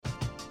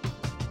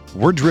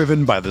We're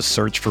driven by the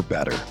search for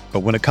better. But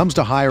when it comes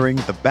to hiring,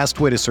 the best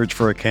way to search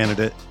for a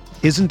candidate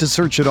isn't to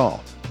search at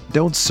all.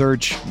 Don't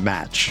search,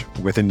 match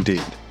with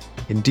Indeed.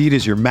 Indeed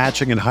is your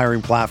matching and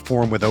hiring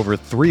platform with over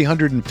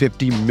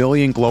 350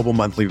 million global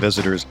monthly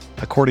visitors,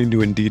 according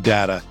to Indeed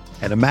data,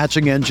 and a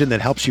matching engine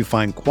that helps you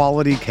find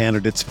quality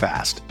candidates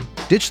fast.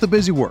 Ditch the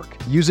busy work.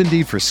 Use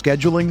Indeed for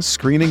scheduling,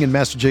 screening, and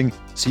messaging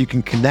so you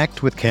can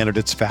connect with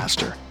candidates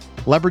faster.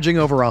 Leveraging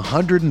over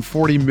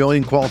 140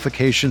 million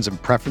qualifications and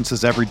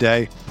preferences every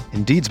day,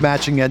 Indeed's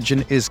matching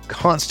engine is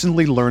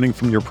constantly learning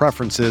from your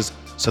preferences,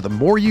 so the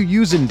more you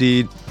use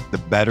Indeed, the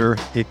better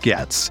it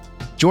gets.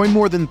 Join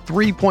more than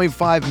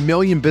 3.5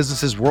 million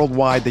businesses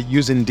worldwide that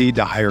use Indeed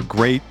to hire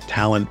great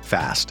talent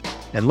fast.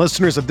 And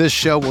listeners of this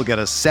show will get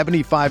a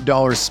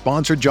 $75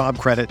 sponsored job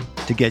credit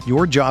to get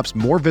your jobs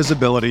more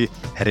visibility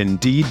at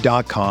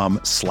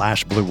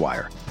Indeed.com/Blue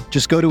Wire.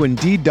 Just go to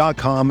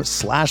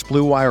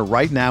Indeed.com/Blue Wire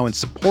right now and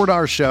support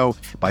our show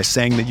by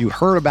saying that you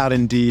heard about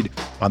Indeed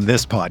on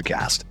this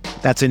podcast.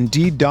 That's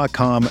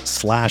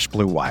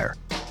Indeed.com/Blue Wire.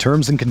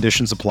 Terms and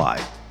conditions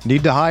apply.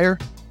 Need to hire?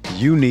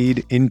 You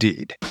need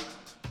Indeed.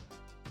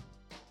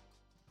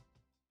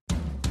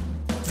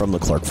 From the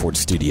Clark Ford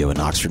Studio in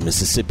Oxford,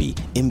 Mississippi,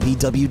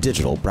 MBW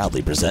Digital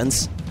proudly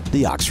presents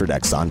the Oxford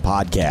Exxon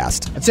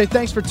Podcast. I'd say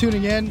thanks for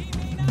tuning in,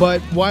 but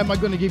why am I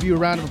going to give you a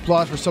round of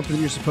applause for something that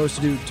you're supposed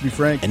to do, to be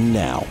frank? And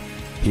now,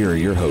 here are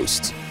your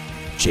hosts,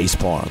 Chase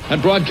Parham.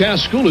 And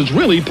broadcast school has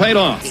really paid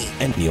off.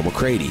 And Neil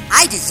McCready.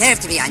 I deserve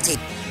to be on TV.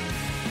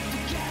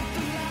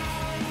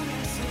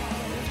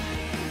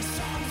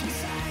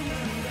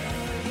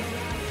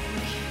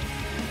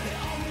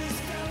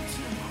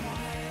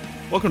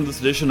 Welcome to this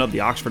edition of the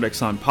Oxford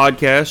Exxon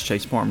Podcast.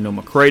 Chase Parham, Neil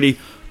McCready,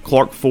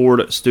 Clark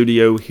Ford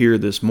Studio here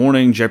this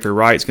morning. Jeffrey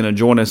Wright's going to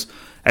join us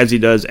as he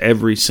does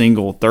every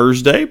single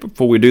Thursday.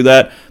 Before we do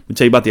that, we'll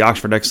tell you about the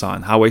Oxford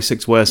Exxon, Highway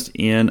 6 West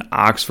in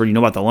Oxford. You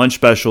know about the lunch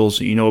specials.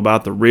 You know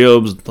about the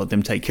ribs. Let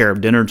them take care of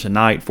dinner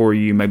tonight for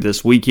you, maybe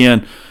this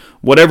weekend.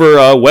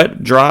 Whatever,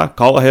 wet, dry,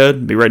 call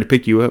ahead. Be ready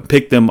to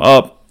pick them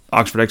up.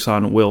 Oxford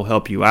Exxon will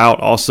help you out.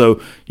 Also,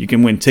 you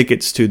can win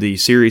tickets to the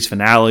series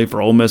finale for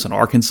Ole Miss and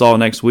Arkansas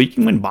next week. You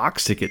can win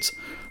box tickets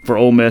for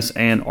Ole Miss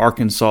and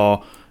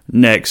Arkansas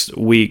next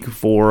week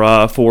for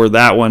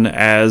that one.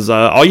 As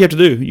all you have to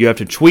do, you have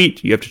to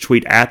tweet. You have to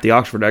tweet at the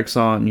Oxford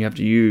Exxon. You have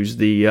to use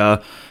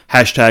the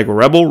hashtag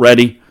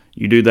RebelReady.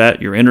 You do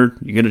that, you're entered.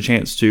 You get a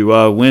chance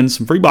to win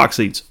some free box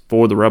seats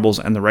for the Rebels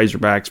and the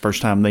Razorbacks.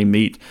 First time they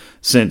meet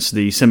since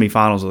the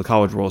semifinals of the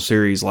College World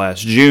Series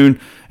last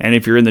June. And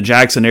if you're in the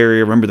Jackson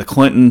area, remember the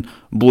Clinton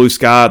Blue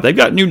Sky. They've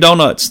got new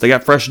donuts. They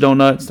got fresh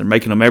donuts. They're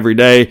making them every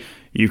day.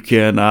 You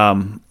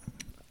can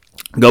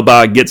go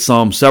by, get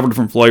several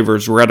different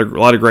flavors. We're at a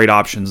lot of great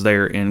options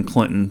there in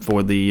Clinton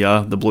for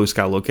the Blue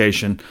Sky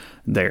location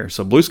there.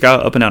 So Blue Sky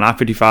up and down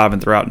I-55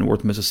 and throughout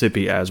North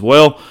Mississippi as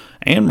well.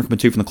 And we're coming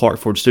to you from the Clark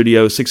Ford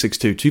Studio,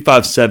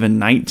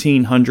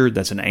 662-257-1900.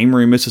 That's in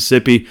Amory,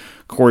 Mississippi.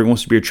 Corey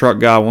wants to be your truck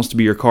guy, wants to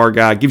be your car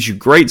guy, gives you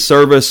great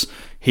service.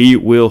 He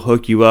will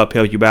hook you up,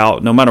 help you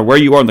out. No matter where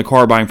you are in the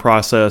car buying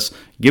process,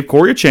 give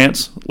Corey a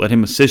chance. Let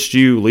him assist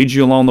you, lead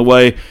you along the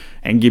way,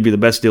 and give you the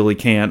best deal he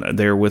can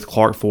there with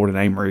Clark Ford and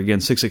Amory. Again,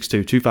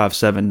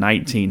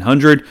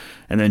 662-257-1900.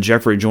 And then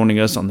Jeffrey joining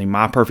us on the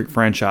My Perfect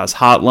Franchise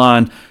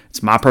hotline.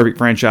 It's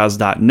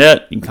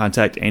myperfectfranchise.net. You can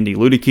contact Andy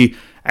Ludicky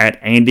at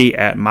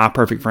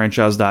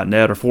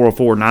andy@myperfectfranchise.net or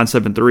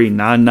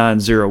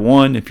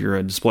 404-973-9901 if you're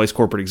a displaced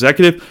corporate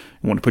executive. You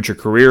want to put your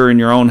career in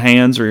your own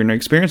hands, or you're an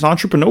experienced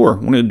entrepreneur,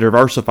 want to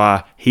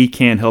diversify, he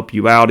can help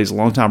you out. He's a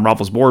longtime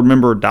Rivals board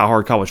member,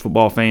 diehard college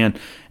football fan,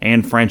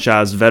 and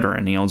franchise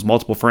veteran. He owns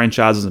multiple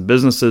franchises and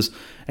businesses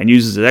and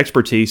uses his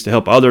expertise to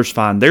help others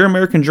find their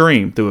American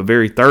dream through a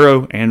very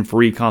thorough and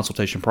free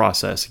consultation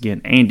process.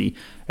 Again, Andy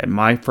at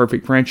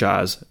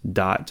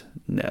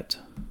myperfectfranchise.net.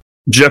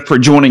 Jeffrey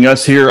joining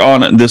us here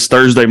on this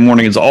Thursday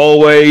morning as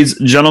always.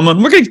 Gentlemen,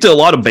 we're going to get to a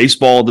lot of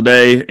baseball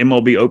today.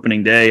 MLB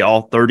opening day,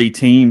 all 30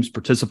 teams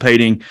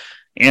participating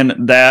in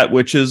that,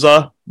 which is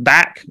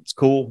back. It's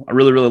cool. I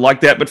really, really like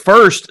that. But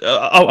first,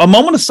 a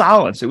moment of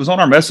silence. It was on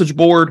our message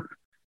board.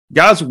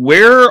 Guys,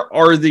 where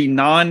are the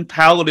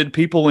non-palated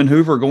people in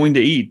Hoover going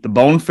to eat? The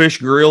Bonefish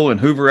Grill in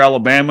Hoover,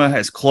 Alabama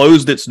has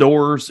closed its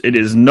doors. It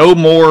is no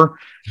more.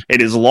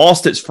 It has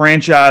lost its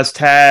franchise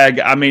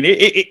tag. I mean,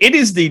 it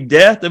is the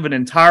death of an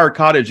entire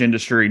cottage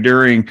industry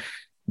during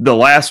the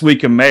last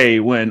week of May,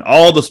 when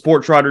all the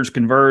sports writers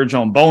converge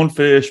on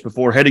Bonefish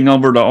before heading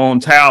over to On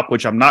Tap,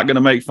 which I'm not going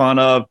to make fun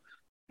of,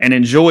 and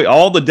enjoy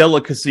all the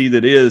delicacy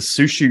that is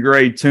sushi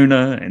grade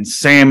tuna and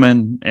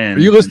salmon and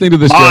Are you listening to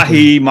this,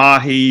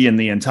 mahi, and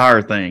the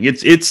entire thing.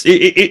 It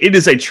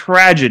is a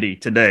tragedy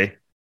today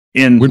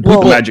in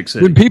Magic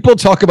City. When people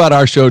talk about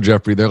our show,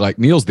 Jeffrey, they're like,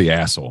 Neil's the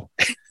asshole.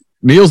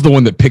 Neil's the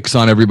one that picks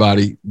on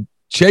everybody.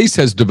 Chase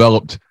has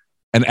developed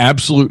an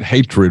absolute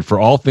hatred for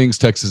all things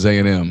Texas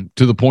A&M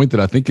to the point that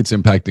I think it's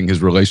impacting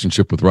his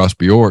relationship with Ross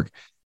Bjork.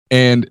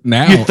 And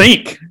now you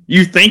think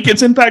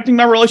it's impacting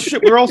my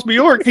relationship with Ross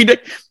Bjork?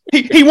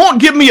 He won't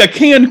give me a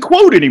canned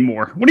quote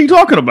anymore. What are you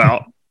talking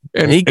about?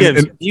 And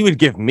he would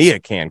give me a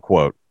canned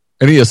quote.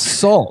 And he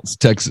assaults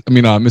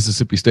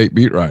Mississippi State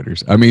beat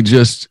writers. I mean,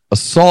 just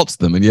assaults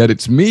them, and yet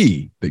it's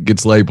me that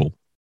gets labeled.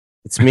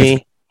 It's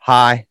me.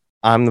 Hi,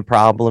 I'm the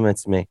problem.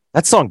 It's me.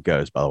 That song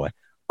goes, by the way.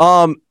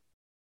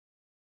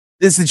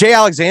 Is the Jay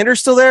Alexander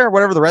still there?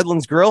 Whatever, the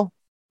Redlands Grill?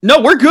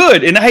 No, we're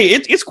good. And hey,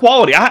 it's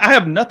quality. I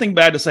have nothing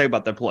bad to say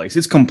about that place.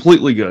 It's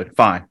completely good.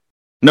 Fine.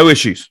 No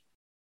issues.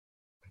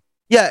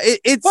 Yeah,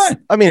 it's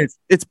fine. I mean,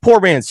 it's poor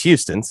man's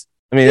Houston's.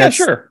 I mean, yeah,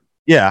 sure.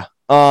 Yeah.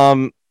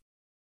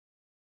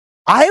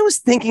 I was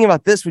thinking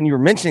about this when you were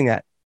mentioning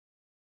that.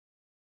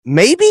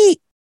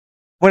 Maybe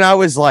when I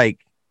was like,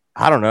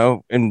 I don't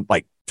know, in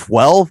like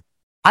 12,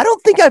 I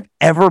don't think I've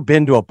ever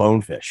been to a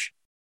Bonefish.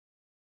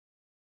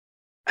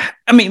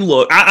 I mean,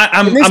 look,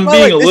 I'm being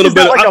like, a little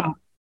bit.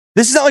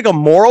 This is not like a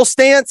moral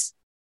stance.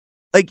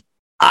 Like,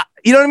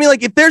 you know what I mean?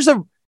 Like, if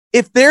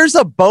there's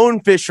a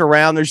Bonefish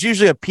around, there's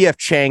usually a PF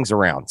Chang's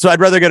around. So I'd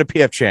rather go to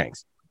PF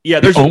Chang's. Yeah,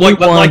 there's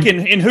like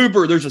in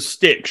Hoover, there's a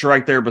Sticks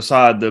right there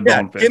beside the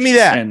Bonefish. Give me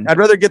that. And I'd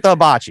rather get the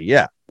hibachi.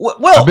 Yeah. Well,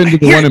 I've been to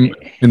the one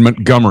in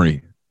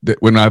Montgomery.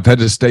 That when I've had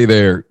to stay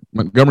there,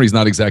 Montgomery's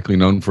not exactly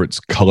known for its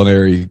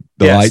culinary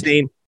delight.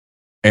 Yeah,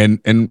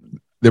 and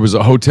there was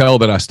a hotel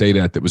that I stayed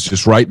at that was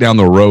just right down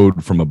the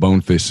road from a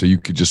Bonefish, so you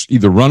could just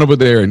either run over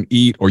there and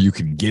eat, or you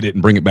could get it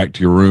and bring it back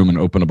to your room and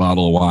open a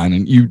bottle of wine.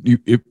 And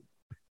if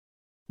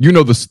you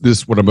know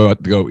this what I'm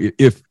about to go.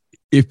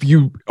 If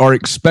you are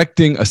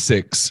expecting a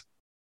 6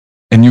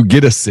 and you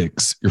get a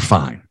 6, you're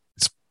fine.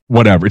 It's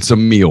whatever. It's a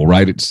meal,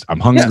 right? I'm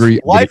hungry.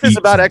 Yes, life is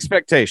about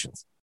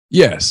expectations.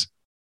 Yes.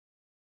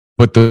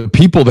 But the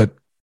people that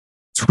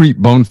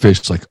treat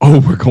Bonefish like, oh,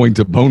 we're going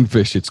to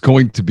Bonefish, it's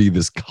going to be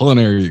this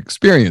culinary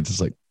experience. It's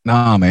like,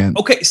 nah, man.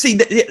 Okay, see,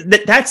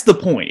 that's the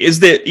point,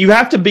 is that you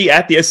have to be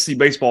at the SEC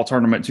baseball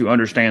tournament to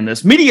understand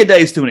this. Media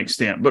days to an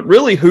extent, but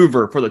really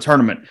Hoover for the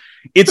tournament.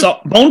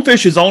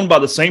 Bonefish is owned by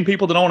the same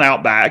people that own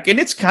Outback, and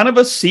it's kind of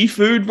a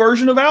seafood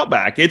version of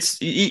Outback. If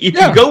you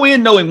go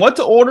in knowing what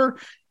to order,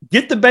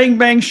 get the bang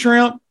bang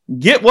shrimp,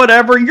 get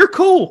whatever, you're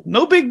cool.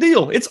 No big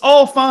deal. It's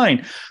all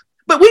fine.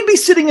 But we'd be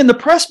sitting in the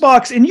press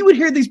box, and you would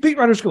hear these beat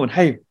writers going,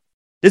 hey,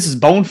 this is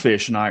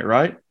Bonefish night,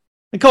 right?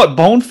 They call it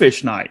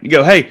Bonefish night. You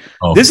go, hey,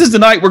 This is the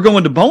night we're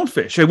going to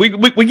Bonefish. Hey,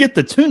 we get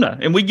the tuna,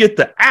 and we get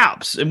the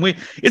apps, and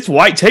it's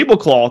white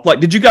tablecloth.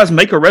 Like, did you guys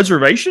make a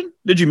reservation?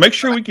 Did you make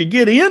sure we could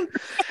get in?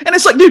 And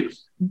it's like, dude,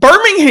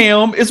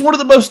 Birmingham is one of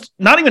the most,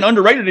 not even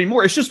underrated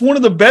anymore. It's just one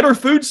of the better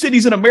food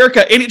cities in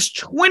America, and it's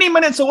 20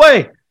 minutes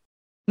away.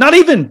 Not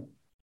even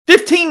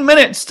 15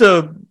 minutes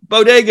to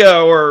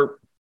Bodega or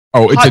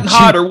it's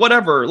hot or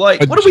whatever.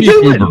 Like, what are we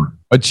doing?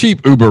 A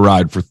cheap Uber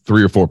ride for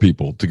 3 or 4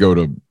 people to go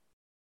to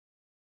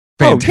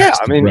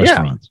fantastic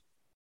restaurants.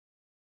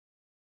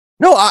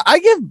 Yeah. No, I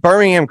give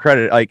Birmingham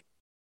credit. Like,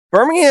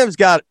 Birmingham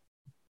kind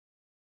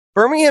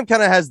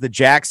of has the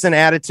Jackson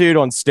attitude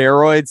on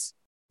steroids,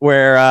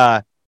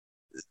 where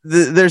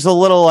there's a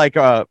little like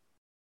our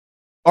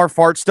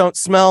farts don't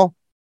smell.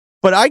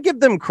 But I give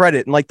them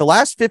credit. In like the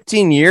last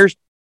 15 years,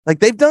 like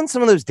they've done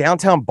some of those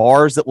downtown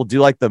bars that will do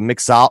like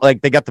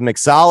like they got the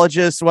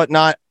mixologists,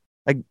 whatnot.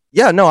 Like,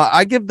 yeah, no,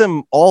 I give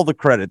them all the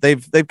credit.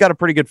 They've got a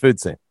pretty good food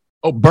scene.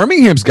 Oh,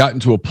 Birmingham's gotten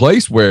to a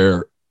place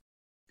where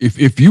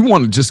if you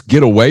want to just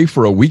get away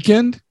for a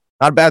weekend,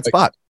 not a bad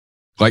spot.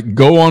 Like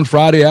go on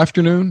Friday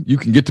afternoon, you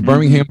can get to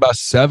Birmingham by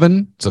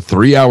 7. It's a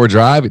 3-hour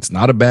drive. It's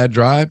not a bad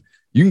drive.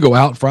 You can go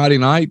out Friday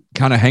night,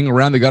 kind of hang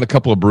around. They got a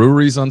couple of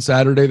breweries on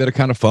Saturday that are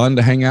kind of fun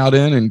to hang out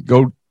in, and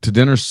go to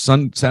dinner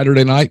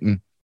Saturday night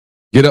and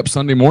get up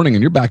Sunday morning,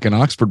 and you're back in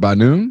Oxford by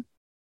noon.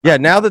 Yeah,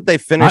 now that they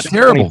finished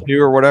 22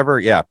 or whatever,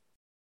 yeah.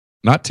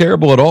 Not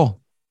terrible at all.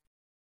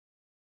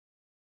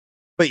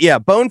 But yeah,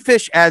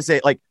 Bonefish as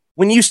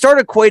when you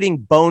start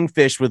equating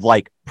Bonefish with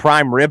like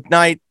prime rib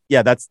night,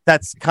 yeah,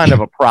 that's kind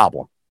of a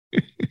problem.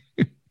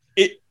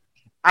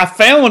 I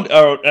found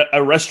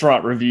a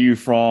restaurant review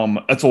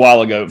it's a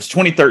while ago. It was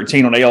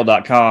 2013 on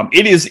AL.com.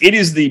 It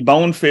is the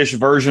Bonefish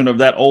version of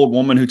that old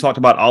woman who talked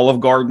about Olive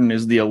Garden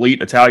is the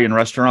elite Italian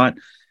restaurant.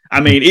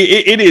 I mean,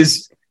 it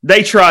is.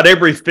 They tried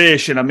every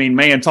fish, and I mean,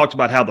 man, talked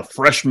about how the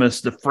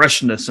freshness,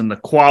 and the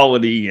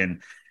quality,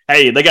 and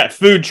hey, they got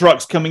food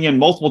trucks coming in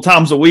multiple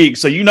times a week,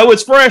 so you know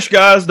it's fresh,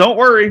 guys. Don't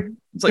worry.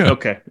 It's like,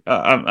 okay,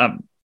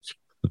 I'm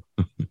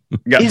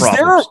got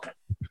problems.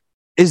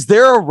 Is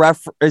there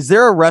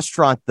a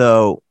restaurant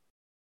though?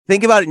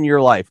 Think about it in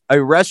your life.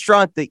 A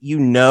restaurant that you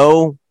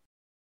know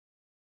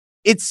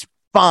it's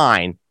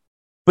fine,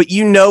 but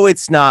you know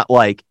it's not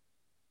like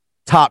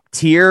top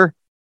tier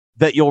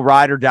that you'll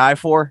ride or die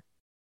for.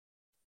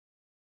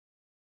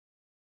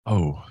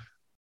 Oh,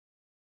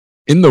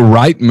 in the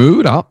right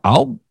mood,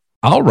 I'll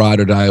ride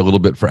or die a little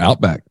bit for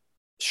Outback.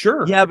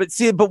 Sure. Yeah,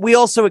 but we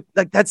also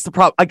like that's the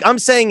problem. Like I'm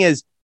saying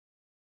is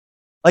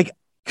like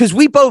because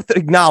we both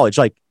acknowledge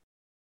like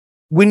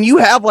when you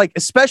have like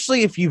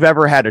especially if you've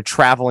ever had a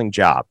traveling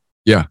job,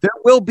 yeah, there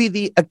will be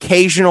the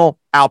occasional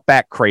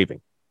Outback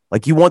craving.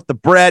 Like you want the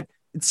bread.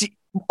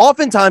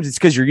 Oftentimes it's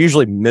because you're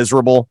usually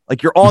miserable.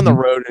 Like you're on the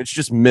road and it's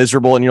just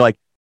miserable, and you're like,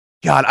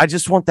 God, I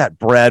just want that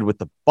bread with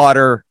the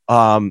butter.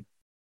 I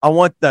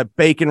want the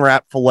bacon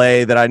wrap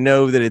filet that I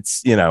know that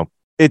it's,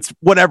 it's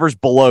whatever's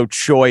below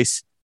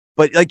choice,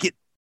 but like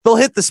they'll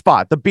hit the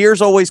spot. The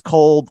beer's always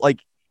cold. Like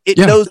it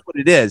knows what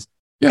it is.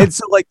 Yeah. And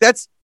so like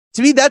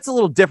to me, that's a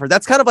little different.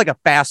 That's kind of like a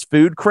fast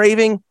food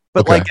craving,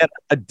 but like at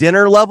a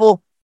dinner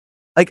level,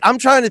 like I'm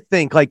trying to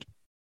think like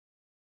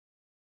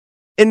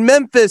in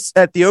Memphis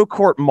at the Oak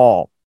Court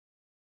Mall,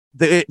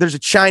 there's a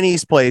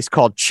Chinese place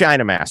called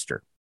China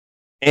Master.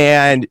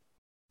 And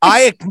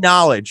I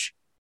acknowledge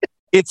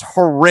it's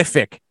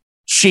horrific,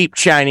 cheap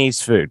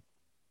Chinese food.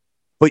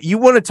 But you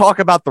want to talk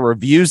about the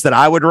reviews that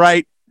I would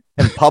write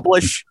and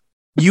publish?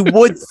 You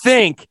would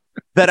think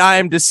that I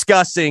am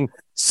discussing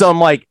some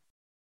like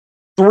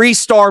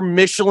 3-star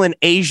Michelin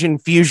Asian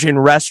fusion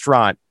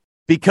restaurant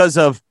because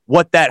of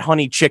what that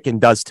honey chicken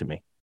does to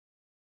me.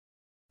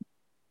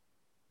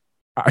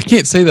 I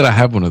can't say that I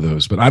have one of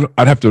those, but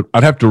I'd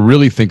have to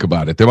really think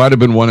about it. There might have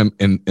been one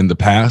in the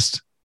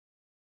past.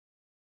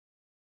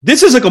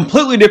 This is a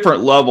completely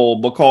different level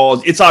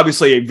because it's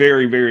obviously a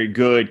very, very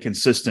good,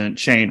 consistent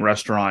chain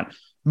restaurant.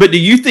 But do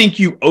you think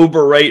you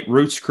overrate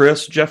Ruth's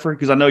Chris, Jeffrey?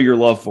 Because I know your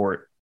love for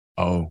it.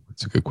 Oh,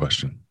 that's a good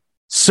question.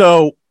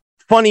 So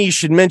funny you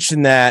should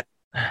mention that.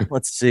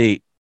 Let's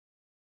see.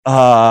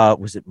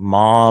 Was it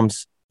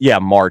Mom's? Yeah,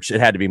 March.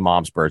 It had to be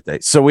Mom's birthday.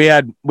 So we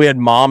had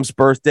Mom's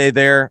birthday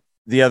there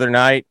the other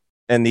night,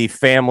 and the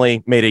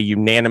family made a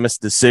unanimous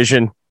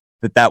decision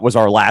that was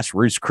our last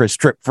Ruth's Chris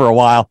trip for a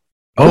while.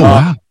 Oh,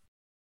 wow.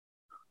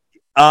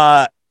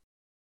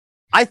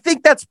 I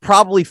think that's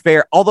probably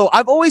fair. Although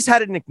I've always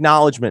had an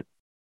acknowledgement.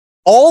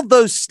 All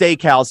those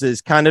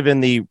steakhouses kind of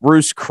in the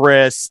Ruth's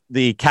Chris,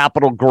 the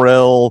Capitol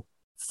Grill,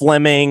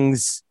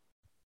 Fleming's,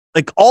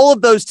 like all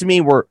of those to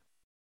me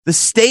the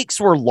steaks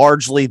were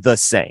largely the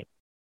same.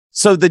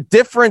 So the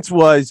difference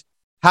was,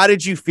 how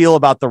did you feel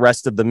about the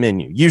rest of the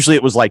menu? Usually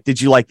it was like,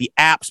 did you like the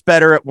apps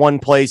better at one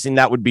place? And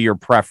that would be your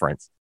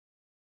preference.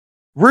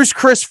 Ruth's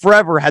Chris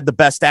forever had the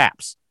best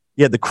apps.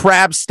 You had the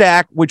crab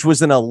stack, which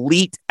was an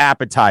elite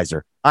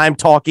appetizer. I'm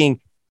talking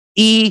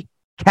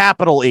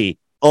capital E,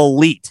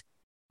 elite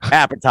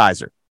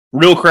appetizer.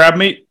 Real crab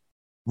meat,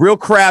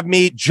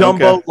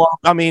 jumbo. Okay.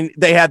 I mean,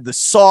 they had the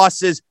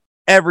sauces,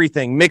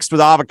 everything mixed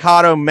with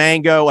avocado,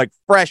 mango, like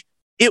fresh.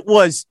 It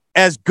was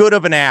as good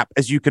of an app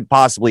as you could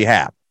possibly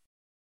have.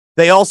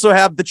 They also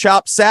have the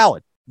chopped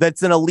salad.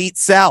 That's an elite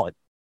salad.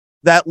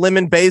 That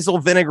lemon basil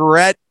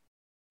vinaigrette,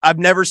 I've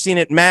never seen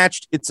it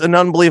matched. It's an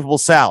unbelievable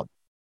salad.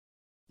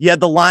 You had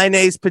the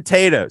Lyonnaise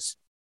potatoes.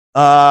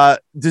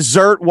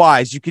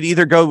 Dessert-wise, you could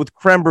either go with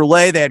creme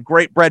brulee. They had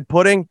great bread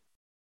pudding.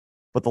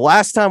 But the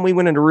last time we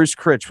went into Ruth's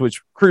Chris,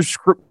 which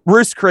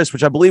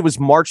I believe was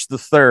March the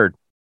 3rd,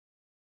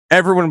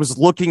 everyone was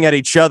looking at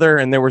each other,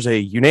 and there was a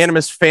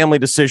unanimous family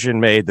decision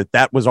made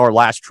that was our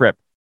last trip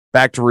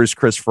back to Ruth's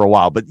Chris for a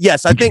while. But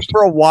yes, I think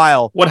for a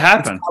while. What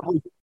happened?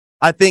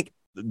 I think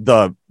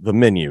the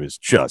menu is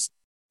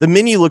the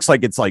menu looks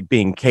like it's like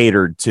being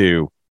catered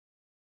to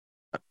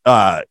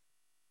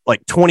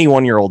like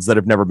 21-year-olds that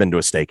have never been to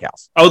a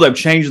steakhouse. Oh, they've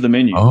changed the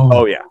menu.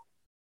 Oh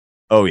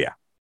yeah.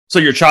 So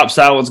your chopped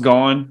salad's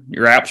gone?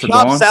 Your apps are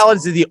gone? Chopped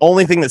salads is the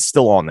only thing that's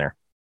still on there.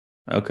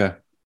 Okay.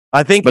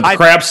 I think. But the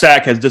crab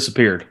stack has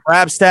disappeared.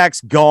 Crab stack's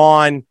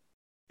gone.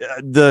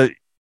 The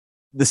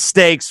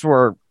steaks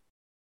were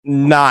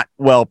not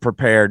well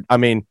prepared. I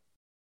mean,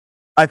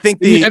 I think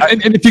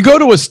and if you go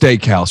to a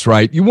steakhouse,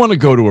 right, you want to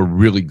go to a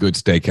really good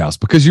steakhouse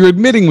because you're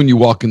admitting when you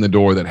walk in the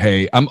door that,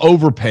 hey, I'm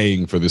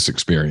overpaying for this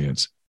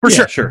experience. For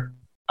sure. Sure.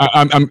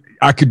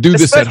 I could do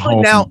this at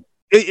home. Now,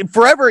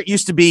 forever it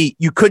used to be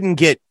you couldn't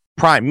get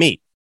prime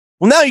meat.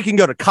 Well, now you can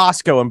go to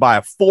Costco and buy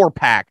a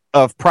 4-pack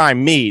of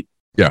prime meat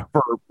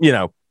for,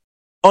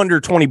 under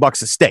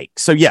 $20 a steak.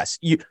 So yes,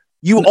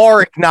 you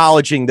are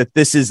acknowledging that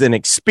this is an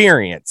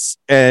experience.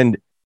 And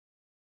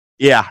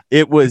yeah,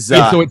 it was.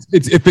 So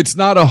if it's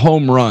not a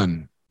home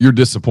run, you're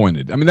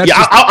disappointed. I mean, that's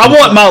I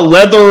want my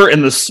leather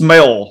and the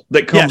smell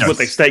that comes with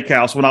a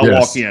steakhouse when I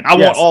walk in. I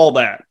want all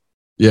that.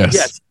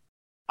 Yes.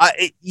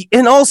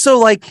 And also,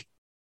 like,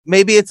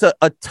 maybe it's a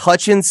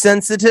touch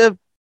insensitive,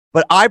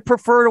 but I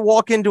prefer to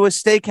walk into a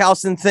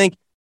steakhouse and think,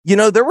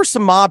 there were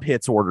some mob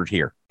hits ordered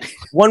here,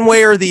 one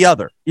way or the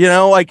other.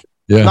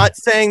 Not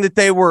saying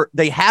that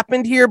they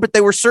happened here, but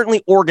they were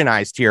certainly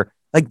organized here.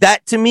 Like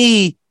that, to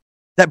me,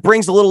 that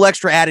brings a little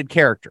extra added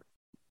character.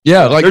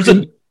 Yeah, like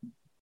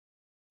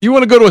you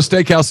want to go to a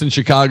steakhouse in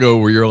Chicago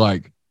where you're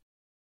like,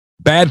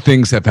 bad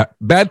things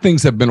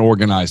have been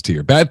organized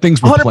here. Bad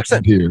things were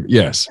planned here.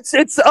 Yes.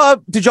 It's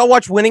did y'all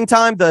watch Winning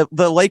Time, the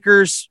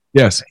Lakers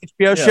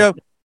HBO show?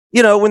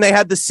 When they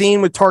had the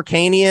scene with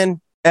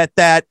Tarkanian at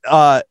that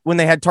when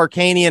they had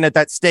Tarkanian at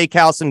that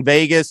steakhouse in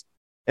Vegas,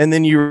 and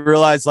then you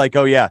realize like,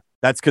 oh yeah,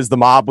 that's because the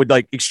mob would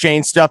like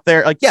exchange stuff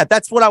there. Like, yeah,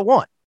 that's what I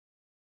want.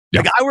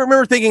 Yeah. Like, I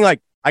remember thinking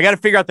like, I got to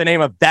figure out the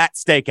name of that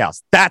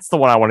steakhouse. That's the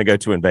one I want to go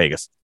to in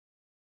Vegas.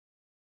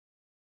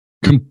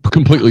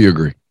 Completely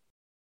agree.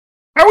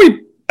 How are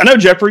we I know,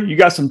 Jeffrey, you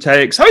got some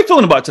takes. How are you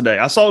feeling about today?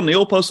 I saw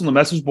Neil post on the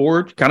message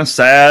board. Kind of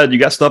sad. You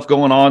got stuff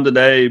going on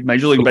today.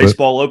 Major League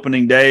Baseball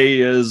opening day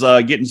is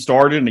getting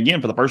started. And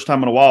again, for the first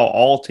time in a while,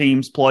 all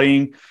teams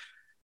playing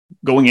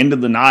going into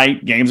the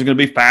night. Games are going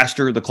to be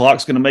faster. The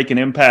clock's going to make an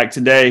impact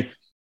today.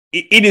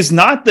 It is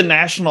not the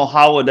national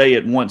holiday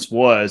it once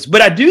was, but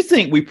I do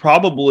think we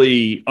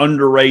probably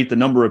underrate the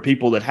number of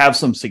people that have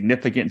some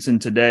significance in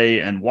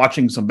today and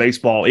watching some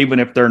baseball, even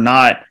if they're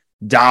not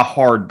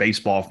diehard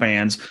baseball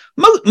fans.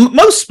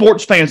 Most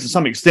sports fans to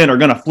some extent are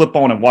going to flip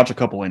on and watch a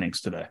couple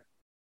innings today.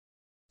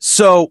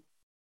 So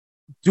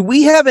do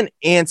we have an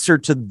answer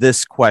to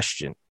this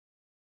question?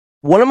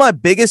 One of my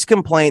biggest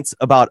complaints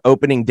about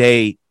opening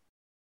day,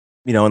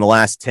 in the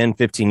last 10,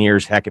 15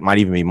 years, heck, it might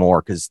even be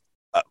more because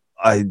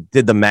I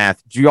did the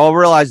math. Do you all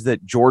realize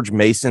that George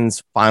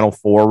Mason's Final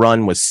Four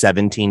run was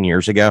 17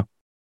 years ago?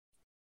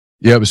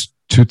 Yeah, it was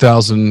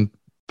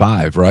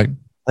 2005, right?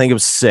 I think it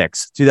was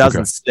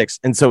 2006.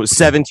 Okay. And so it was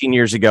 17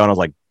 years ago. And I was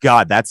like,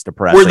 God, that's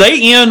depressing. Were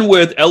they in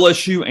with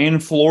LSU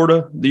and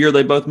Florida the year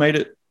they both made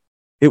it?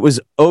 It was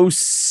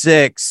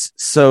 06.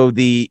 So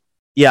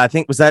I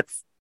think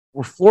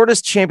were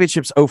Florida's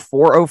championships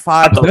 04,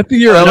 05? Is that the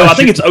year? No, I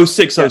think it's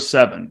 06,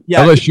 07.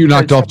 Yeah, LSU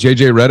knocked off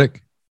JJ Redick.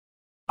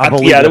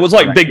 It was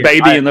like Big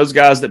Baby and those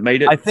guys that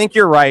made it. I think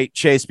you're right,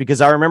 Chase, because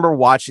I remember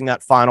watching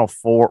that Final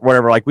Four,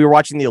 whatever. Like we were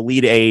watching the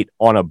Elite Eight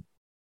on a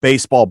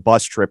baseball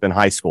bus trip in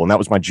high school, and that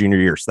was my junior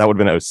year. So that would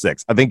have been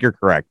 06. I think you're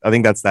correct. I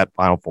think that's that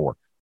Final Four.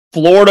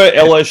 Florida,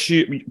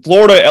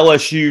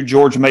 LSU,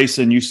 George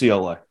Mason,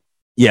 UCLA.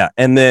 Yeah,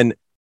 and then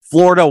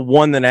Florida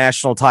won the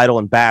national title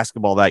in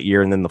basketball that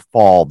year, and then the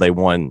fall they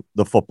won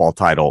the football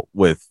title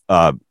with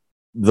the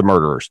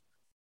Murderers.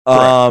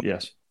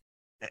 Yes,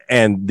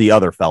 and the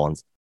other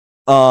felons.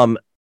 But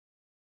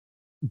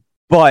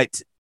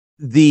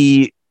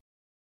the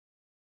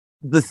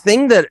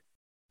thing that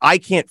I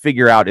can't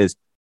figure out is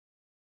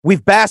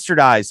we've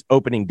bastardized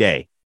opening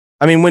day.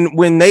 I mean,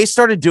 when they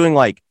started doing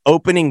like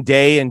opening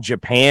day in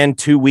Japan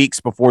 2 weeks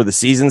before the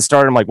season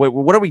started, I'm like, wait,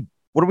 what are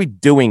we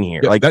doing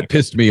here? Yeah, like that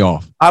pissed me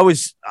off. I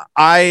was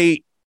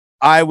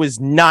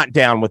not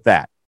down with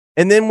that.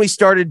 And then we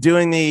started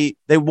doing they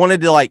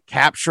wanted to like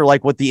capture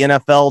like what the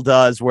NFL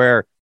does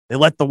where they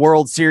let the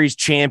World Series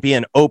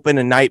champion open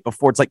a night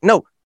before. It's like,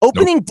 no,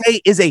 opening day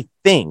is a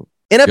thing.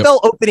 NFL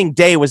opening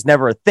day was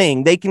never a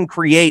thing. They can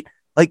create,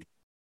 like,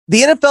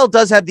 the NFL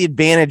does have the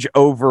advantage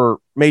over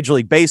Major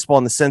League Baseball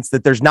in the sense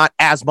that there's not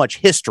as much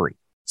history.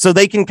 So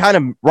they can kind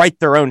of write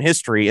their own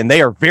history, and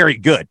they are very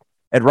good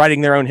at writing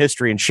their own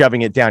history and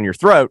shoving it down your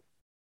throat.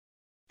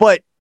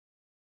 But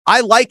I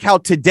like how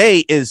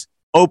today is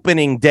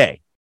opening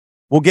day.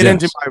 We'll get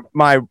into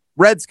my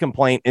Reds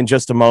complaint in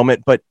just a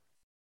moment, but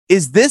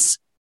is this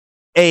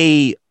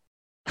a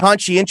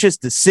conscientious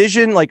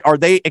decision? Like, are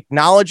they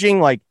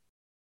acknowledging like,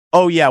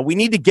 oh yeah, we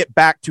need to get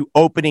back to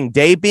opening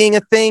day being a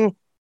thing?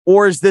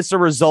 Or is this a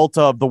result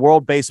of the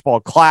World Baseball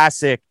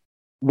Classic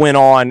went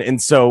on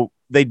and so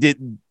they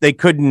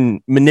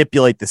couldn't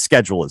manipulate the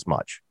schedule as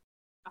much?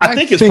 I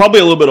think it's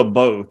probably a little bit of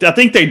both. I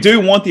think they do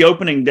want the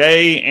opening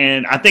day,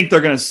 and I think they're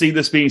going to see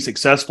this being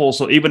successful.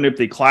 So even if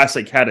the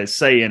Classic had a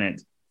say in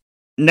it,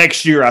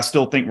 next year I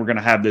still think we're going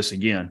to have this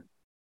again.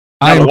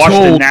 The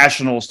Washington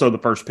Nationals throw the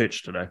first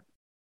pitch today.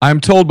 I'm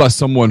told by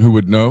someone who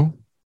would know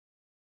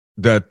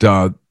that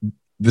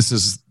this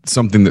is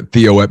something that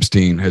Theo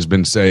Epstein has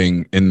been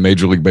saying in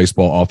Major League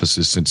Baseball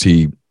offices since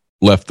he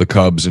left the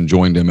Cubs and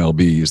joined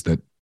MLB, is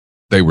that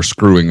they were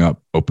screwing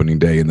up opening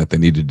day and that they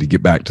needed to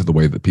get back to the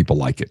way that people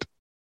like it.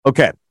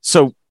 Okay,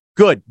 so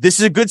good. This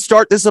is a good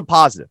start. This is a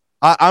positive.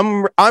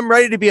 I'm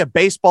ready to be a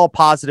baseball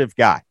positive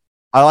guy.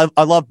 I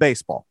love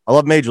baseball. I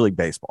love Major League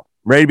Baseball.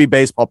 I'm ready to be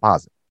baseball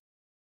positive.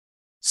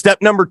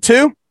 Step number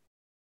 2,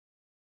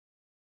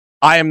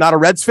 I am not a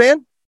Reds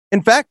fan.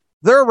 In fact,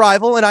 they're a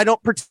rival, and I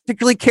don't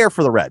particularly care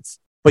for the Reds.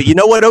 But you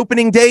know what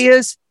opening day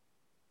is?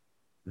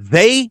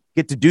 They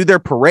get to do their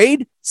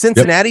parade.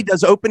 Cincinnati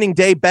does opening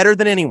day better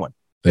than anyone.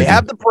 They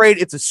have the parade.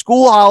 It's a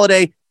school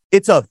holiday.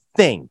 It's a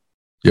thing.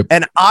 Yep.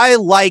 And I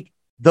like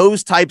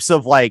those types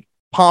of like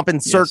pomp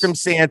and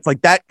circumstance,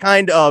 like that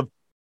kind of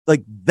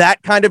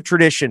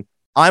tradition.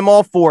 I'm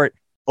all for it.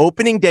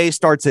 Opening day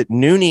starts at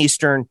noon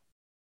Eastern,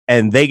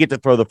 and they get to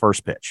throw the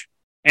first pitch.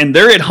 And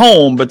they're at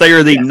home, but they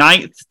are the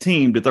 9th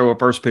team to throw a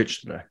first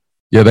pitch today.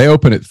 Yeah, they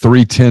open at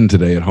 3:10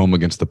 today at home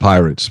against the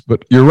Pirates.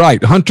 But you're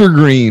right. Hunter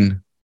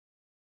Green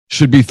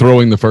should be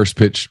throwing the first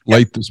pitch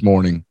late this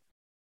morning.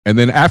 And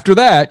then after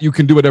that, you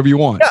can do whatever you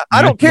want. Yeah,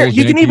 I don't care.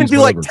 You can even do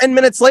like 10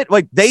 minutes late.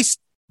 Like they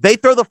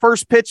throw the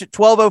first pitch at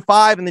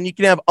 12:05, and then you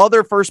can have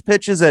other first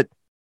pitches at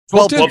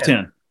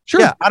 12:10. Sure.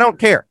 Yeah, I don't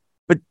care.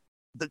 But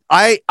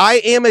I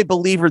am a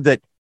believer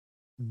that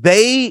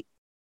the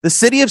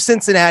city of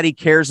Cincinnati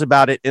cares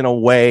about it in a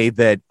way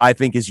that I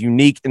think is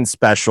unique and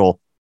special,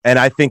 and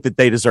I think that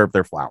they deserve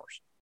their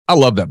flowers. I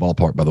love that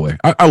ballpark, by the way.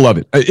 I love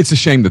it. It's a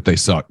shame that they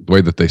suck, the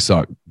way that they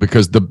suck,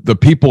 because the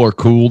people are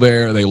cool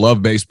there. They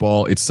love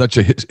baseball. It's such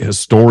a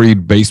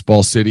historic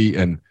baseball city,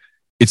 and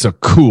it's a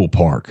cool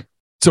park.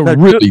 It's a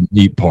really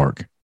neat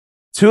park.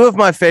 Two of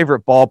my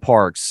favorite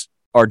ballparks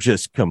are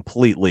just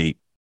completely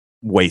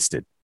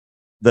wasted.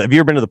 Have you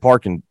ever been to the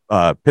park in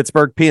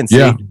Pittsburgh, PNC?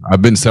 Yeah,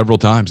 I've been several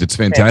times. It's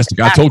fantastic.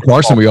 I told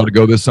Carson we ought to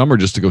go this summer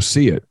just to go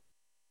see it.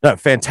 No,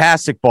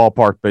 fantastic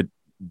ballpark, but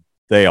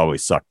they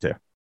always suck too.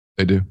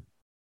 They do.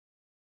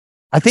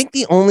 I think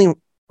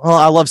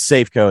I love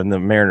Safeco, and the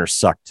Mariners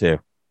suck too.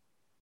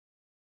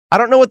 I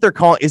don't know what they're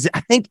calling.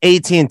 I think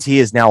AT&T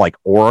is now like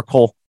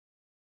Oracle.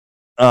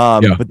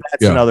 But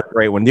that's another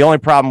great one. The only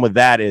problem with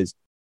that is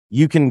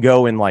you can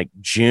go in like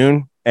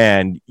June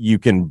and you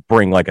can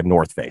bring like a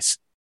North Face.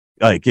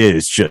 Like it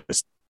is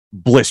just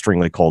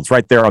blisteringly cold. It's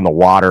right there on the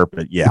water,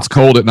 but yeah. It's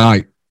cold at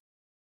night.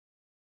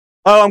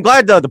 Oh, I'm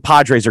glad the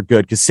Padres are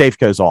good because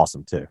Safeco is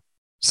awesome too.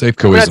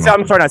 Safeco is.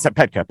 I'm sorry, not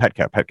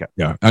Petco.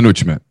 Yeah, I know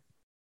what you meant.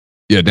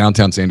 Yeah,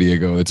 downtown San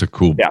Diego. It's a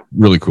cool,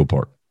 really cool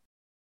park.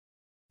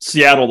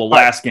 Seattle, the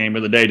last game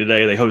of the day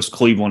today. They host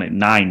Cleveland at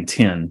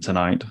 9:10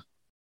 tonight.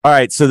 All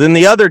right, so then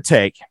the other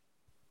take.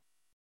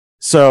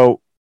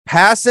 So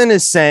Passan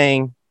is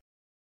saying,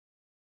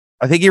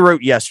 I think he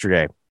wrote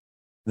yesterday,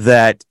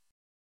 that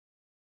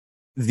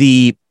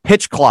the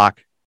pitch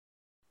clock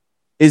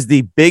is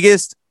the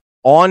biggest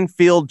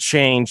on-field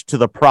change to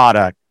the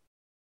product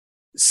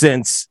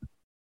since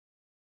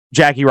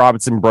Jackie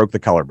Robinson broke the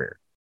color barrier.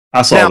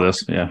 I saw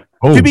this, yeah.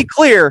 Oh. To be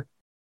clear,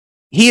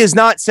 he is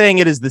not saying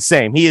it is the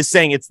same. He is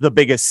saying it's the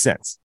biggest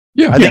since.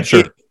 Yeah,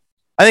 sure.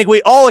 I think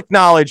we all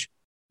acknowledge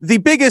the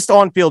biggest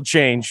on-field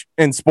change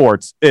in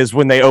sports is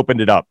when they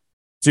opened it up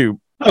to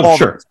all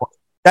sure. sports.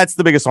 That's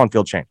the biggest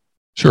on-field change.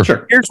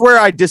 Sure. Here's where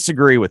I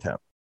disagree with him.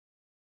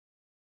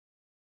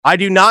 I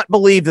do not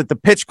believe that the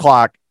pitch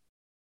clock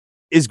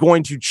is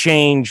going to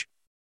change.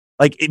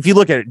 Like, if you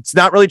look at it, it's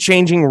not really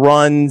changing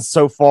runs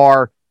so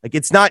far. Like,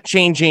 it's not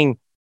changing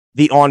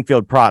the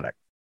on-field product.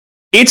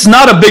 It's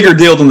not a bigger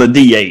deal than the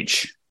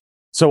DH.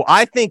 So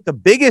I think the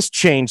biggest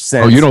change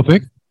since... Oh, you don't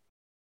think?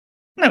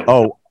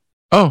 No.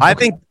 Oh, I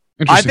okay.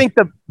 think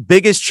the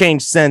biggest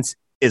change since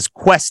is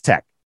Quest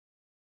Tech.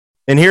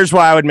 And here's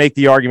why I would make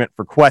the argument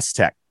for Quest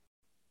Tech.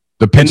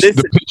 The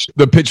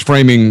pitch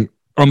framing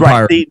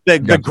umpire. Right, the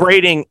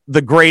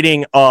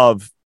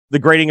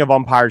grading of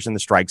umpires in the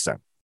strike zone.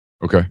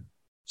 Okay.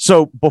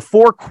 So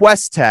before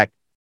Quest Tech,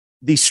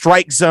 the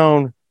strike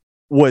zone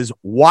was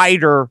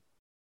wider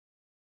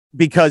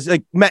because,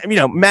 like,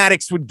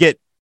 Maddox would get,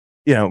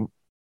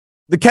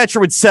 the catcher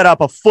would set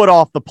up a foot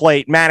off the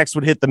plate, Maddox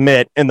would hit the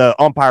mitt, and the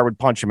umpire would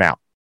punch him out.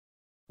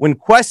 When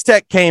Quest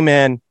Tech came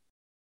in,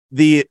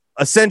 basically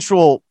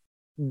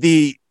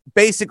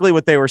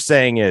what they were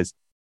saying is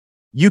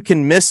you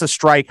can miss a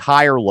strike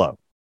high or low,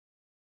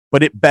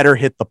 but it better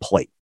hit the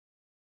plate.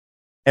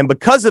 And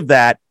because of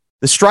that,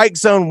 the strike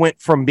zone went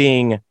from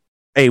being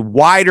a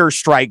wider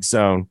strike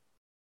zone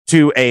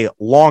to a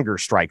longer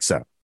strike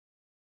zone.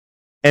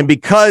 And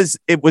because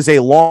it was a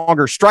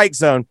longer strike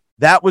zone,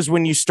 that was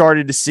when you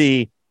started to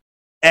see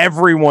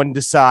everyone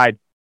decide,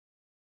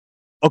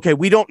 okay,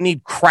 we don't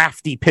need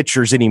crafty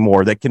pitchers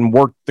anymore that can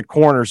work the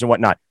corners and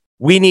whatnot.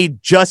 We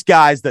need just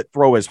guys that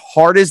throw as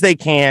hard as they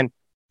can,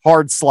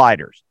 hard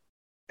sliders.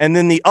 And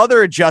then the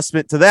other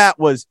adjustment to that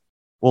was,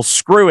 well,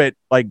 screw it.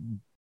 Like,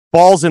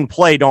 balls in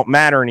play don't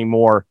matter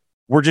anymore.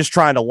 We're just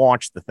trying to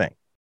launch the thing.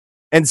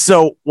 And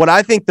so what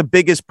I think the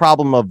biggest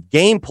problem of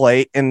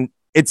gameplay, and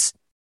it's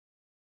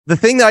the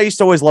thing that I used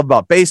to always love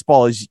about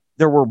baseball, is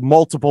there were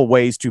multiple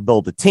ways to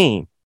build a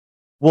team.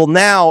 Well,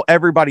 now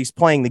everybody's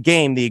playing the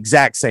game the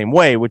exact same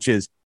way, which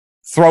is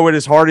throw it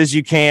as hard as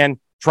you can,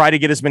 try to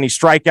get as many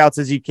strikeouts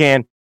as you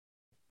can,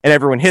 and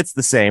everyone hits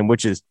the same,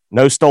 which is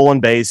no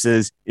stolen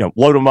bases,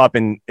 load them up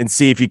and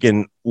see if you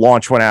can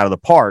launch one out of the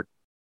park.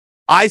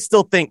 I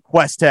still think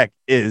Quest Tech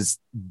is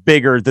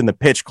bigger than the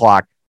pitch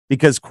clock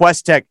because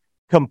Quest Tech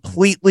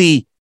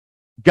completely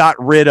got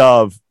rid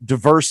of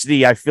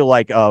diversity, I feel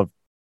like, of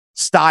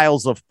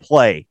styles of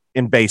play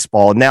in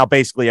baseball. And now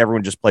basically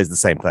everyone just plays the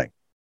same thing.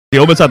 The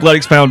Ole Miss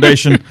Athletics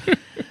Foundation.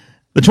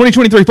 The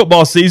 2023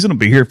 football season will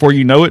be here before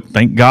you know it.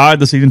 Thank God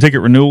the season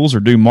ticket renewals are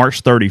due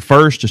March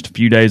 31st, just a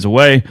few days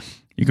away.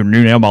 You can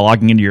renew now by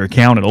logging into your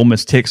account at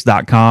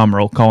OleMissTix.com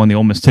or calling the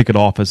Ole Miss Ticket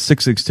Office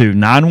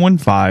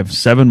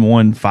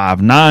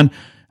 662-915-7159.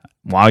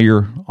 While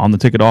you're on the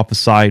ticket office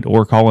site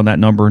or calling that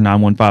number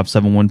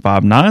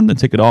 915-7159, the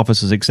ticket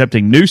office is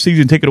accepting new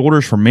season ticket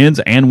orders for men's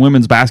and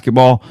women's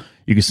basketball.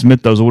 You can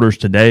submit those orders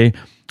today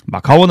by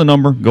calling the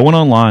number, going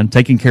online,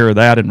 taking care of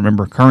that. And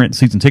remember, current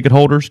season ticket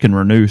holders can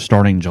renew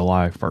starting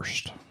July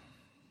 1st.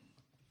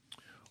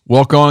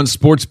 Walk On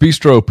Sports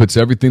Bistro puts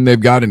everything they've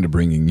got into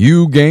bringing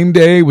you game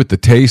day with the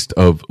taste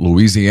of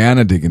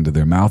Louisiana. Dig into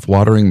their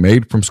mouth-watering,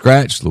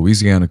 made-from-scratch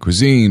Louisiana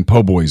cuisine,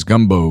 po' boys,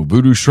 gumbo,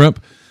 voodoo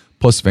shrimp,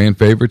 plus fan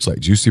favorites like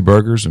juicy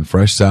burgers and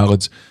fresh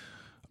salads,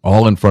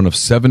 all in front of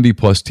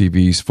 70-plus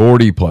TVs,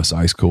 40-plus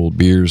ice-cold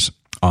beers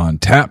on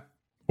tap.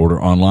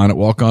 Order online at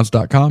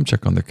walkons.com.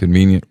 Check on the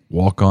convenient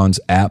Walk-Ons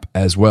app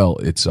as well.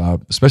 It's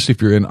especially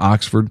if you're in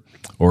Oxford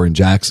or in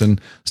Jackson,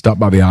 stop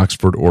by the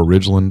Oxford or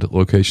Ridgeland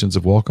locations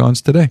of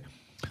Walk-Ons today.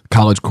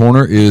 College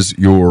Corner is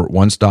your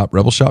one-stop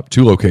Rebel shop.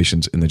 2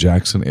 locations in the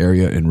Jackson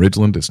area. In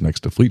Ridgeland, it's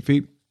next to Fleet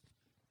Feet.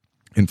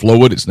 In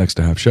Flowood, it's next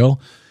to Half Shell.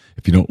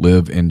 If you don't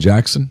live in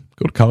Jackson,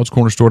 go to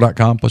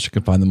collegecornerstore.com. Plus, you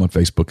can find them on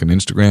Facebook and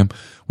Instagram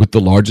with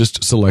the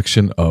largest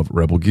selection of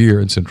Rebel gear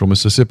in Central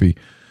Mississippi.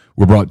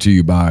 We're brought to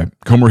you by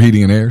Comer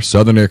Heating and Air,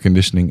 Southern Air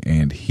Conditioning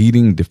and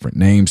Heating. Different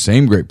names,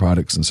 same great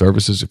products and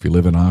services. If you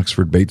live in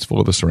Oxford, Batesville,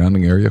 or the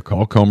surrounding area,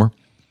 call Comer,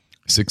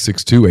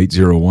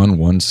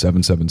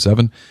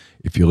 662-801-1777.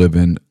 If you live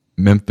in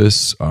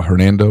Memphis,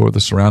 Hernando, or the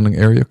surrounding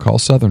area, call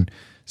Southern,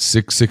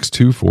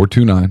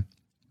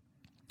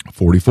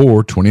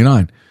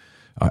 662-429-4429.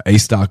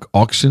 A-Stock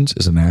Auctions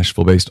is a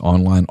Nashville-based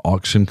online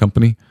auction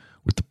company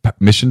with the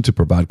mission to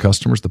provide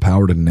customers the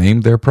power to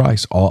name their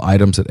price. All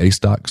items at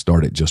A-Stock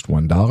start at just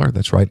 $1.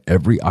 That's right,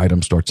 every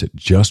item starts at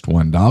just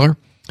 $1.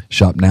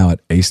 Shop now at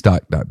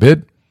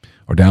astock.bid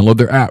or download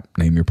their app.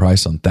 Name your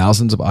price on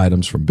thousands of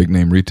items from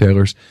big-name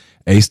retailers.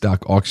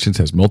 A-Stock Auctions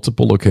has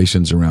multiple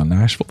locations around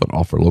Nashville that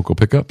offer local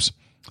pickups,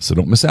 so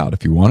don't miss out.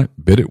 If you want it,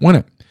 bid it, win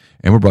it.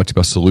 And we're brought to you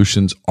by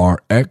Solutions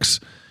RX.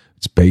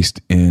 It's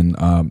based in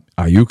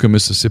Iuka,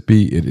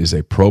 Mississippi. It is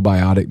a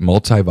probiotic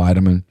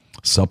multivitamin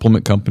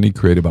supplement company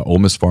created by Ole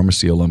Miss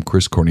Pharmacy alum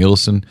Chris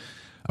Cornelison.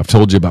 I've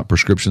told you about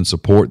prescription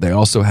support. They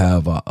also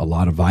have a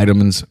lot of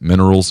vitamins,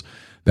 minerals,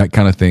 that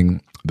kind of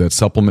thing, that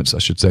supplements, I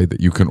should say,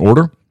 that you can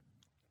order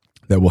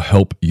that will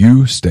help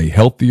you stay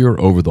healthier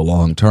over the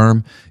long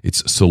term.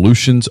 It's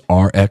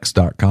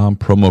solutionsrx.com,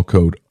 promo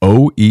code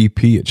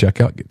OEP at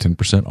checkout. Get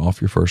 10%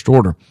 off your first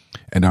order.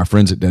 And our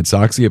friends at Dead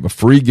Soxy have a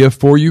free gift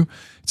for you.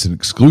 It's an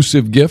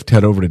exclusive gift.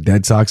 Head over to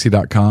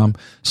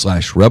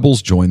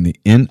deadsoxy.com/rebels. Join the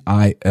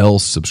NIL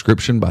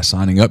subscription by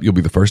signing up. You'll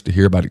be the first to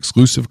hear about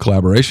exclusive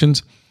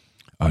collaborations,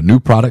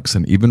 new products,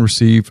 and even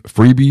receive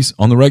freebies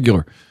on the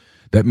regular.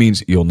 That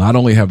means you'll not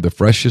only have the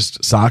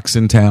freshest socks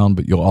in town,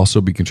 but you'll also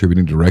be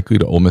contributing directly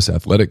to Ole Miss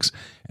athletics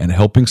and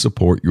helping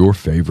support your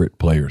favorite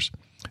players.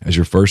 As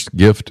your first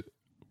gift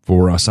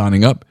for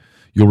signing up,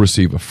 you'll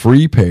receive a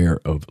free pair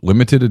of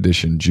limited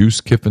edition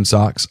Juice Kiffin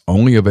socks,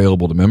 only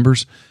available to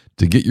members.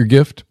 To get your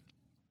gift,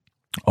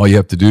 all you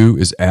have to do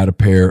is add a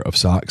pair of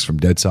socks from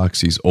Dead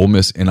Soxy's Ole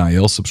Miss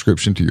NIL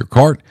subscription to your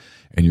cart,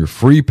 and your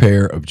free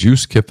pair of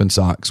Juice Kiffin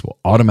socks will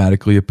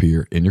automatically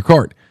appear in your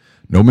cart.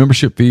 No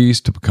membership fees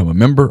to become a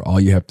member.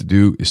 All you have to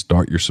do is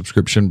start your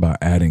subscription by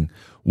adding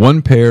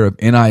 1 pair of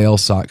NIL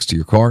socks to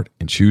your cart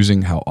and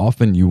choosing how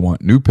often you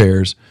want new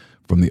pairs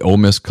from the Ole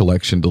Miss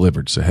collection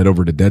delivered. So head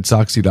over to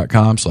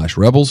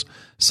deadsoxy.com/rebels.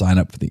 Sign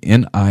up for the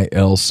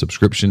NIL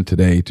subscription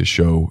today to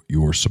show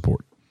your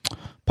support.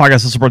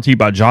 Podcast is brought to you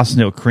by Johnston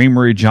Hill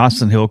Creamery,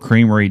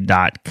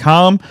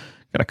 johnstonhillcreamery.com.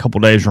 Got a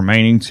couple days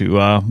remaining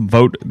to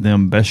vote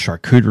them best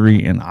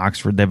charcuterie in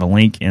Oxford. They have a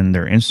link in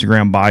their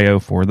Instagram bio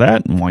for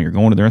that. And while you're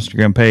going to their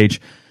Instagram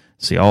page,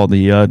 see all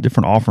the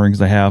different offerings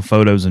they have,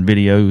 photos and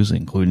videos,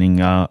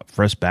 including a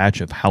fresh batch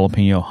of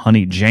jalapeno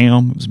honey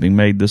jam that's being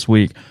made this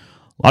week.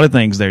 A lot of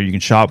things there you can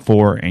shop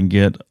for and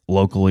get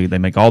locally. They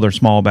make all their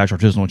small batch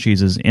artisanal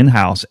cheeses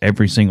in-house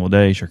every single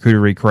day.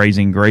 Charcuterie,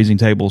 grazing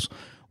tables,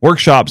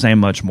 workshops, and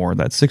much more.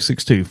 That's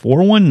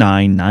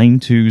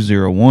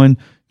 662-419-9201.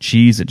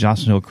 Cheese at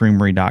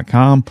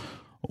johnstonhillcreamery.com,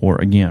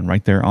 or again,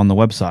 right there on the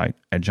website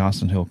at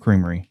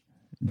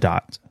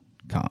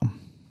johnstonhillcreamery.com.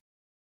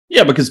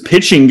 Yeah, because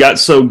pitching got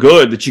so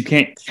good that you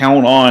can't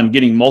count on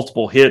getting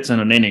multiple hits in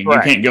an inning.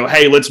 Right. You can't go,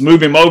 hey, let's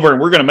move him over and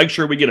we're going to make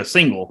sure we get a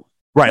single.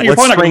 Right. You're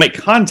probably not going to make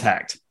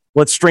contact.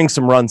 Let's string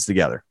some runs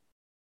together.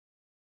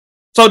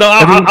 So no,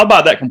 I'll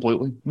buy that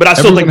completely. But I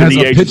still think the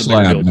DH is a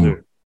big deal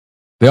too.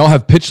 They all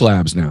have pitch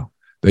labs now.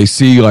 They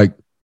see like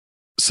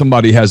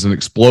somebody has an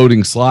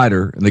exploding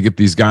slider, and they get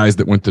these guys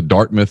that went to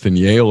Dartmouth and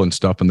Yale and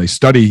stuff, and they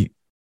study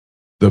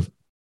the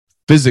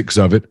physics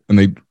of it, and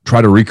they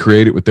try to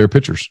recreate it with their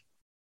pitchers.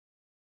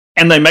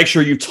 And they make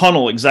sure you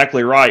tunnel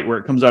exactly right where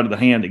it comes out of the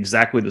hand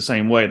exactly the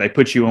same way. They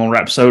put you on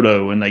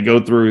Rapsodo, and they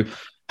go through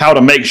how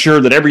to make sure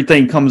that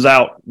everything comes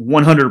out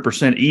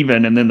 100%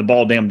 even, and then the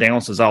ball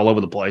bounces all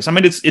over the place. I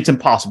mean, it's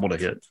impossible to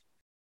hit.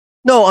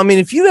 No, I mean,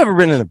 if you've ever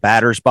been in a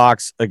batter's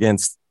box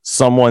against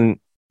someone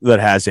that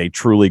has a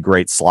truly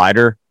great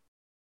slider,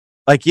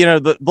 like, you know,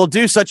 they'll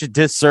do such a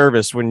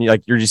disservice when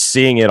you're just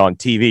seeing it on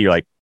TV. You're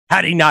like,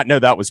 how do you not know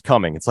that was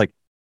coming? It's like,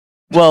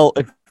 well,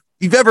 if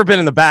you've ever been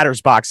in the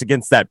batter's box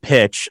against that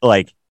pitch,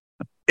 like,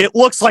 it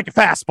looks like a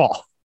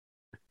fastball,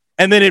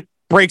 and then it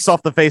breaks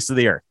off the face of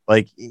the earth.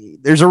 Like,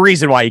 there's a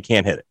reason why you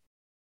can't hit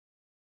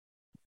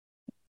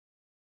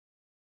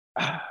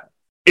it.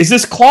 Is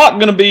this clock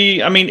going to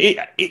be, I mean,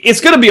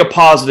 it's going to be a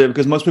positive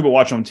because most people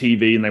watch on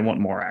TV and they want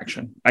more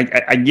action.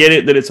 I get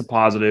it that it's a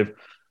positive.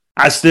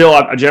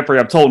 Jeffrey,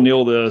 I've told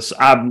Neil this.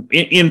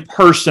 In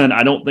person,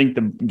 I don't think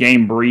the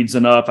game breathes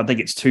enough. I think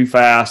it's too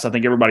fast. I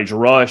think everybody's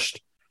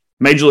rushed.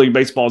 Major League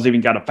Baseball's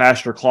even got a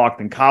faster clock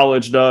than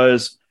college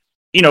does.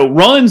 You know,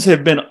 runs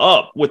have been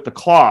up with the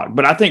clock,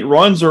 but I think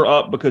runs are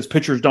up because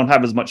pitchers don't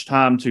have as much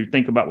time to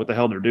think about what the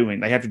hell they're doing.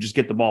 They have to just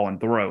get the ball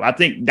and throw. I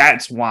think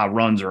that's why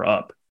runs are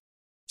up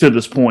to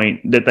this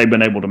point that they've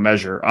been able to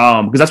measure,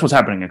 because that's what's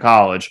happening in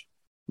college.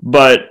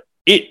 But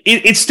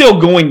it's still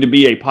going to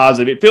be a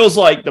positive. It feels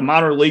like the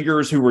minor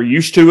leaguers who were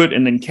used to it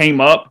and then came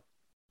up,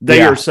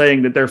 they are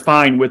saying that they're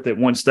fine with it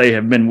once they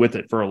have been with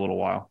it for a little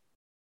while.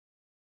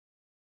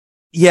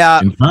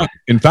 Yeah.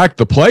 In fact,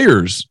 the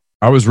players,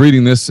 I was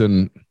reading this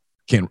and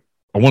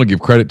I want to give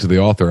credit to the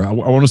author. I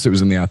want to say it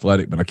was in The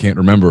Athletic, but I can't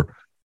remember.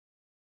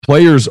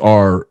 Players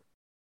are,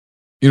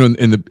 in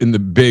the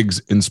bigs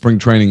in spring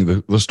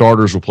training, the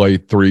starters will play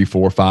 3,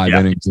 4, 5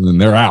 innings and then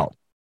they're out.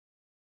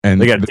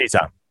 And they got tea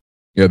time.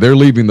 Yeah, they're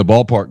leaving the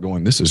ballpark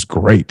going, this is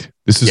great.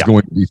 This is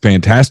going to be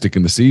fantastic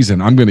in the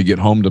season. I'm going to get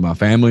home to my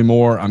family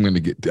more. I'm going to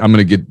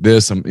get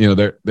this.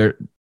 The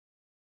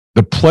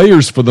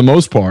players for the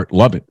most part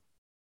love it.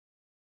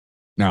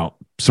 Now,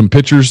 some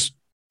pitchers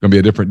going to be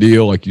a different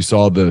deal. Like you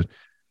saw the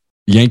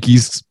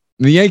Yankees.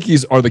 The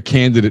Yankees are the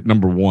candidate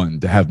number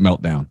 1 to have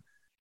meltdown.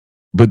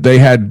 But they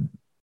had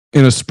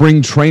in a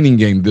spring training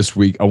game this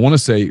week, I want to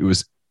say it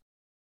was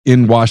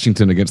in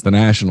Washington against the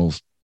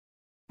Nationals.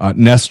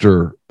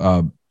 Nestor,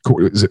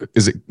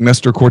 is it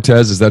Nestor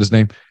Cortez? Is that his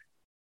name?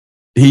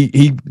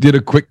 He did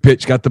a quick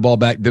pitch, got the ball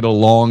back, did a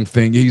long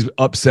thing. He's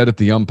upset at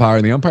the umpire,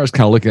 and the umpire's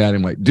kind of looking at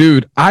him like,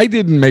 "Dude, I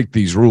didn't make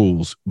these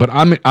rules, but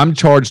I'm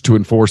charged to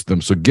enforce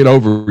them. So get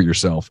over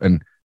yourself."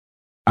 And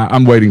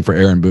I'm waiting for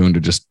Aaron Boone to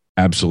just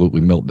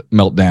absolutely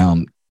melt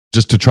down,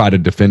 just to try to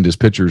defend his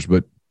pitchers.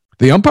 But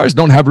the umpires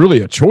don't have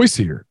really a choice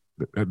here,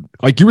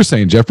 like you were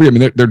saying, Jeffrey. I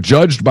mean, they're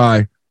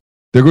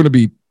going to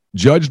be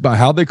judged by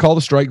how they call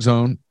the strike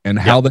zone and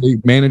how they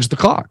manage the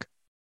clock.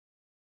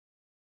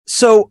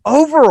 So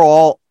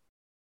overall,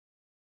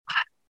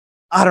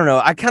 I don't know.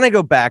 I kind of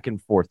go back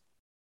and forth.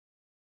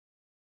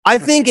 I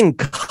think in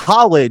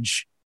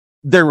college,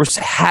 there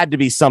had to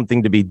be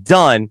something to be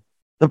done.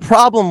 The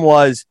problem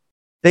was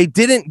they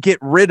didn't get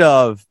rid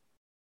of,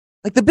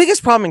 like, the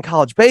biggest problem in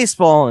college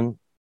baseball, and,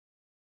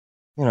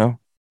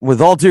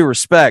 with all due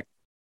respect,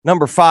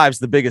 number 5's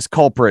the biggest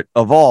culprit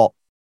of all.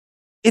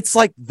 It's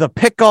like the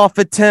pickoff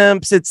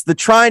attempts. It's the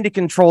trying to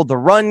control the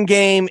run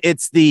game.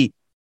 It's the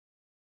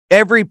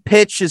every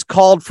pitch is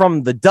called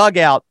from the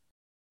dugout.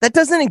 That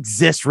doesn't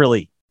exist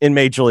really in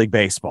Major League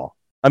Baseball.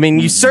 I mean,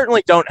 you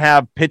certainly don't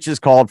have pitches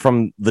called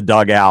from the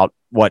dugout,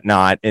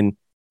 whatnot.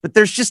 But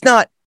there's just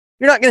not,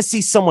 you're not going to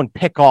see someone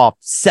pick off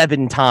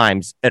 7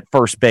 times at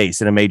first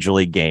base in a Major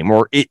League game,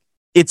 or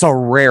it's a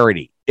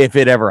rarity if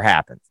it ever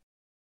happens.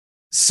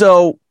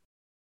 So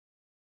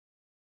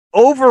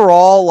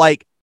overall,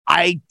 like,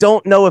 I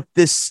don't know if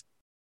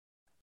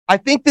I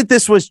think that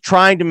this was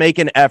trying to make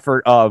an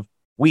effort of,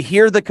 we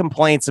hear the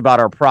complaints about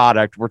our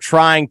product, we're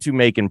trying to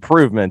make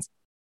improvements.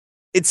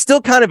 It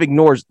still kind of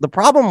ignores the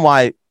problem.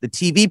 Why the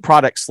TV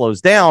product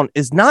slows down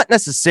is not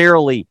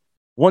necessarily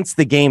once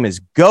the game is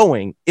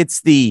going,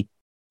 it's the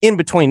in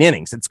between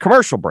innings, it's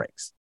commercial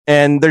breaks.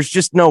 And there's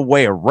just no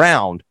way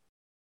around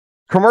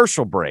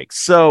commercial breaks.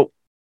 So,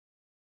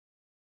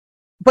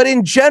 but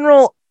in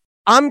general,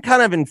 I'm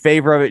kind of in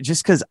favor of it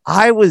just because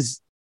I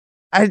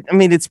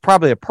mean, it's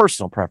probably a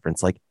personal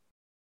preference. Like,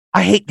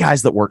 I hate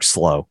guys that work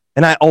slow,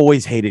 and I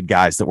always hated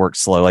guys that work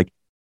slow. Like,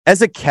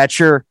 as a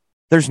catcher,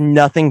 there's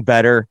nothing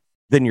better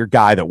than your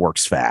guy that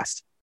works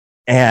fast.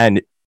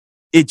 And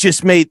it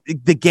just made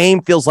the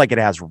game feels like it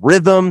has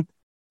rhythm.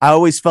 I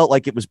always felt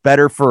like it was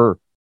better for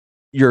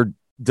your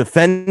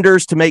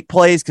defenders to make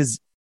plays, because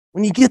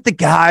when you get the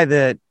guy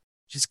that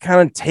just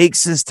kind of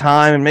takes his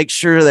time and makes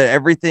sure that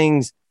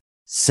everything's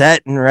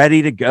set and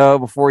ready to go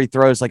before he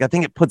throws, like, I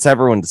think it puts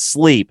everyone to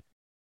sleep.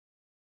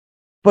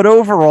 But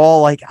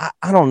overall, like,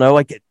 I don't know,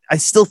 like, I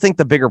still think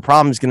the bigger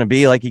problem is going to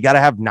be, like, you got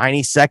to have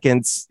 90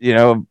 seconds,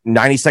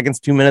 90 seconds,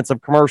 2 minutes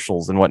of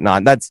commercials and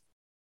whatnot.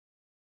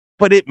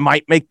 But it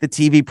might make the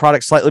TV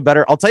product slightly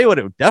better. I'll tell you what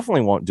it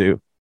definitely won't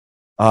do.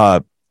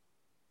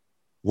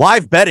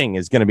 Live betting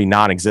is going to be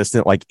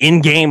non-existent, like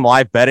in-game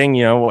live betting,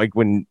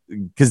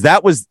 because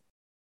that was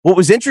what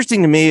was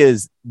interesting to me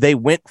is they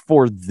went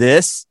for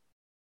this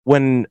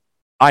when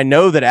I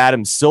know that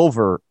Adam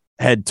Silver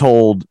had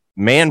told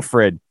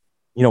Manfred,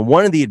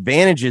 one of the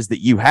advantages that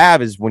you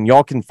have is when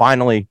y'all can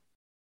finally,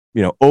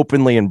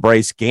 openly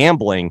embrace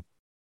gambling,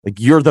 like,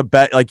 you're the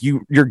bet, like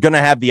you're going to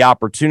have the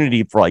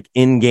opportunity for, like,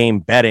 in-game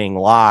betting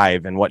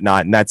live and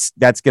whatnot. And that's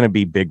going to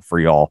be big for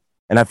y'all.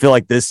 And I feel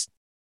like this,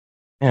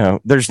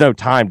 there's no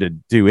time to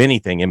do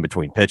anything in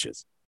between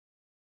pitches.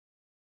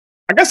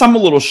 I guess I'm a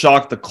little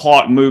shocked the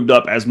clock moved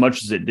up as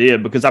much as it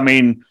did, because, I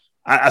mean,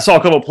 I saw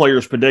a couple of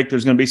players predict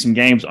there's going to be some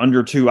games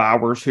under 2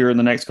 hours here in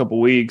the next couple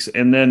of weeks.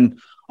 And then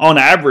on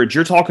average,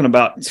 you're talking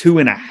about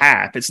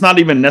 2.5. It's not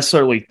even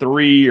necessarily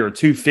 3 or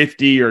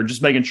 250 or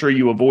just making sure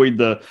you avoid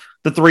the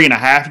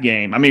 3.5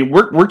 game. I mean,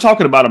 we're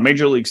talking about a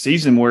major league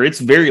season where it's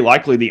very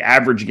likely the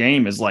average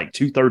game is like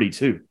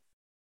 232.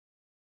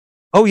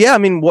 Oh yeah. I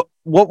mean,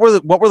 what were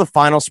the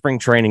final spring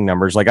training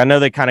numbers? Like, I know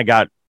they kind of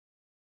got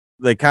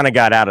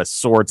out of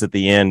sorts at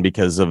the end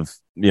because of,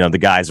 the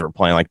guys that were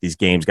playing, like, these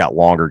games got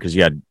longer because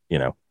you had,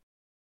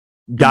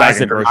 guys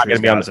that are not going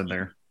to be on in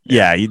there.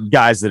 Yeah.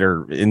 Guys that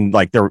are in,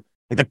 like, they're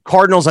like the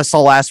Cardinals I saw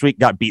last week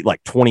got beat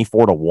like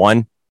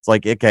 24-1. It's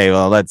like, okay,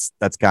 well, that's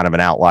kind of an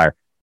outlier.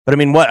 But I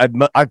mean,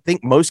 I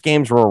think most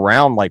games were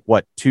around like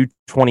what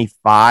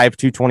 225,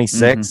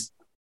 226.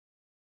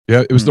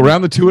 Yeah, it was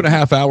around the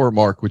 2.5 hour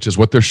mark, which is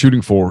what they're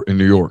shooting for in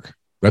New York.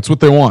 That's what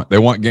they want. They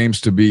want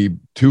games to be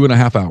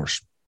 2.5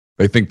 hours.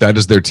 They think that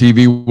is their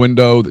TV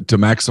window to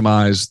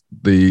maximize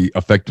the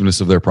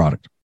effectiveness of their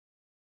product.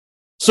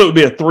 So it would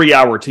be a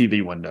 3-hour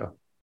TV window.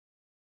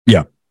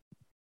 Yeah.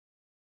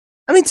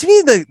 I mean, to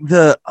me,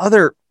 the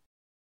other,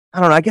 I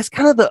don't know, I guess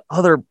kind of the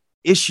other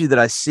issue that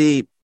I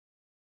see,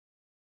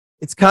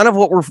 it's kind of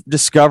what we're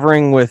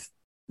discovering with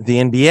the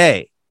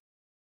NBA.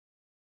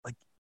 Like,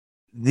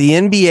 the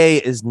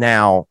NBA is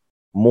now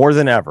more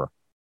than ever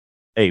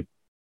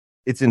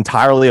it's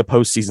entirely a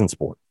postseason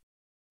sport.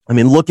 I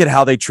mean, look at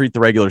how they treat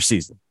the regular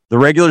season. The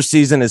regular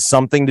season is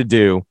something to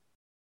do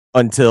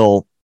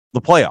until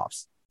the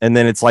playoffs. And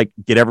then it's like,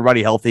 get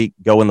everybody healthy,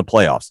 go in the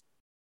playoffs.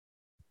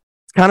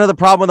 It's kind of the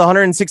problem with a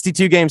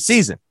 162 game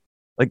season.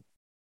 Like,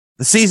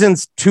 the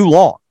season's too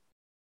long.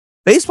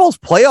 Baseball's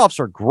playoffs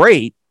are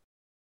great.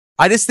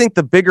 I just think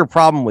the bigger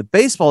problem with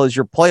baseball is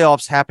your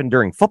playoffs happen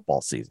during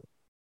football season.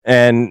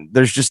 And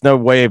there's just no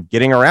way of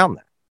getting around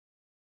that.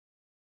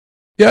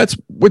 Yeah,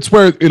 it's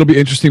where it'll be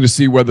interesting to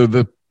see whether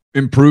the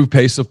improved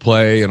pace of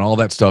play and all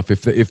that stuff,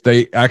 if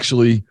they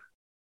actually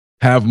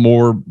have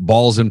more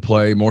balls in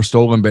play, more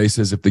stolen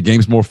bases, if the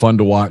game's more fun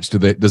to watch,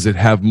 does it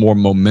have more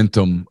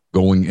momentum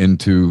going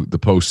into the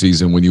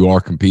postseason when you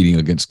are competing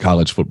against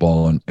college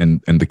football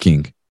and the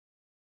king?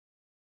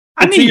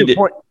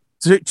 To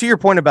your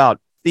point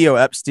about Theo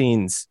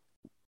Epstein's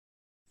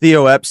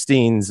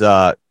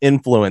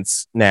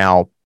influence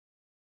now,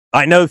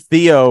 I know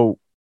Theo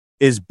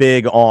is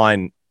big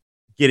on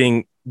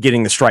getting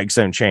the strike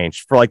zone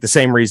changed for like the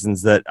same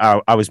reasons that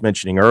I was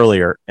mentioning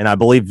earlier. And I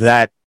believe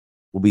that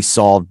will be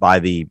solved by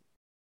the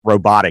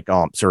robotic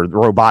umps or the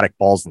robotic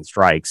balls and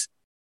strikes,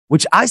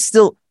 which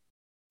so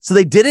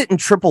they did it in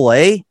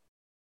AAA.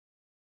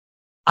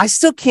 I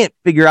still can't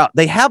figure out.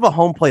 They have a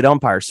home plate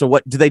umpire. So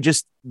what do they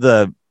just,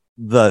 the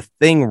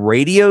thing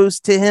radios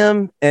to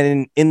him?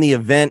 And in the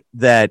event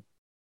that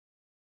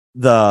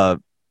the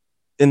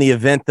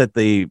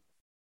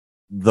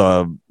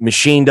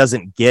machine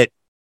doesn't get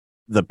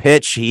the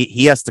pitch,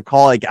 he has to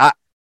call. Like,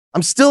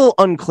 I'm still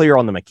unclear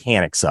on the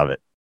mechanics of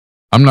it.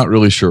 I'm not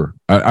really sure.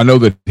 I know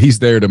that he's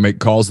there to make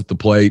calls at the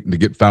plate and to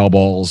get foul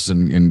balls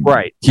and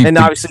right, and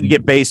obviously to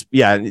get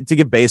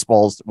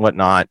baseballs and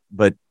whatnot.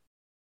 But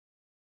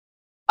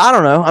I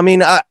don't know. I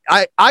mean,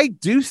 I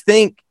do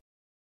think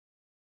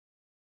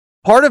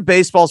part of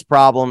baseball's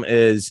problem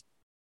is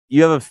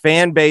you have a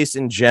fan base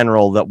in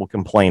general that will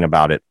complain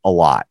about it a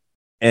lot,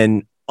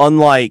 and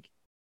unlike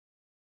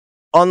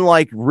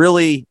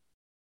really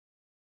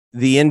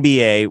the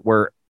NBA,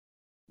 where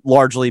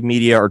largely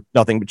media are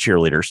nothing but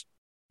cheerleaders.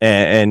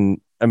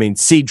 And I mean,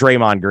 see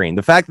Draymond Green.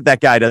 The fact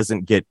that guy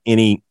doesn't get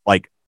any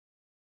like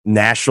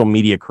national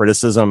media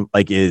criticism,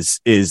 like is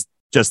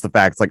just the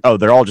fact. It's like, oh,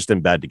 they're all just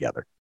in bed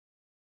together.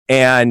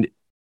 And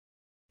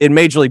in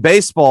Major League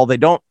Baseball, they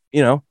don't,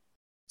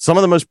 some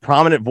of the most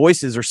prominent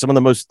voices are some of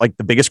the most like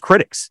the biggest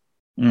critics,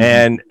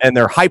 and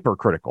they're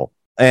hypercritical.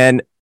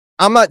 And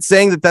I'm not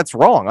saying that that's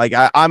wrong. Like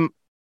I'm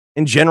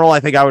in general, I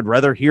think I would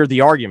rather hear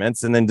the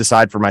arguments and then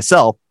decide for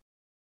myself.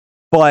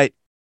 But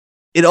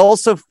it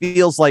also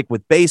feels like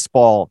with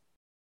baseball,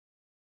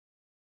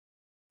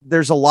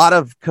 there's a lot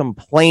of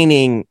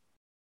complaining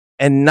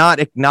and not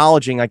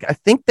acknowledging. Like, I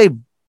think they've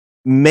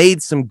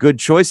made some good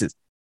choices.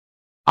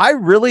 I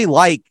really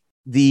like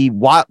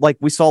like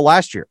we saw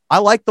last year. I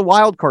like the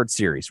wild card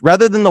series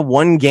rather than the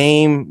one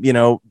game,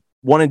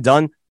 one and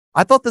done.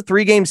 I thought the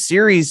 3-game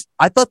series,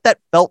 I thought that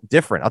felt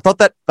different. I thought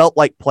that felt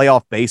like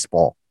playoff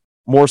baseball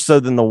more so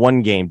than the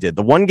one game did.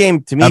 The one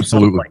game to me,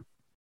 absolutely.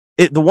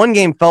 The one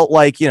game felt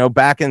like,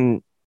 back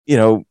in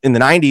the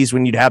 90s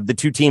when you'd have the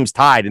two teams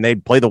tied and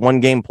they'd play the one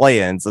game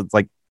play in. So it's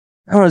like,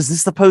 oh, is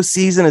this the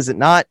postseason? Is it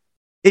not?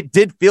 It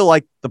did feel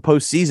like the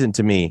postseason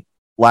to me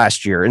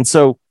last year. And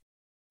so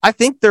I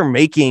think they're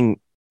making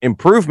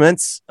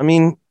improvements. I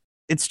mean,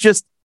 it's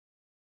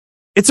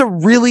a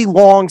really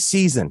long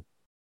season,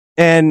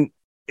 and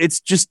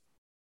it's just,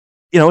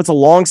 it's a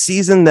long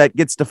season that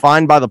gets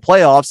defined by the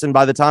playoffs. And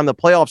by the time the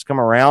playoffs come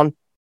around,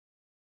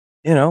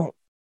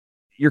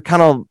 you're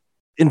kind of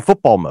in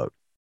football mode.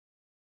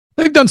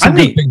 They've done some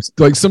good things,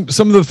 like some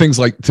of the things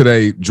like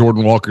today.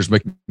 Jordan Walker's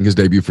making his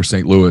debut for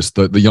St. Louis,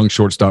 the young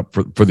shortstop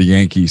for the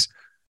Yankees.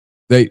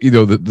 They,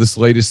 this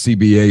latest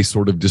CBA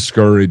sort of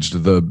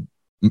discouraged the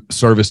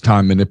service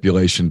time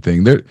manipulation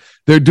thing.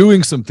 They're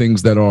doing some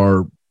things that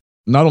are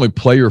not only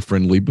player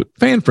friendly but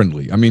fan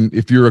friendly. I mean,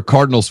 if you're a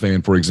Cardinals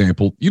fan, for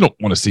example, you don't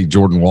want to see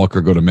Jordan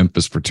Walker go to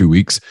Memphis for 2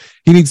 weeks.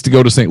 He needs to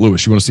go to St.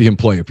 Louis. You want to see him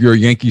play. If you're a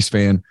Yankees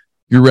fan,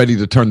 you're ready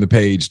to turn the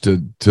page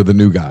to the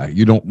new guy.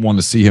 You don't want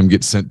to see him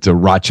get sent to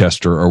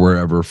Rochester or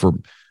wherever for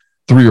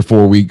 3 or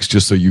 4 weeks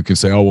just so you can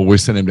say, oh, well, we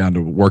sent him down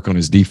to work on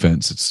his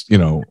defense. It's,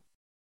 Yeah,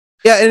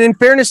 and in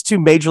fairness to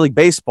Major League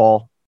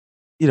Baseball,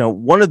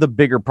 one of the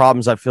bigger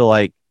problems I feel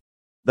like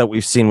that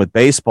we've seen with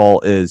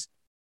baseball is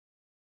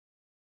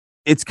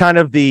it's kind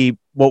of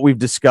what we've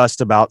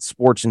discussed about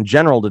sports in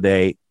general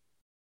today.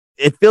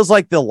 it feels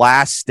like the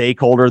last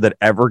stakeholder that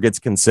ever gets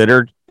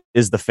considered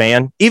is the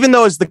fan. Even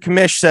though, as the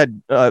commish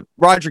said,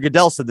 Roger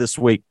Goodell said this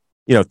week,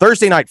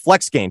 Thursday night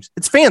flex games,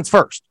 it's fans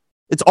first.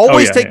 It's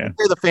always taking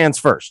care of the fans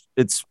first.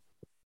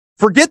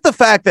 Forget the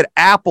fact that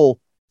Apple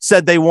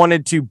said they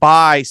wanted to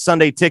buy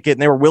Sunday Ticket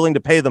and they were willing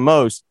to pay the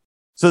most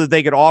so that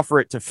they could offer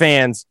it to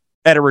fans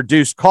at a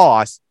reduced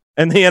cost.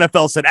 And the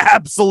NFL said,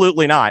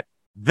 absolutely not.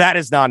 That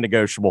is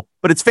non-negotiable,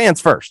 but it's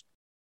fans first.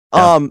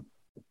 Yeah.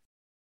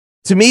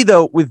 To me,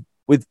 though, with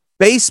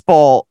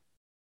baseball,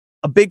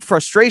 a big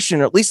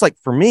frustration, or at least like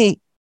for me,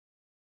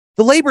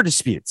 the labor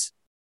disputes.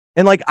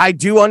 And like, I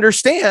do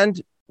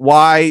understand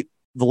why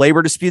the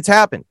labor disputes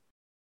happen.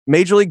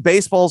 Major League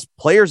Baseball's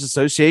Players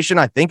Association,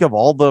 I think of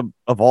all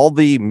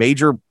the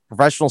major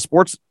professional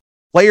sports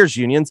players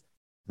unions,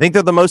 I think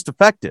they're the most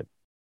effective.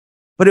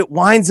 But it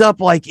winds up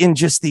like in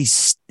just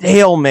these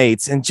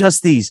stalemates and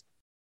just these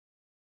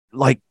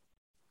like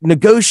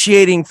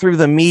negotiating through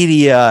the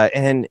media,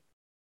 and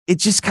it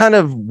just kind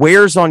of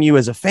wears on you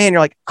as a fan. You're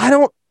like,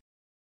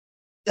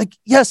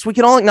 yes, we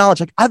can all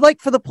acknowledge, like, I'd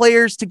like for the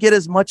players to get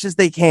as much as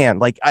they can.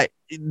 Like,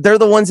 they're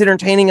the ones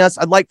entertaining us.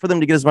 I'd like for them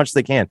to get as much as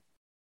they can.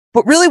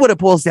 But really what it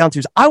boils down to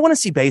is I want to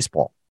see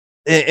baseball.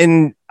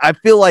 And I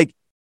feel like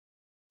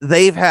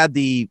they've had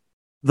the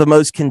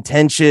most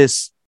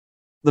contentious,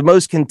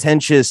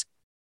 negotiations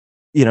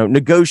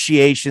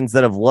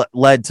that have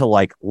led to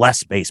like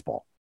less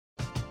baseball.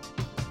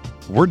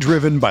 We're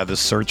driven by the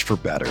search for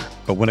better.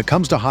 But when it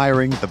comes to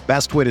hiring, the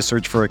best way to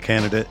search for a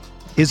candidate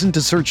isn't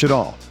to search at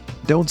all.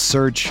 Don't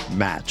search,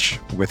 match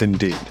with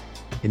Indeed.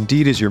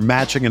 Indeed is your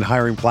matching and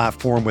hiring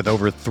platform with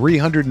over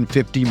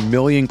 350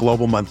 million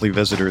global monthly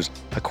visitors,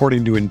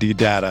 according to Indeed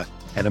data,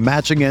 and a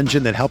matching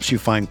engine that helps you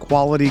find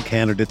quality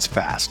candidates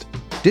fast.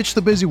 Ditch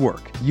the busy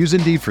work. Use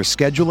Indeed for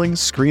scheduling,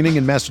 screening,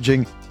 and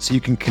messaging so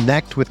you can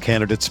connect with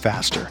candidates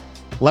faster.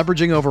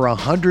 Leveraging over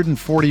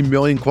 140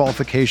 million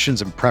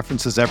qualifications and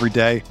preferences every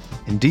day,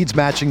 Indeed's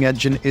matching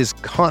engine is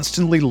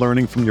constantly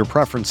learning from your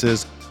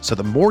preferences, so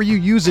the more you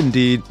use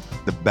Indeed,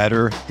 the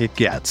better it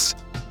gets.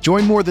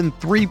 Join more than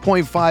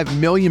 3.5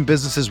 million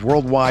businesses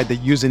worldwide that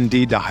use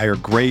Indeed to hire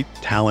great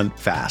talent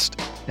fast.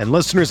 And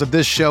listeners of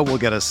this show will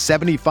get a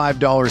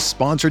 $75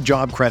 sponsored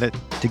job credit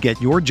to get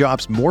your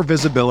jobs more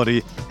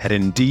visibility at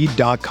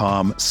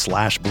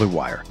Indeed.com/Blue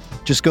Wire.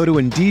 Just go to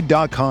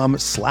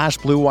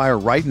Indeed.com/Blue Wire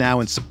right now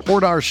and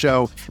support our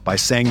show by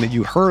saying that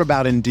you heard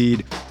about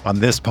Indeed on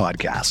this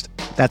podcast.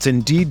 That's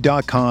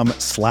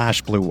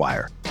Indeed.com/Blue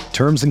Wire.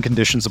 Terms and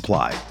conditions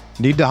apply.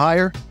 Need to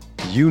hire?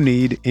 You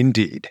need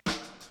Indeed.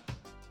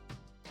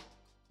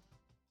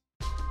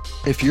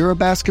 If you're a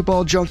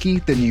basketball junkie,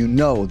 then you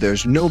know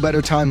there's no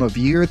better time of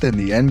year than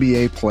the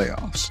NBA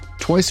playoffs.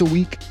 Twice a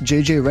week,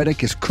 JJ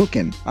Redick is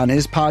cooking on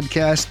his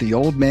podcast, The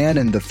Old Man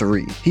and the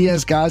Three. He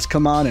has guys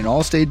come on in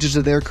all stages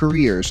of their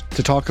careers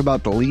to talk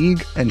about the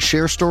league and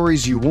share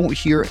stories you won't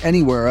hear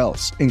anywhere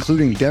else,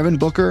 including Devin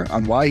Booker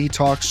on why he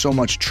talks so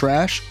much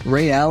trash,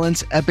 Ray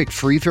Allen's epic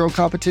free throw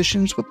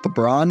competitions with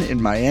LeBron in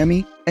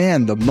Miami,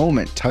 and the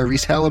moment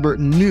Tyrese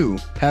Halliburton knew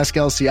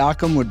Pascal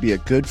Siakam would be a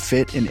good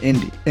fit in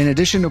Indy. In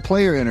addition to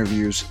player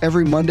interviews,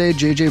 every Monday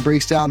JJ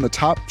breaks down the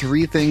top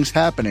 3 things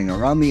happening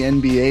around the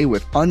NBA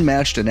with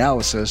unmatched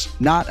analysis,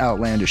 not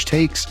outlandish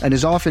takes, and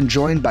is often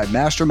joined by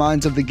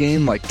masterminds of the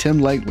game like Tim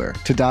Legler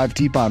to dive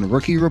deep on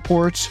rookie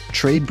reports,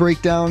 trade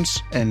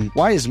breakdowns, and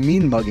why is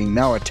mean mugging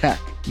now a tech?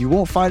 You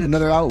won't find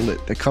another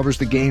outlet that covers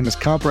the game as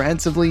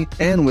comprehensively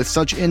and with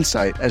such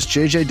insight as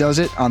JJ does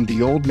it on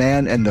The Old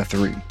Man and the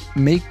Three.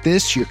 Make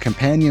this your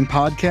companion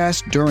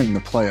podcast during the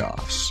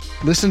playoffs.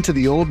 Listen to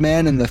The Old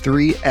Man and the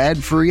Three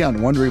ad-free on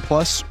Wondery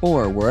Plus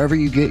or wherever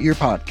you get your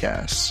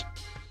podcasts.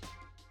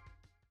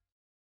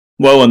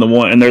 Well,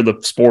 and they're the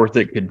sport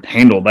that could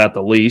handle that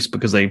the least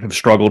because they have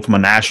struggled from a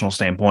national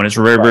standpoint. It's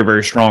very, very,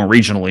 very strong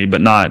regionally, but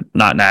not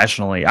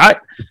nationally.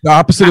 The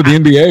opposite of the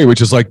NBA,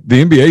 which is like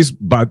the NBA's,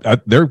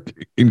 they're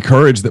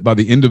encouraged that by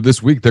the end of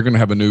this week they're going to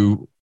have a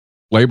new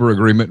labor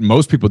agreement.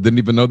 Most people didn't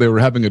even know they were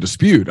having a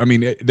dispute. I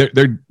mean, they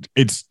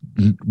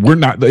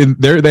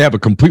have a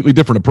completely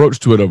different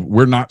approach to it. Of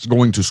we're not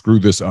going to screw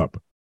this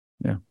up.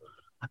 Yeah.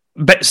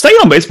 But stay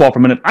on baseball for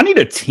a minute. I need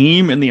a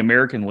team in the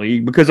American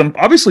League because I'm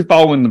obviously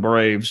following the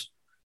Braves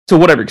to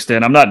whatever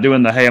extent. I'm not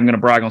doing I'm going to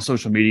brag on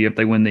social media if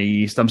they win the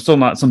East. I'm still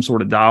not some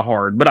sort of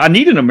diehard, but I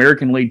need an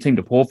American League team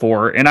to pull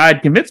for. And I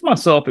had convinced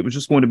myself it was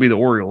just going to be the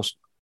Orioles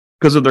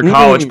because of their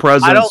college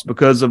presence,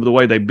 because of the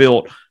way they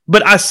built.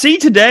 But I see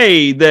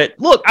today that,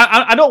 look,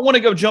 I don't want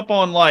to go jump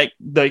on like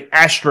the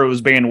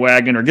Astros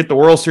bandwagon or get the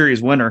World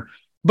Series winner.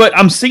 But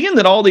I'm seeing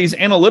that all these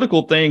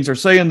analytical things are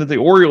saying that the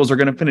Orioles are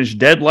going to finish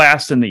dead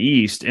last in the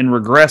East and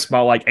regress by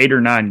like 8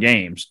 or 9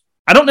 games.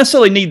 I don't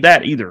necessarily need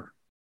that either.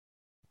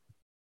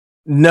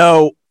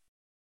 No,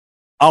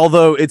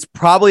 although it's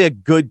probably a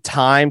good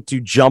time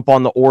to jump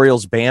on the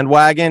Orioles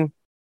bandwagon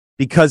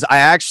because I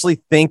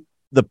actually think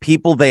the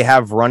people they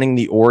have running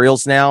the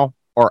Orioles now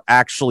are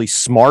actually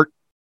smart.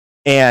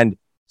 And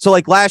so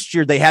like last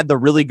year, they had the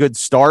really good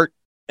start.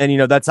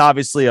 And, that's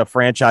obviously a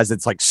franchise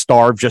that's like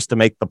starved just to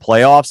make the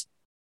playoffs.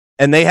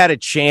 and they had a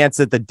chance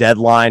at the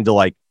deadline to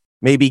like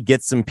maybe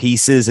get some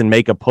pieces and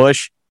make a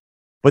push,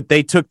 but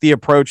they took the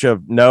approach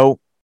of no,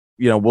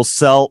 we'll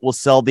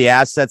sell the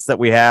assets that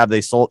we have.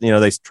 They sold,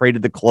 they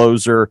traded the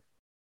closer,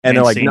 and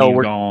they're like, no,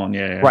 we're gone.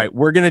 Yeah. Right.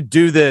 We're going to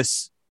do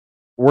this.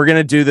 We're going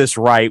to do this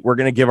right. We're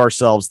going to give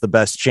ourselves the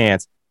best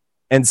chance.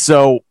 And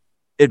so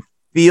it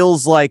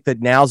feels like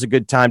that now's a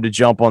good time to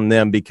jump on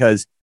them,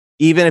 because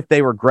even if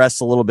they regress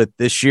a little bit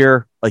this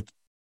year, like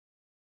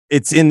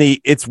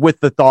it's with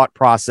the thought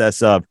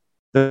process of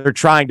they're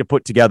trying to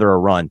put together a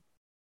run.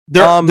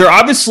 They're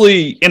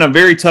obviously in a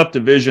very tough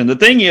division. The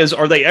thing is,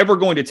 are they ever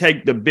going to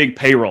take the big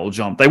payroll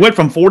jump? They went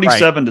from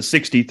 47 to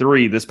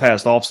 63 this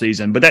past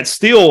offseason, but that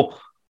still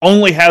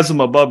only has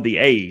them above the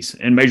A's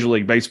in Major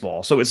League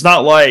Baseball. So it's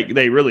not like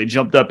they really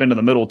jumped up into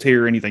the middle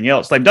tier or anything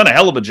else. They've done a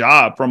hell of a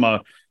job from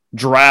a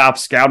draft,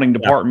 scouting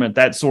department,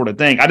 that sort of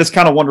thing. I just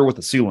kind of wonder what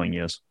the ceiling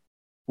is.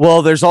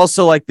 Well, there's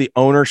also like the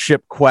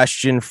ownership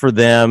question for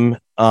them.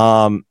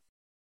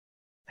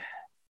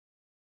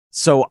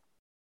 So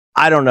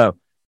I don't know.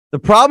 The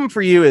problem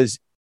for you is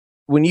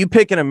when you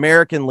pick an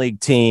American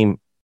League team,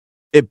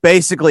 it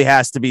basically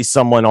has to be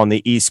someone on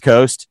the East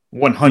Coast.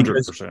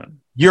 100%.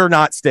 You're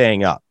not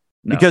staying up.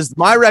 No. Because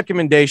my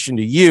recommendation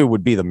to you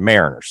would be the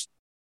Mariners.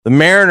 The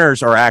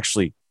Mariners are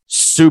actually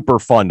super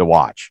fun to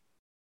watch.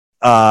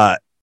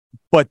 But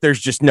there's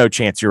just no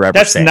chance you're ever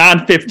That's staying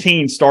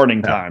 9:15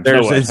 starting time.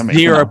 There's a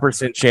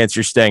 0% chance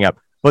you're staying up.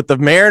 But the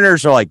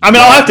Mariners are like,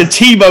 I'll have to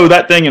TiVo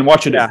that thing and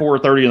watch it at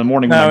 4:30 in the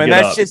morning. No, and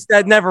that's just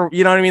that never,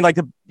 you know what I mean? Like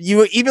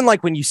even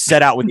like when you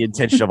set out with the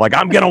intention of like,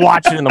 I'm gonna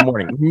watch it in the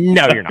morning.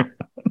 No, you're not.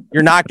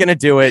 You're not gonna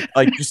do it.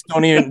 Like, just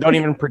don't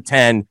even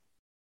pretend.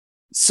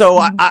 So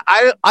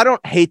I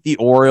don't hate the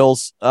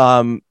Orioles.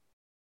 I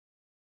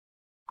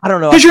don't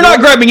know. Because you're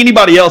not grabbing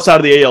anybody else out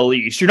of the AL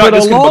East. You're not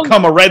just going to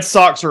become a Red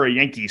Sox or a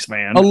Yankees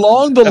fan.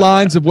 Along the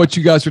lines of what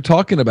you guys are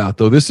talking about,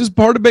 though, this is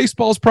part of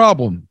baseball's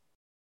problem.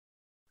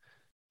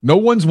 No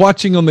one's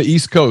watching on the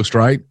East Coast,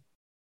 right?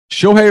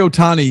 Shohei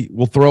Ohtani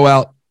will throw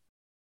out,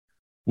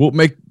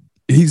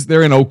 he's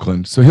there in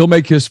Oakland, so he'll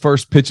make his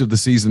first pitch of the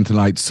season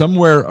tonight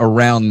somewhere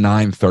around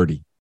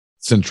 9:30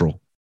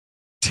 Central,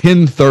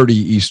 10:30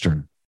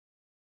 Eastern.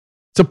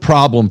 It's a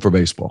problem for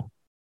baseball.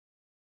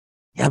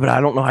 Yeah, but I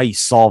don't know how you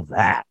solve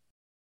that.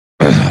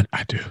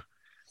 I do.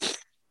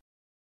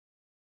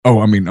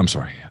 Oh, I'm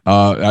sorry.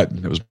 That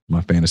was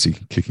my fantasy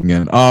kicking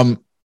in.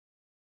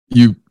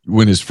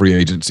 When his free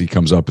agency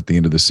comes up at the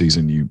end of the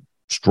season, you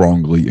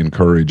strongly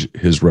encourage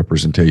his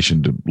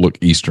representation to look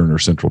Eastern or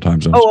Central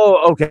time zones.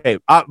 Oh, okay.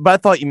 But I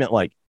thought you meant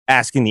like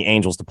asking the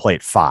Angels to play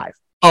at 5.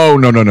 Oh,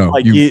 no. No. The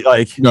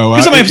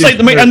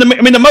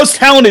most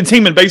talented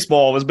team in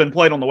baseball has been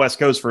played on the West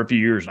Coast for a few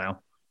years now.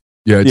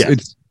 Yeah,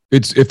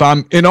 it's if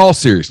I'm in all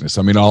seriousness,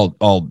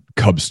 all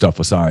Cubs stuff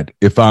aside,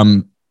 if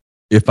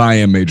I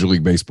am Major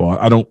League Baseball,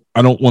 I don't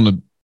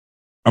want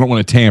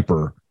to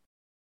tamper,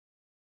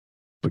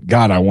 but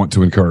God, I want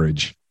to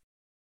encourage.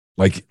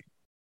 Like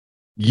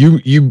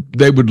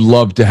they would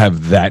love to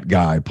have that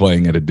guy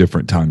playing at a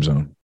different time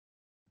zone.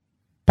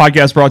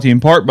 Podcast brought to you in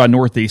part by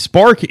Northeast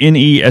Spark,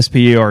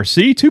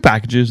 NESPARC. 2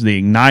 packages, the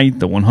Ignite,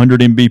 the 100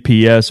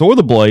 Mbps, or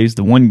the Blaze,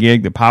 the 1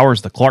 gig that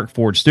powers the Clark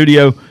Ford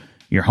studio.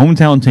 Your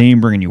hometown team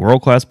bringing you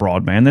world-class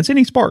broadband. That's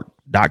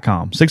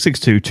NESpark.com.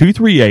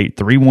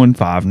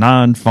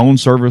 662-238-3159. Phone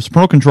service,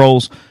 parental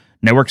controls,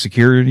 network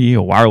security,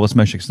 a wireless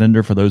mesh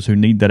extender for those who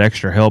need that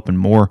extra help, and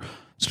more.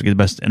 So to get the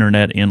best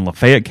internet in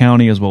Lafayette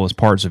County, as well as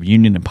parts of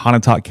Union and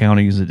Pontotoc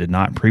counties that did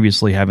not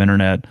previously have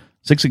internet.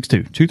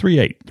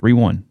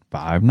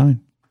 662-238-3159.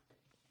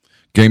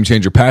 Game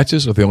Changer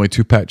patches are the only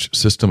 2-patch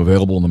system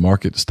available in the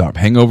market to stop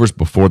hangovers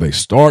before they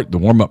start. The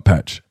warm-up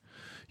patch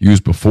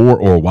used before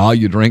or while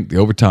you drink. The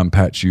overtime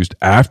patch used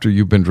after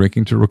you've been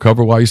drinking to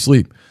recover while you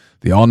sleep.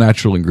 The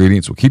all-natural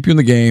ingredients will keep you in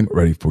the game,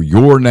 ready for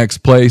your next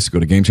place. Go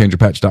to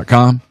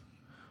GameChangerPatch.com.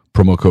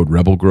 Promo code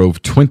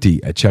RebelGrove20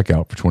 at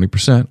checkout for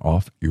 20%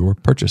 off your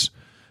purchase.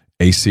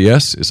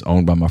 ACS is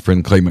owned by my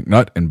friend Clay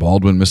McNutt in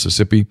Baldwin,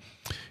 Mississippi.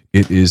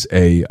 It is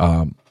a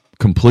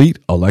complete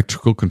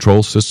electrical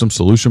control system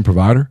solution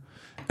provider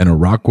and a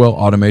Rockwell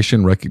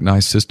Automation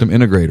recognized system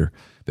integrator.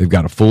 They've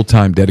got a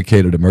full-time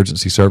dedicated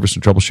emergency service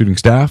and troubleshooting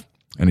staff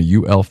and a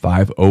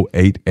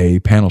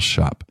UL508A panel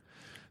shop.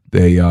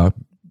 They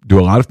do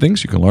a lot of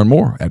things. You can learn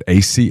more at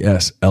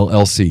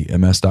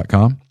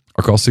acsllcms.com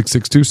or call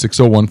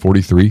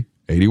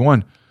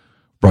 662-601-4381.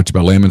 Brought to you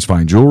by Lamons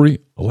Fine Jewelry,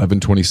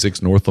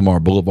 1126 North Lamar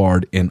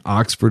Boulevard in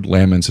Oxford.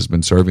 Lamons has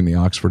been serving the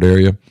Oxford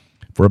area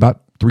for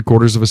about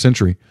 3/4 of a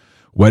century.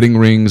 Wedding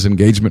rings,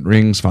 engagement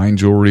rings, fine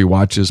jewelry,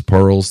 watches,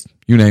 pearls,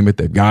 you name it,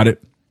 they've got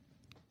it.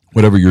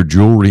 Whatever your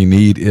jewelry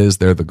need is,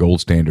 they're the gold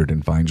standard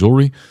in fine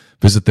jewelry.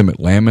 Visit them at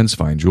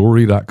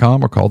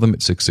lamonsfinejewelry.com or call them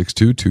at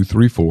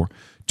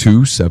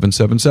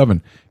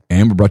 662-234-2777.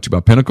 And we're brought to you by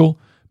Pinnacle.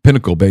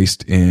 Pinnacle,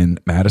 based in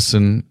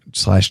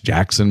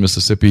Madison/Jackson,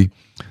 Mississippi.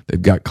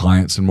 They've got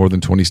clients in more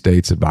than 20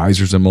 states,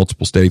 advisors in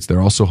multiple states.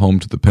 They're also home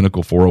to the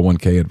Pinnacle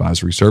 401k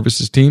advisory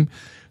services team.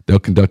 They'll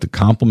conduct a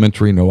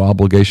complimentary,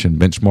 no-obligation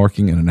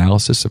benchmarking and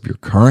analysis of your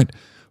current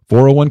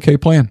 401k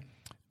plan.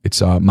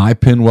 It's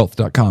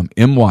mypinwealth.com,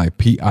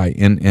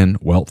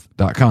 MYPINN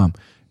wealth.com.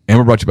 And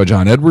we're brought to you by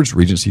John Edwards,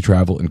 Regency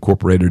Travel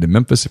Incorporated in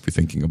Memphis. If you're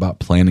thinking about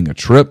planning a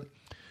trip,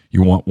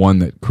 you want one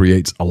that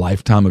creates a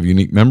lifetime of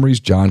unique memories,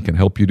 John can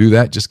help you do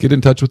that. Just get in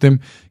touch with him,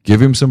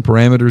 give him some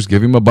parameters,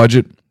 give him a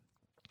budget,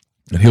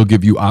 and he'll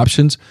give you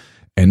options.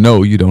 And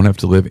no, you don't have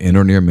to live in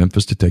or near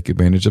Memphis to take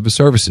advantage of his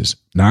services.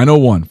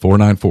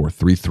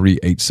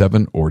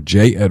 901-494-3387 or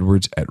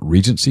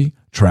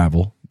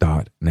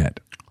jedwards@regencytravel.net.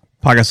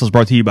 Podcast is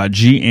brought to you by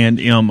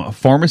G&M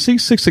Pharmacy,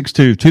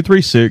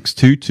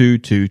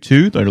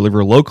 662-236-2222. They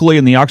deliver locally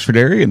in the Oxford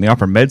area, and they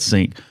offer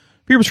MedSync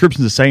for your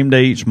prescriptions the same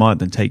day each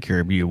month and take care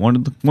of you.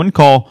 One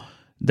call,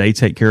 they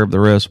take care of the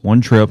rest. One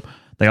trip.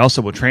 They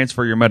also will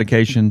transfer your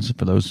medications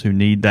for those who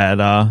need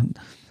that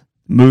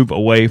move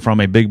away from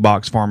a big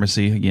box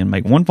pharmacy. Again,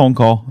 make one phone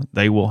call.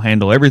 They will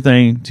handle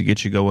everything to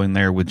get you going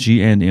there with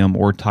G&M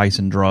or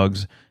Tyson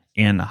Drugs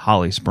in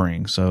Holly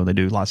Springs. So they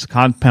do lots of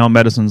compound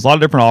medicines, a lot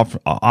of different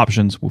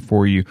options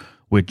for you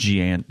with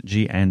G&M.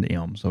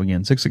 So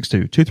again,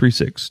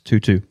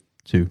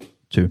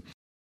 662-236-2222.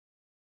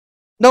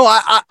 No,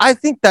 I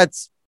think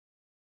that's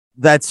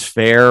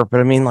fair, but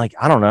I mean, like,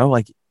 I don't know,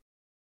 like,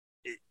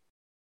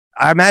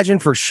 I imagine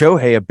for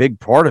Shohei, a big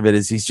part of it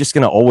is he's just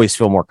going to always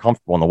feel more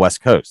comfortable on the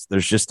West Coast.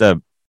 There's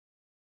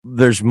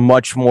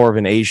much more of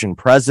an Asian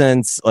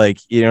presence. Like,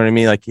 you know what I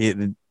mean? Like,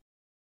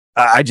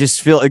 I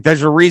just feel like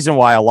there's a reason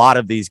why a lot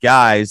of these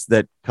guys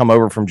that come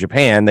over from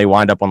Japan, they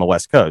wind up on the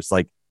West Coast.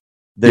 Like,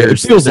 it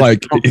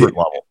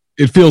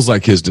feels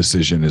like his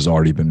decision has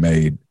already been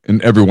made, and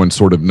everyone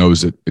sort of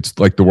knows it. It's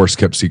like the worst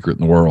kept secret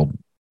in the world.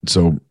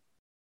 So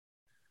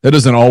that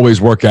doesn't always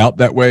work out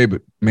that way,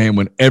 but man,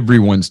 when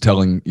everyone's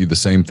telling you the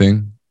same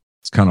thing,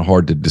 it's kind of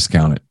hard to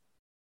discount it.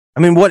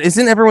 I mean, what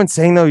isn't everyone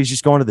saying though? He's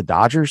just going to the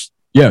Dodgers?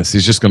 Yes,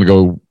 he's just going to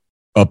go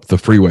up the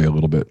freeway a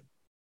little bit.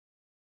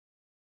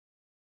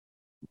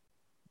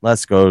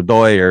 Let's go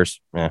Dodgers.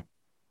 Yeah.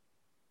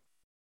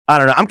 I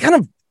don't know. I'm kind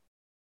of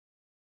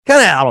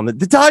out on it.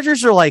 The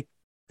Dodgers are like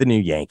the new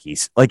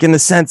Yankees, like in the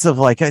sense of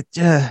like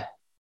So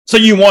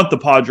you want the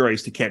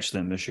Padres to catch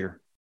them this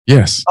year?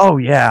 Yes. Oh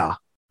yeah.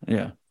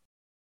 Yeah.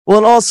 Well,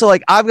 and also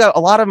like I've got a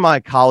lot of my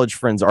college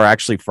friends are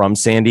actually from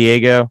San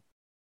Diego,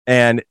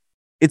 and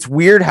it's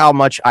weird how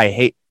much I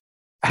hate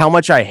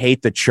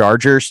the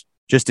Chargers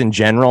just in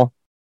general.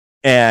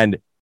 And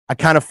I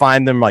kind of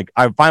find them like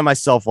I find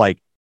myself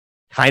like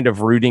kind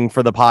of rooting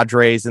for the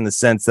Padres in the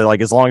sense that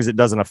like as long as it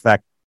doesn't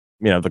affect,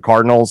 the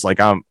Cardinals, like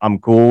I'm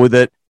cool with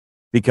it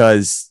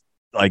because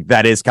like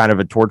that is kind of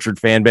a tortured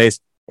fan base.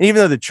 And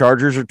even though the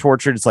Chargers are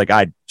tortured, it's like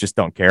I just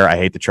don't care. I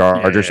hate the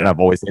Chargers and I've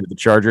always hated the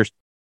Chargers.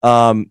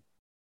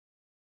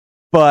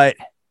 But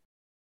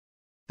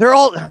they're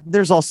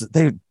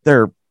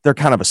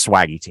kind of a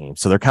swaggy team,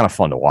 so they're kind of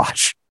fun to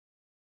watch.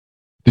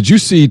 Did you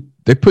see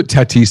they put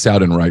Tatis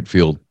out in right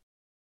field?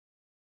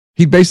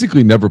 He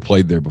basically never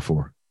played there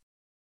before.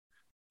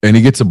 And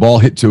he gets a ball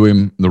hit to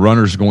him. The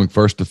runner's going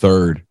first to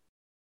third.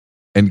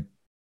 And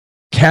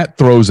Cat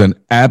throws an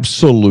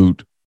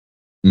absolute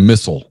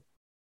missile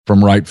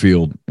from right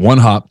field. One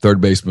hop,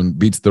 third baseman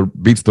beats the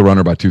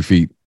runner by 2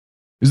 feet.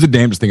 This is the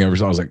damnedest thing I ever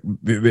saw. I was like,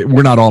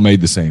 we're not all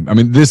made the same. I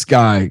mean, this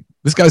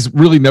guy's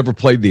really never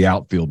played the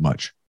outfield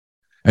much.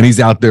 And he's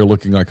out there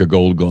looking like a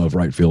gold glove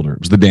right fielder. It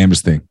was the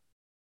damnedest thing.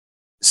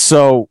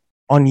 So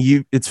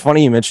it's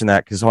funny you mentioned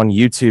that because on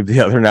YouTube the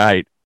other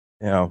night,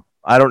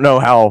 I don't know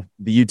how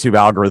the YouTube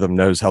algorithm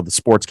knows how the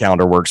sports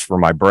calendar works for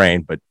my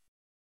brain, but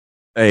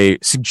a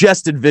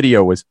suggested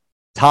video was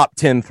top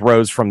 10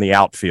 throws from the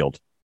outfield.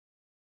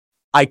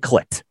 I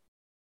clicked.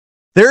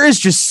 There is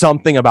just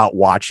something about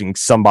watching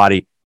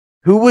somebody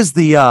who was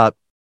the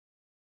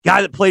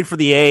guy that played for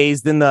the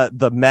A's. Then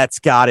the Mets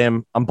got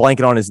him. I'm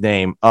blanking on his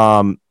name.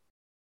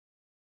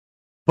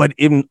 But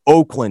in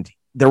Oakland,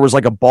 there was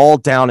like a ball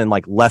down in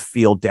like left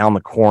field down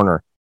the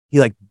corner. He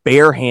like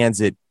bare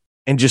hands it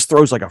and just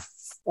throws like a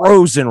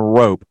frozen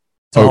rope.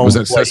 Was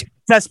that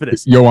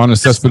Cespedes? Yoenis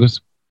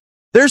Cespedes?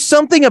 There's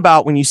something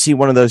about when you see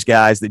one of those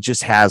guys that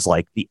just has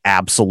like the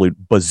absolute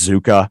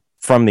bazooka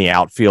from the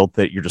outfield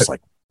that you're just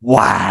like,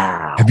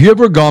 wow. Have you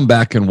ever gone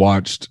back and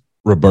watched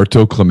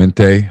Roberto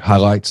Clemente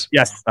highlights?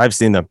 Yes, I've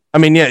seen them. I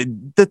mean, yeah,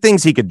 the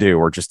things he could do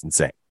were just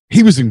insane.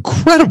 He was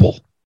incredible.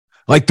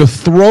 Like the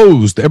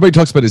throws, everybody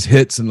talks about his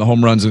hits and the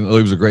home runs, and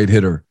he was a great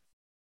hitter.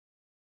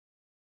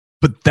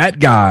 But that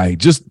guy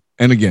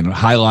and again,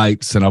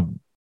 highlights, and I've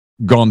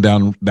gone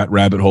down that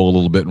rabbit hole a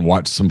little bit and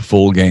watched some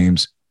full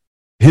games.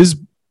 His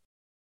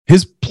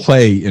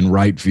play in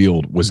right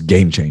field was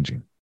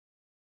game-changing.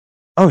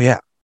 Oh, yeah.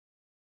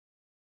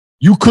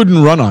 You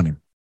couldn't run on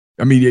him.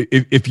 I mean,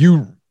 if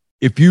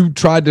you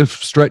tried to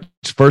stretch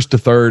first to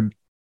third,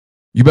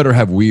 you better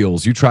have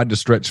wheels. You tried to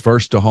stretch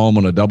first to home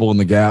on a double in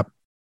the gap.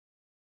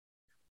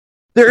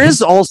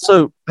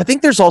 I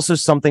think there's also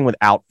something with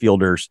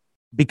outfielders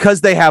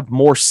because they have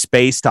more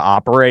space to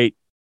operate.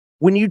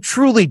 When you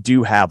truly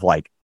do have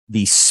like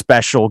the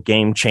special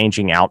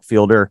game-changing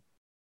outfielder,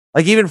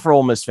 like even for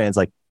Ole Miss fans,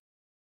 like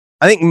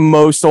I think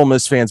most Ole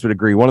Miss fans would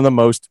agree, one of the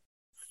most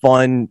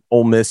fun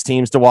Ole Miss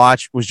teams to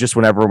watch was just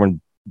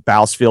when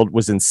Bousfield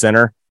was in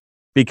center,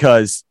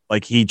 because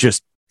like he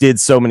just did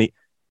so many,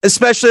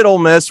 especially at Ole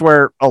Miss,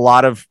 where a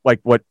lot of like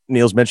what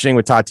Neil's mentioning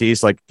with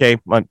Tatis, like,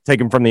 okay, take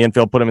him from the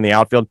infield, put him in the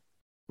outfield.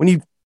 When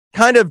you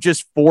kind of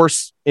just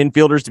force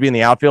infielders to be in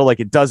the outfield, like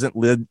it doesn't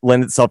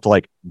lend itself to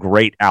like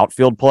great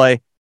outfield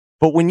play.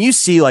 But when you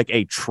see like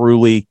a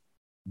truly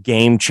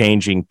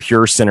game-changing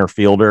pure center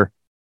fielder,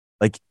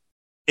 like,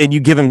 and you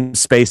give him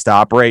space to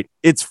operate,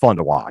 it's fun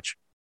to watch.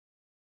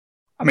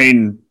 I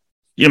mean,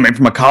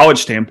 from a college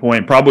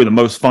standpoint, probably the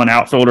most fun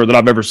outfielder that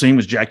I've ever seen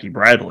was Jackie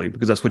Bradley,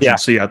 because that's what you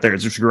see out there.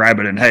 It's just grab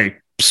it and hey,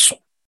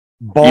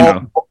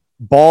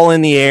 ball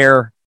in the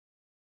air,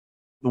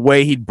 the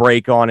way he'd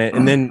break on it.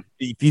 And then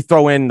if you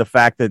throw in the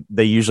fact that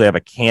they usually have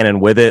a cannon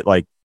with it,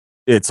 like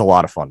it's a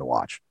lot of fun to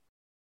watch.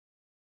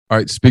 All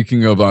right.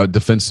 Speaking of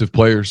defensive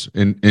players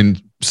in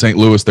St.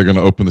 Louis, they're going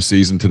to open the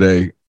season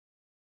today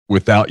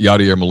without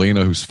Yadier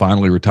Molina, who's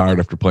finally retired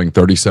after playing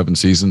 37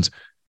 seasons.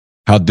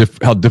 How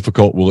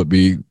difficult will it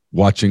be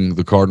watching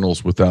the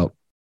Cardinals without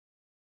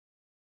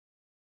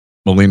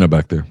Molina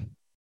back there?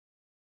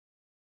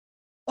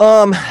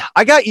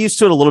 I got used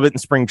to it a little bit in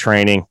spring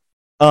training.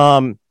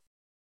 That's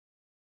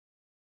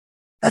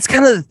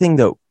kind of the thing,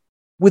 though.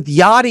 With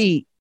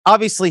Yadi,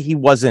 obviously he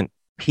wasn't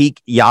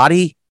peak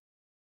Yadi.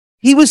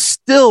 He was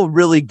still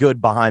really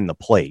good behind the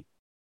plate.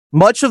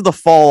 Much of the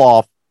fall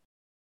off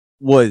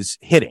was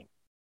hitting.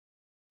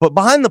 But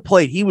behind the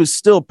plate, he was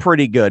still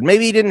pretty good.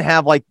 Maybe he didn't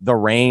have like the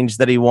range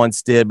that he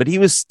once did, but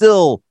he's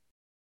still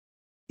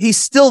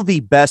the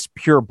best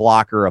pure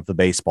blocker of the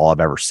baseball I've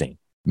ever seen.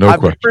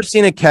 I've never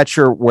seen a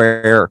catcher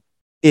where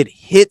it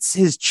hits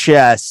his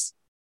chest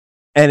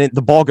and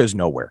the ball goes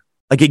nowhere.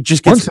 Like it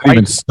just gets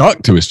even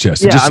stuck to his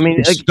chest. Yeah,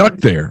 it's stuck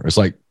there. It's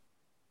like,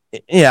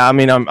 yeah. I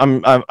mean,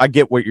 I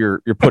get what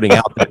you're putting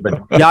out there,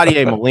 but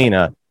Yadier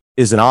Molina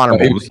is an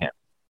honorable man.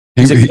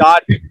 He's a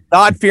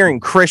God-fearing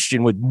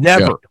Christian with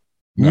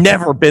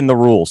never been the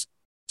rules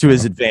to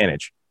his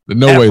advantage.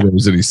 No way there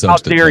was any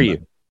substance. How dare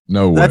you?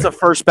 No way. That's a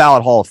first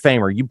ballot Hall of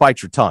Famer. You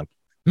bite your tongue.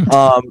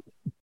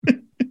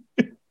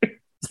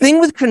 Thing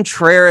with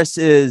Contreras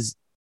is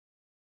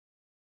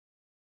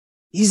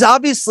he's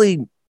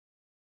obviously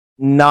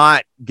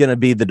not going to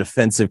be the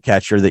defensive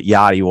catcher that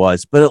Yadi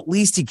was, but at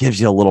least he gives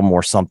you a little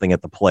more something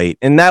at the plate.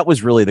 And that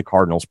was really the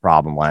Cardinals'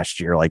 problem last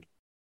year. Like,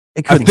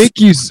 I think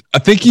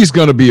he's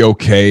going to be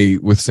okay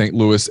with St.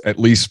 Louis, at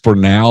least for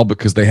now,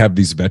 because they have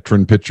these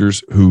veteran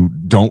pitchers who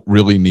don't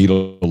really need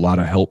a lot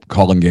of help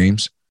calling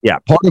games. Yeah.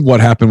 Part of what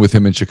happened with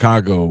him in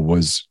Chicago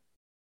was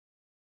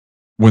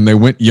when they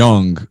went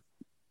young,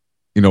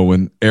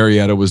 when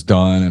Arrieta was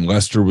done and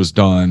Lester was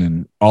done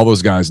and all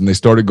those guys, and they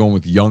started going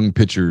with young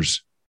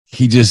pitchers,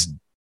 he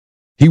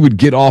would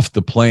get off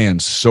the plan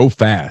so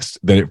fast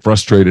that it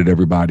frustrated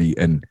everybody,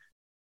 and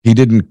he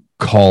didn't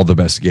call the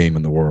best game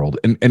in the world.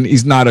 And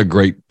he's not a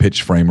great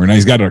pitch framer. Now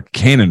he's got a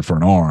cannon for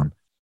an arm,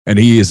 and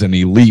he is an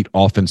elite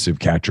offensive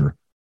catcher.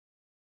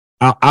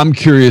 I'm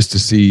curious to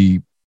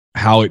see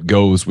how it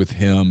goes with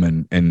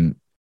him and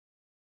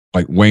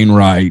like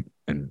Wainwright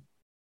and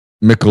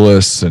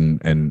Mikolas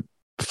and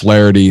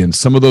Flaherty and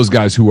some of those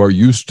guys who are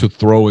used to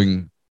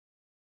throwing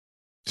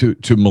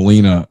to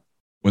Molina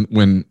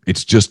when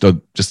it's just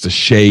a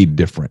shade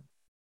different.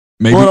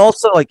 Maybe. Well, and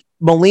also like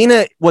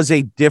Molina was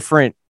a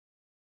different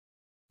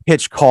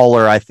pitch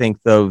caller, I think,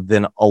 though,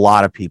 than a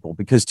lot of people,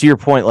 because to your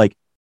point, like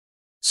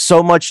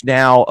so much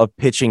now of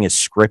pitching is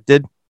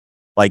scripted.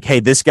 Like, hey,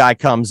 this guy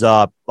comes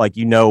up, like,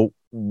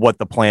 what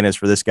the plan is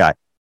for this guy.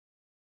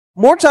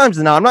 More times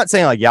than not, I'm not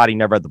saying like Yadi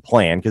never had the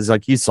plan, because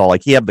like you saw,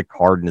 like he had the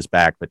card in his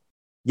back, but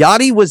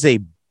Yadi was a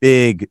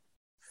big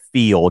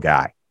feel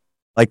guy.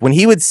 Like when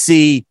he would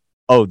see,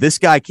 oh, this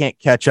guy can't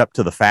catch up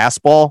to the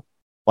fastball,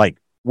 like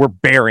we're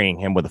burying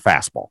him with a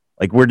fastball.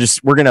 Like we're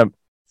going to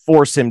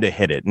force him to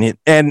hit it.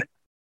 And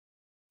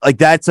like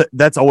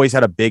that's always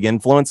had a big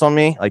influence on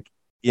me. Like,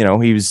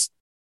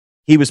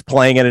 he was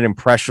playing at an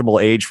impressionable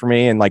age for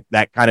me, and like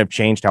that kind of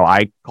changed how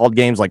I called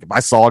games. Like if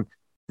I saw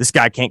this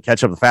guy can't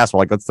catch up the fastball,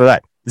 like let's do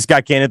that. This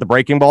guy can't hit the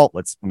breaking ball,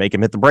 let's make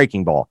him hit the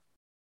breaking ball.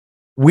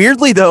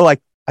 Weirdly though,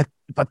 like if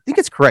I think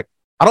it's correct,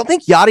 I don't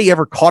think Yadi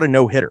ever caught a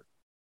no-hitter.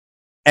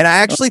 And I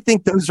actually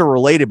think those are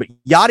related, but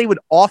Yadi would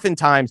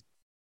oftentimes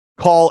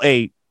call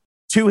a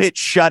 2-hit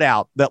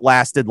shutout that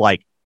lasted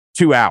like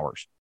 2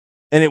 hours.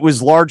 And it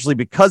was largely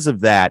because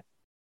of that.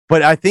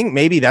 But I think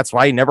maybe that's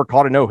why he never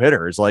caught a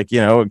no-hitter. It's like,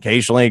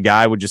 occasionally a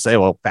guy would just say,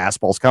 well,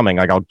 fastball's coming.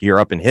 Like, I'll gear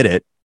up and hit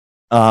it.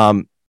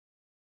 But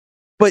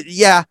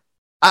yeah,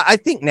 I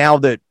think now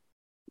that,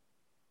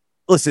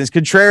 listen, is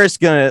Contreras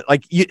going to,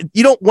 like,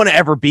 you don't want to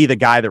ever be the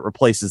guy that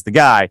replaces the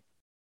guy.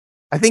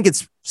 I think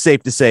it's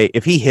safe to say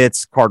if he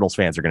hits, Cardinals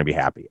fans are going to be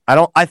happy.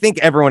 I think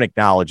everyone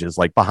acknowledges,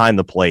 like, behind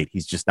the plate,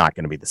 he's just not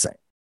going to be the same.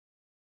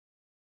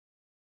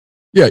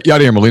 Yeah,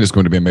 Yadier Molina is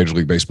going to be a Major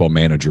League Baseball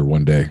manager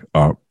one day.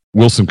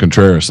 Wilson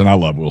Contreras, and I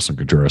love Wilson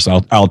Contreras.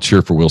 I'll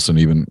cheer for Wilson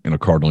even in a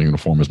Cardinal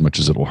uniform as much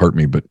as it'll hurt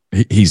me, but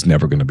he's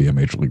never going to be a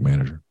Major League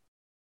manager.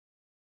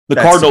 The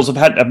Cardinals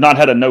have not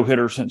had a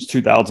no-hitter since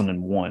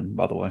 2001,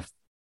 by the way.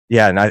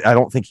 Yeah, and I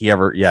don't think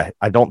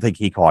I don't think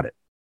he caught it.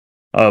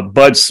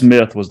 Bud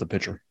Smith was the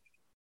pitcher.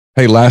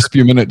 Hey, last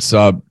few minutes,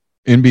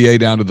 NBA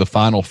down to the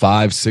final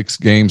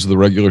 5-6 games of the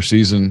regular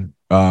season.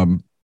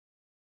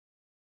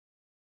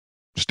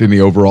 Just any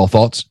overall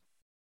thoughts?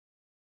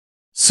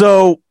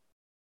 So,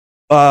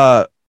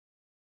 I've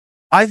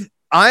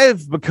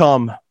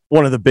become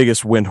one of the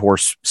biggest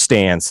Windhorse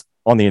stans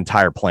on the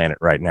entire planet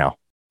right now.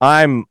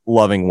 I'm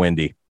loving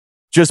Windy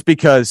just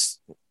because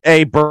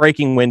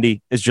breaking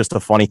Windy is just a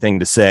funny thing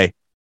to say,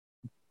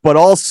 but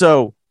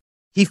also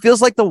he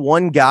feels like the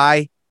one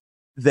guy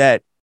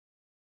that,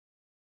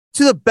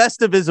 to the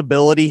best of his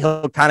ability,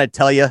 he'll kind of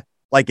tell you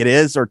like it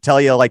is, or tell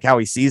you like how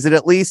he sees it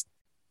at least.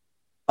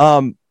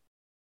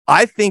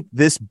 I think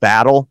this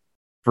battle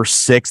for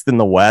 6th in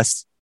the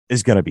West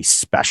is going to be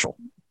special.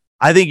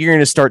 I think you're going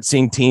to start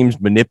seeing teams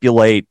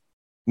manipulate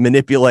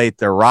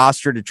their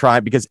roster to try,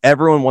 because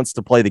everyone wants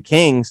to play the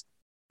Kings.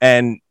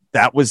 And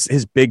that was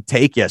his big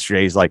take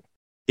yesterday. He's like,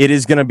 it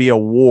is going to be a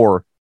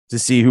war to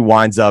see who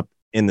winds up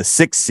in the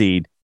 6th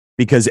seed,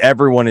 because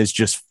everyone is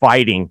just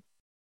fighting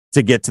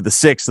to get to the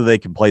 6th so they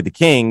can play the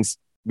Kings,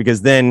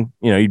 because then,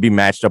 you'd be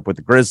matched up with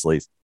the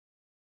Grizzlies.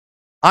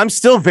 I'm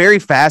still very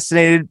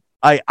fascinated.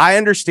 I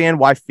understand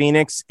why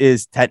Phoenix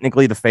is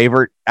technically the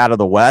favorite out of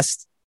the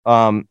West.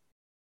 Like,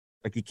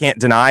 you can't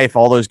deny, if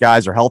all those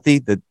guys are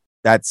healthy,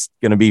 that's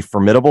going to be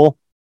formidable.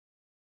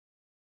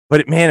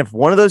 But man, if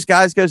one of those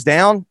guys goes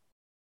down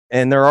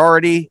and they're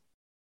already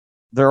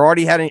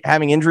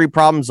having injury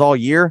problems all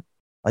year,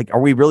 like,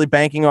 are we really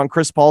banking on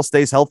Chris Paul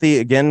stays healthy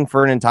again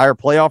for an entire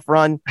playoff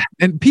run?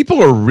 And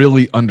people are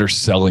really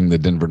underselling the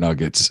Denver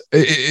Nuggets.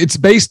 It's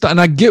based on,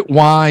 I get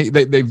why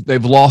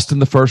they've lost in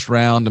the first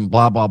round and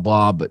blah, blah,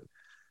 blah, but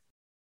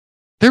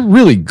they're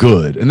really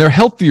good, and they're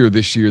healthier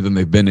this year than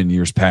they've been in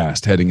years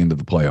past heading into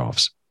the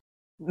playoffs.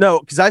 No,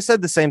 because I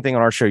said the same thing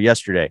on our show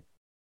yesterday.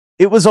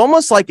 It was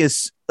almost like,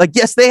 yes,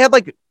 they had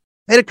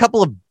a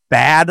couple of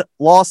bad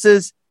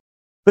losses,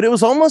 but it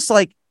was almost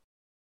like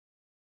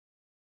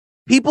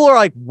people are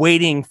like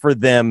waiting for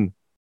them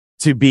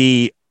to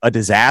be a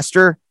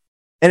disaster,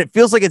 and it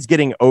feels like it's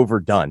getting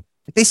overdone.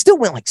 Like, they still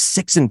went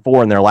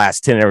 6-4 in their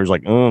last 10. Everyone's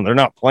like, oh, they're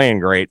not playing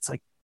great. It's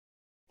like,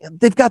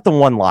 they've got the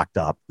one locked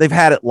up. They've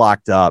had it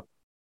locked up.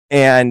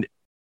 And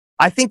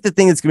I think the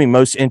thing that's going to be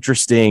most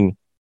interesting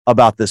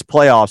about this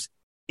playoffs,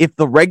 if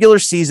the regular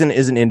season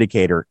is an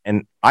indicator,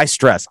 and I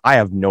stress, I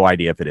have no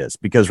idea if it is,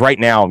 because right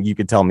now you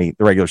could tell me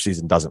the regular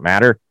season doesn't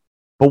matter.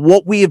 But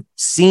what we have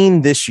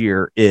seen this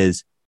year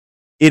is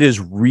it is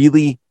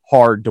really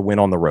hard to win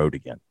on the road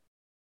again.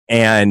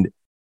 And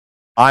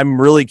I'm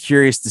really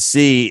curious to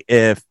see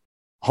if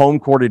home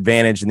court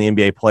advantage in the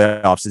NBA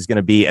playoffs is going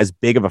to be as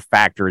big of a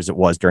factor as it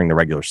was during the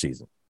regular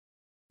season.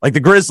 Like the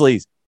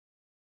Grizzlies,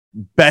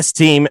 best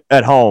team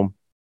at home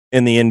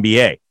in the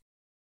NBA.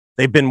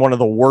 They've been one of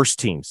the worst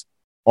teams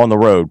on the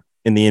road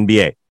in the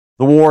NBA.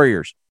 The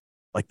Warriors,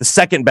 like the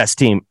second best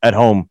team at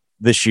home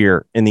this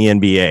year in the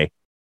NBA.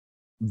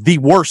 The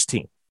worst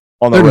team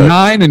on the road. They're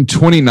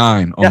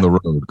 9-29 on the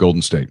road,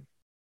 Golden State.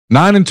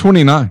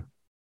 9-29.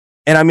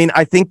 And I mean,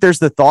 I think there's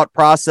the thought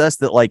process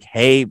that, like,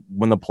 hey,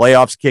 when the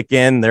playoffs kick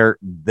in, they'll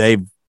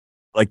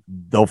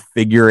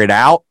figure it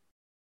out.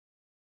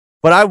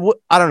 But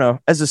I don't know.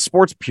 As a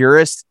sports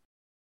purist,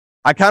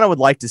 I kind of would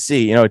like to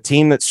see, a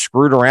team that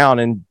screwed around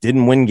and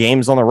didn't win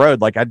games on the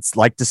road. Like, I'd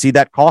like to see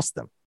that cost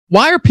them.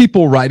 Why are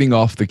people writing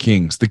off the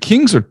Kings? The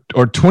Kings are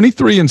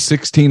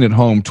 23-16 at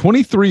home,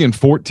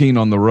 23-14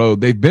 on the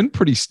road. They've been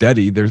pretty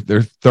steady. They're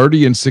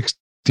 30-16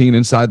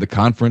 inside the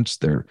conference.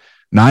 They're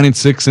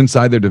 9-6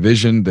 inside their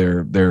division.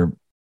 Their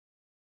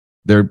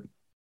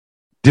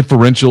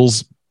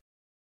differentials,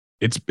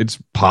 it's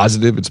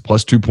positive. It's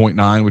plus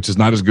 2.9, which is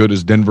not as good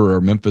as Denver or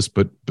Memphis,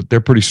 but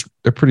they're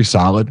pretty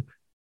solid.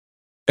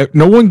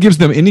 No one gives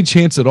them any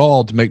chance at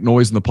all to make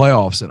noise in the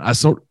playoffs. And I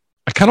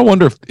kind of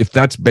wonder if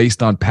that's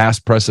based on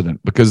past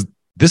precedent, because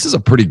this is a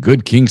pretty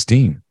good Kings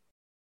team.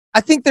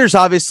 I think there's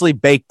obviously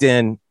baked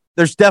in,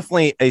 there's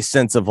definitely a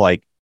sense of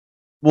like,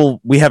 well,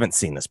 we haven't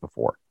seen this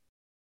before.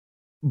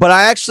 But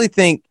I actually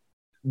think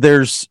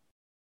there's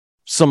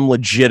some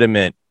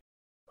legitimate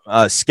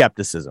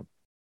skepticism.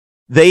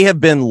 They have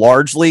been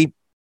largely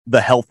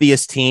the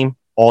healthiest team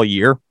all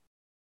year.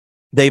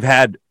 They've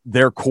had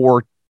their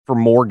core for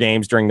more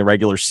games during the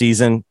regular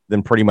season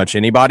than pretty much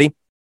anybody.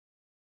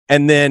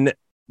 And then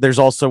there's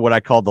also what I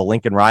call the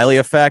Lincoln Riley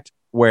effect,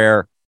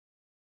 where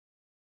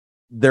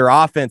their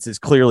offense is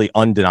clearly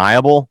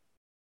undeniable,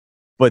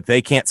 but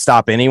they can't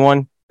stop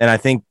anyone. And I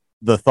think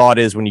the thought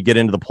is when you get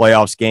into the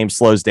playoffs, game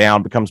slows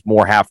down, becomes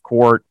more half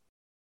court,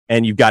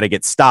 and you've got to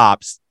get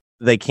stops.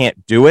 They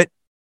can't do it.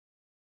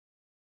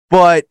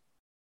 But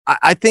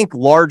I think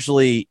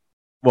largely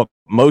what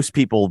most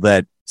people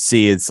that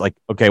see is like,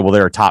 okay, well,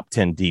 they're a top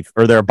 10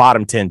 or they're a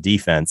bottom 10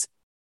 defense,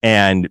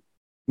 and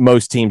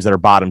most teams that are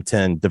bottom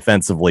 10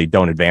 defensively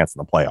don't advance in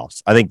the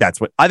playoffs. I think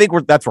that's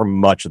where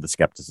much of the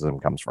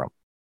skepticism comes from.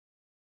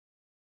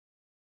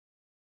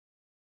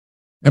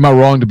 Am I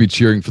wrong to be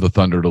cheering for the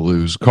Thunder to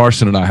lose?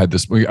 Carson and I had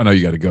this. I know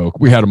you got to go.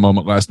 We had a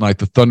moment last night.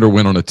 The Thunder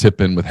went on a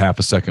tip-in with half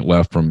a second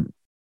left from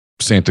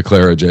Santa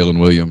Clara, Jalen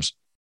Williams,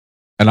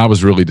 and I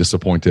was really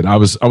disappointed. I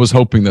was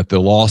hoping that the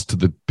loss to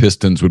the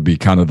Pistons would be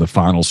kind of the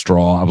final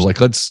straw. I was like,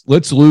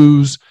 let's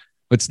lose.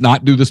 Let's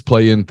not do this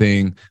play-in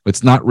thing.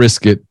 Let's not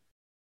risk it.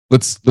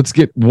 Let's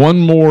get one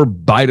more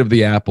bite of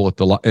the apple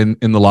at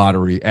in the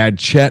lottery. Add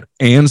Chet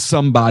and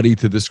somebody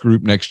to this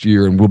group next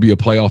year, and we'll be a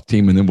playoff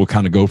team, and then we'll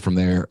kind of go from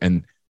there.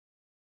 And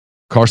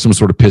Carson was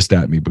sort of pissed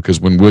at me because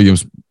when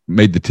Williams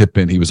made the tip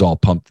in, he was all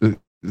pumped.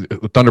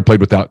 The Thunder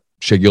played without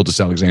Shai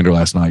Gilgeous-Alexander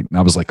last night, and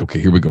I was like, okay,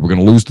 here we go. We're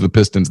going to lose to the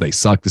Pistons. They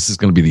suck. This is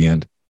going to be the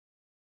end.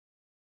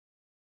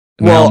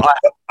 Well,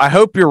 I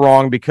hope you're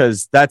wrong,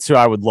 because that's who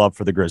I would love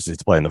for the Grizzlies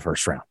to play in the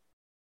first round.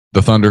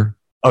 The Thunder?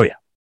 Oh, yeah.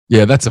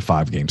 Yeah, that's a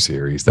 5-game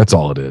series. That's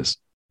all it is.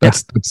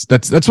 That's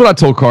what I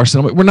told Carson.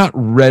 I'm like, we're not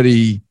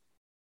ready.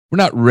 We're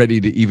not ready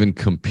to even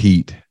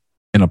compete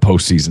in a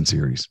postseason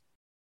series.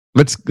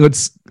 Let's get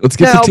the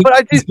team. But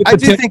I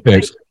do think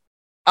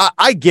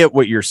I get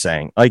what you're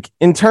saying. Like,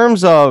 in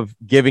terms of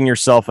giving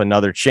yourself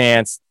another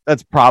chance,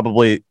 that's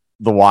probably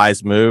the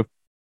wise move.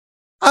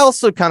 I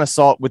also kind of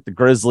saw it with the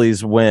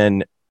Grizzlies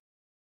when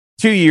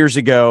 2 years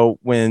ago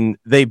when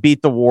they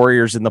beat the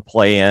Warriors in the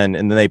play-in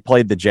and then they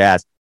played the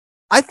Jazz.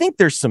 I think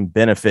there's some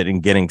benefit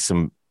in getting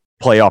some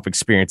playoff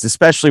experience,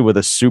 especially with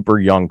a super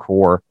young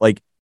core.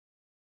 Like,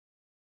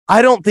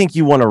 I don't think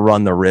you want to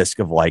run the risk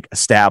of like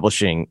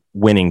establishing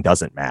winning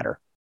doesn't matter.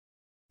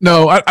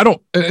 No, I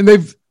don't. And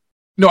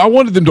I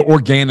wanted them to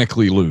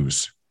organically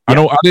lose.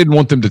 Yeah. I didn't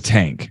want them to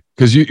tank,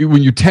 because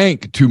when you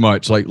tank too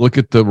much, like look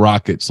at the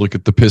Rockets, look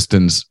at the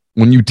Pistons.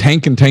 When you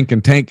tank and tank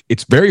and tank,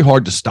 it's very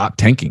hard to stop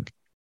tanking.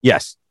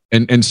 Yes.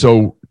 And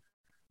so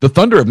the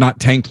Thunder have not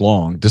tanked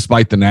long,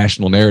 despite the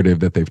national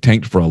narrative that they've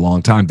tanked for a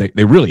long time.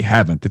 They really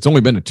haven't. It's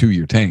only been a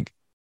 2-year tank.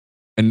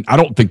 And I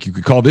don't think you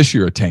could call this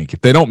year a tank.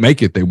 If they don't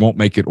make it, they won't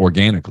make it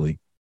organically.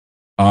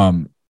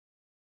 I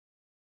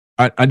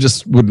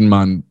just wouldn't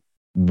mind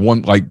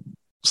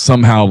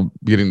somehow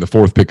getting the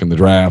 4th pick in the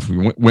draft,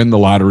 win the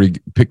lottery,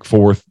 pick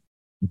 4th,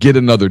 get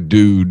another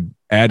dude,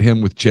 add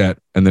him with Chet,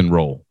 and then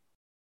roll.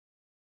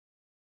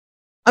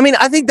 I mean,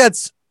 I think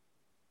that's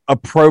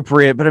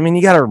appropriate, but I mean,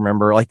 you got to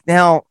remember, like,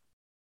 now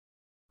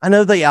I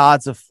know the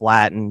odds have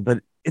flattened,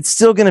 but it's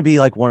still going to be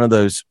like one of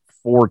those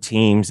 4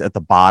 teams at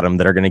the bottom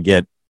that are going to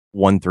get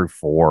 1 through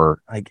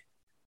 4. Like,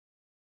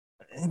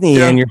 in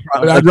the end,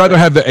 I'd rather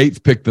have the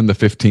 8th pick than the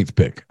 15th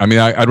pick. I mean,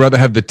 I'd rather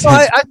have the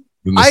 10th.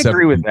 I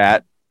agree with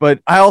that,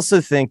 but I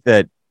also think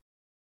that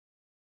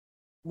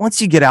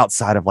once you get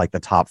outside of like the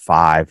top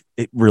 5,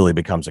 it really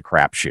becomes a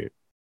crapshoot.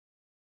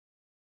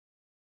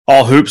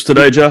 All hoops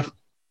today, Jeff?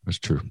 That's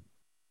true.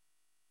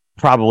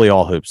 Probably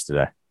all hoops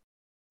today.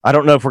 I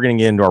don't know if we're going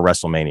to get into our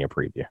WrestleMania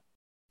preview.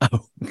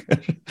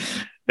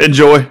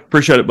 Enjoy.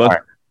 Appreciate it, bud. Right.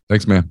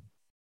 Thanks, man.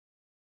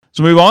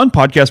 So move on.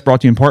 Podcast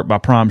brought to you in part by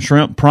Prime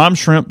Shrimp.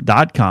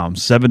 PrimeShrimp.com.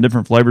 7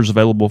 different flavors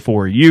available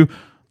for you.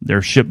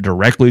 They're shipped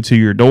directly to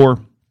your door.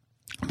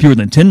 Fewer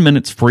than 10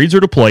 minutes, freezer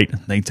to plate.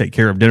 They take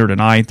care of dinner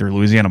tonight. Their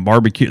Louisiana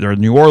barbecue, their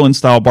New Orleans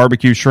style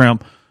barbecue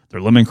shrimp,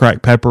 their lemon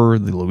crack pepper,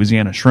 the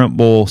Louisiana shrimp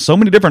bowl. So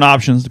many different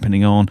options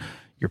depending on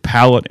your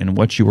palate and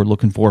what you are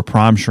looking for.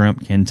 Prime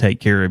Shrimp can take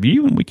care of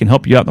you, and we can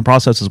help you out in the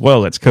process as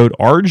well. That's code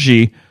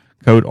RG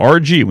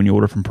when you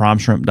order from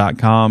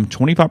PrimeShrimp.com.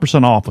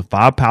 25% off with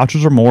 5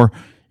 pouches or more.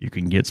 You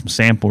can get some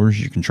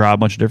samplers. You can try a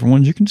bunch of different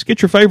ones. You can just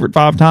get your favorite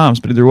 5 times,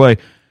 but either way,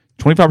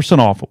 25%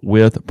 off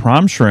with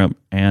Prime Shrimp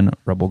and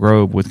Rebel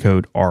Grove with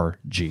code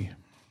RG.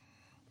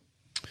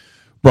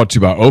 Brought to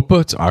you by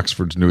Opa. It's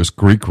Oxford's newest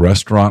Greek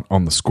restaurant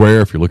on the square.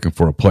 If you're looking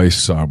for a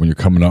place when you're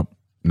coming up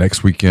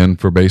next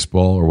weekend for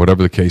baseball or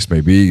whatever the case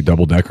may be,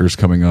 double deckers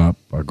coming up,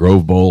 a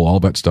Grove Bowl, all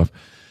that stuff,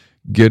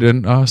 get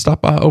in,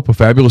 stop by Opa.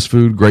 Fabulous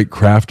food, great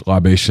craft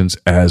libations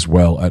as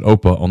well at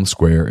Opa on the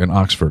square in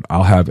Oxford.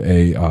 I'll have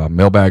a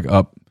mailbag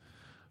up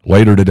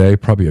later today,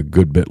 probably a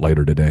good bit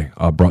later today,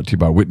 brought to you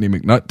by Whitney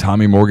McNutt,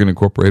 Tommy Morgan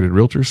Incorporated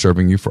Realtors,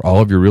 serving you for all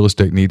of your real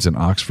estate needs in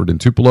Oxford and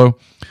Tupelo.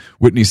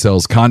 Whitney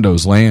sells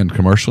condos, land,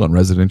 commercial, and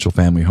residential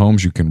family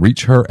homes. You can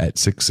reach her at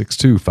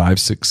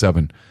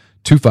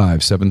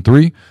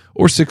 662-567-2573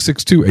 or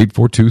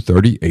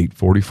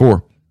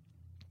 662-842-3844.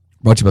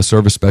 Brought to you by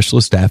Service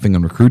Specialist Staffing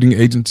and Recruiting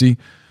Agency.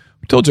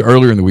 We told you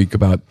earlier in the week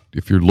about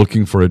if you're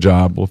looking for a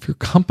job. Well, if your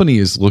company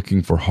is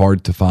looking for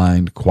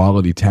hard-to-find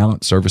quality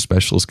talent, Service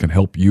Specialists can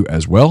help you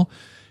as well.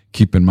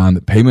 Keep in mind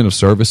that payment of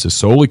service is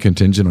solely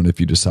contingent on if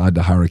you decide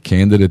to hire a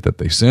candidate that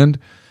they send.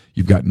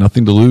 You've got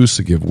nothing to lose,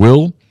 so give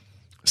Will,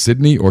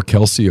 Sydney, or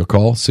Kelsey a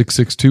call,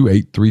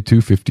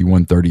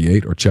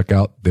 662-832-5138, or check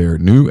out their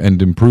new and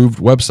improved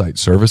website,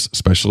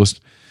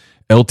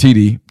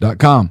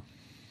 servicespecialistltd.com.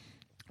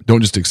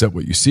 Don't just accept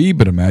what you see,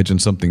 but imagine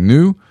something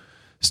new.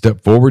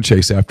 Step forward,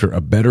 chase after a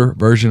better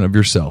version of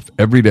yourself.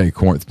 Every day,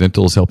 Corinth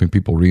Dental is helping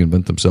people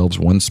reinvent themselves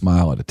one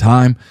smile at a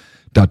time.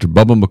 Dr.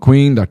 Bubba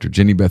McQueen, Dr.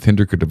 Jenny Beth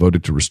Hendrick are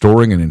devoted to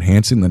restoring and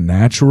enhancing the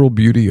natural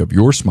beauty of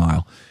your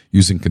smile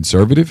using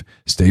conservative,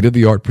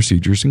 state-of-the-art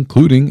procedures,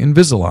 including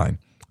Invisalign.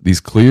 These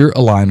clear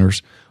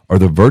aligners are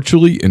the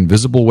virtually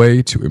invisible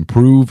way to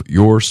improve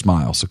your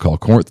smile. So call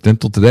Corinth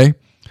Dental today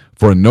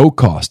for a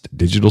no-cost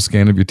digital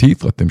scan of your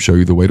teeth. Let them show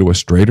you the way to a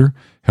straighter,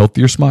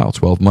 healthier smile.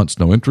 12 months,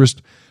 no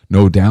interest,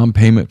 no down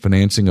payment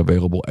financing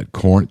available at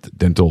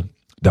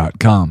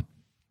corinthdental.com.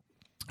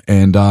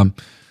 And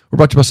we're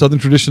brought to you by Southern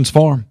Traditions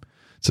Farm.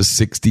 It's a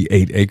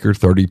 68-acre,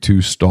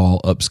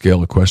 32-stall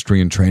upscale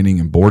equestrian training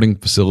and boarding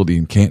facility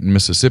in Canton,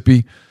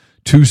 Mississippi.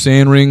 2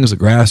 sand rings, a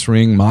grass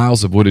ring,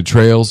 miles of wooded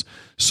trails.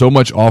 So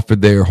much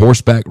offered there.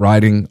 Horseback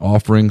riding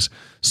offerings,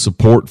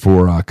 support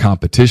for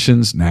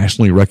competitions,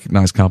 nationally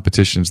recognized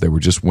competitions. They were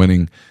just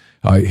winning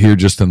here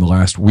just in the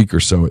last week or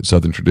so at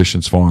Southern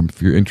Traditions Farm.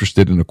 If you're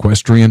interested in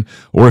equestrian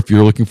or if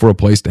you're looking for a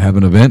place to have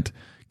an event,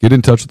 get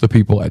in touch with the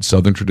people at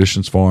Southern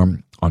Traditions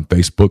Farm on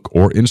Facebook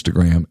or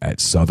Instagram at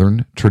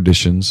Southern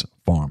Traditions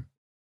Farm.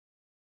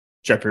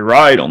 Jeffrey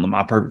Wright on the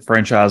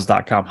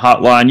MyPerfectFranchise.com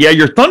hotline. Yeah,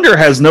 your Thunder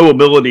has no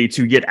ability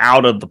to get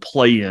out of the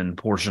play-in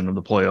portion of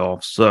the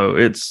playoffs. So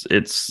it's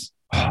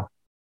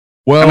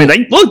well, I mean,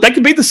 they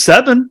could be the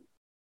 7.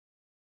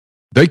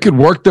 They could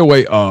work their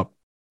way up.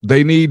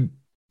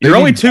 You're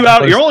only 2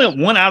 out. You're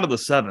only 1 out of the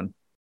 7.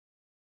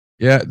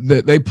 Yeah,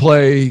 they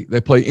play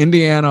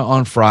Indiana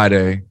on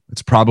Friday.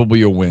 It's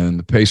probably a win.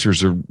 The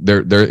Pacers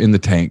they're in the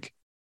tank.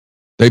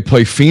 They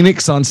play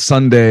Phoenix on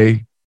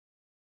Sunday.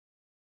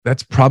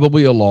 That's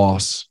probably a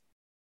loss.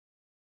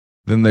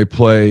 Then they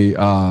play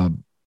I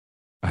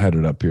had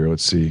it up here.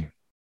 Let's see.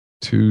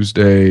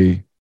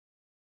 Tuesday.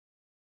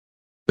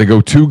 They go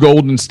to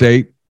Golden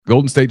State.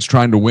 Golden State's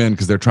trying to win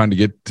because they're trying to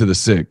get to the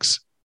 6.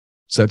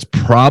 So that's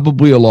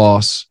probably a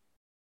loss.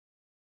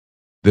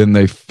 Then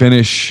they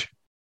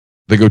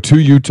go to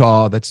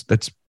Utah.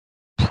 That's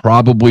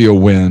probably a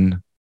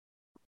win.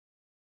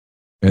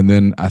 And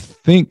then I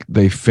think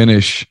they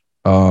finish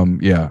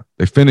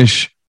they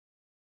finish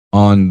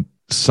on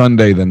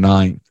Sunday the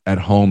 9th at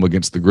home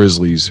against the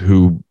Grizzlies,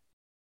 who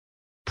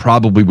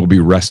probably will be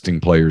resting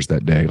players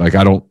that day.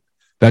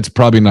 That's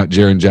probably not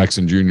Jaren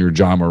Jackson Jr.,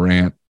 John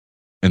Morant,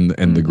 and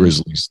the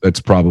Grizzlies. That's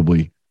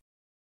probably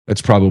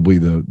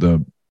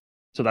the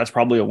So that's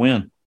probably a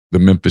win. The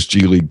Memphis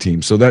G League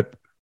team. So that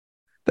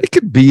they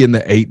could be in the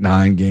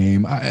 8-9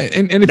 game.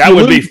 And if that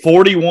would be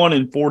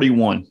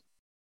 41-41.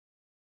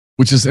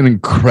 Which is an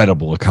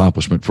incredible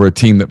accomplishment for a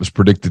team that was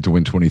predicted to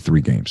win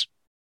 23 games.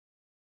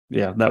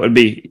 Yeah, that would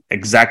be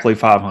exactly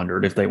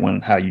 500 if they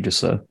win how you just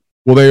said.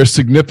 Well, they are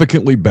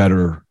significantly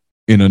better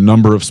in a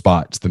number of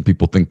spots than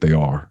people think they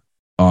are.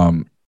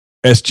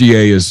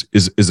 SGA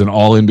is an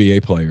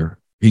all-NBA player.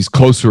 He's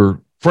closer,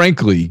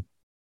 frankly,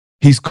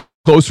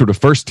 to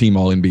first-team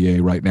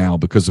all-NBA right now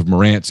because of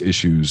Morant's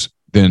issues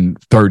than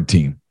third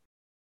team.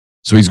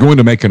 So he's going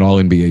to make an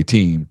all-NBA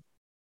team.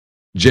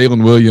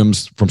 Jalen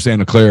Williams from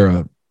Santa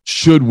Clara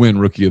should win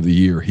Rookie of the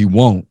Year. He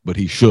won't, but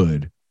he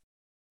should.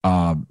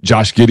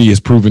 Josh Giddey has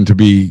proven to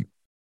be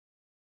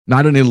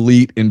not an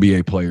elite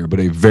NBA player, but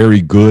a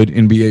very good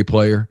NBA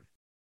player.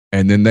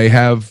 And then they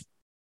have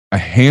a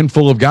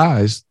handful of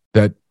guys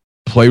that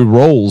play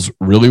roles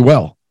really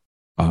well.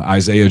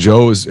 Isaiah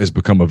Joe has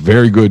become a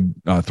very good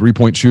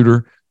three-point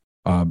shooter.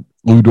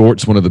 Lou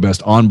Dort's one of the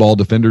best on-ball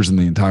defenders in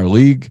the entire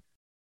league.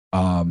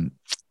 Jalen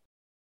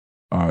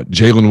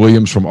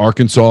Williams from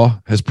Arkansas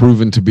has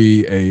proven to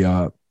be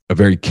a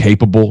very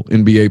capable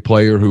NBA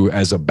player who,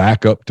 as a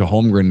backup to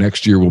Holmgren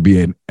next year, will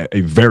be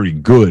a very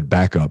good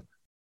backup.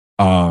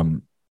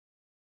 They're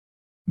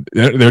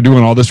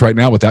doing all this right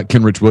now without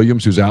Kenrich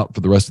Williams, who's out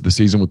for the rest of the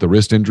season with the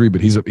wrist injury,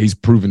 but he's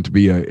proven to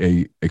be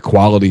a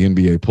quality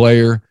NBA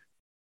player.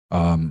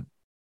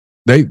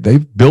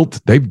 They've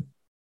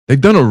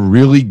done a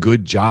really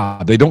good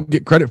job. They don't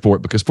get credit for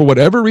it because for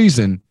whatever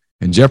reason,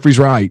 and Jeffrey's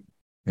right,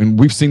 and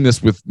we've seen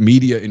this with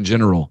media in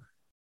general,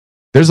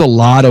 there's a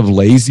lot of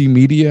lazy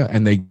media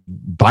and they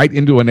bite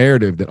into a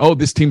narrative that, oh,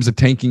 this team's a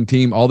tanking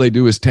team. All they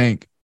do is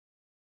tank.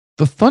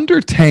 The Thunder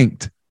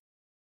tanked,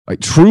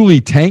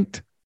 truly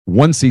tanked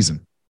one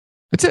season.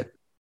 That's it.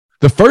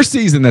 The first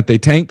season that they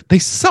tanked, they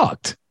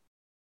sucked.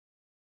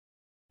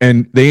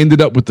 And they ended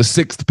up with the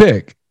 6th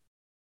pick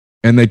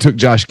and they took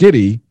Josh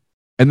Giddey.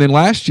 And then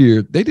last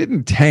year, they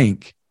didn't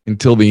tank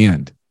until the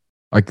end.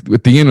 At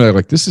the end, they're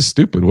like, this is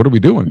stupid. What are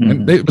we doing? Mm-hmm.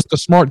 And it was the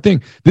smart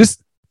thing. This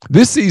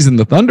season,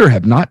 the Thunder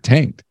have not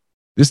tanked.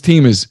 This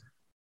team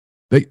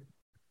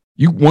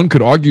one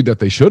could argue that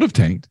they should have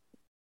tanked,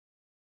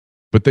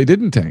 but they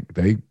didn't tank.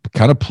 They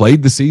kind of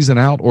played the season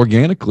out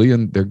organically,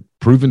 and they're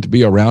proven to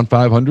be around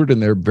 500,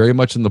 and they're very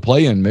much in the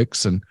play-in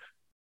mix and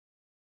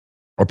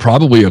are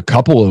probably a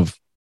couple of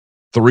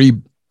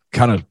 3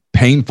 kind of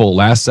painful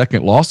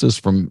last-second losses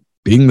from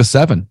being the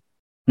 7.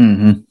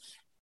 Mm-hmm.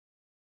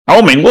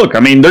 Oh,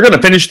 they're going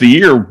to finish the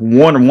year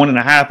 1 or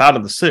 1.5 out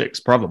of the 6,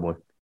 probably.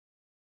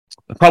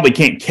 They probably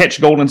can't catch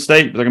Golden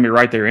State, but they're going to be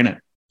right there in it.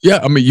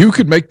 Yeah, you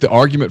could make the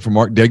argument for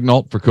Mark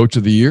Daigneault for Coach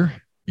of the Year.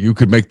 You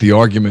could make the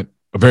argument,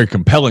 a very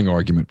compelling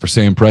argument, for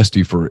Sam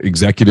Presti for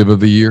Executive of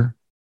the Year.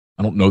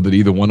 I don't know that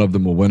either one of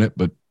them will win it,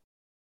 but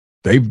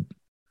they've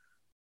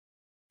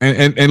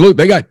and look,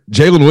 they got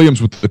Jalen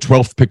Williams with the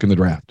 12th pick in the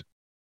draft,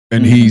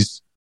 and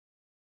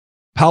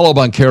Paolo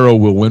Banchero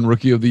will win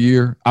Rookie of the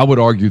Year. I would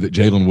argue that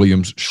Jalen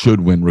Williams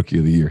should win Rookie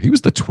of the Year. He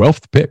was the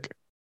 12th pick.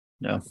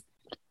 Yeah.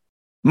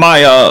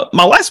 My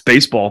last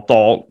baseball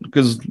thought,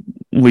 because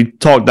we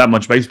talked that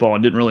much baseball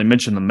and didn't really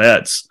mention the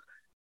Mets.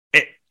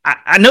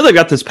 I know they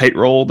got this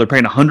payroll. They're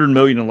paying $100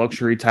 million in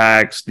luxury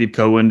tax. Steve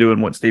Cohen doing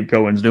what Steve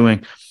Cohen's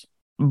doing,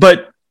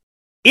 but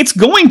it's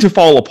going to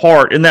fall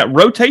apart, and that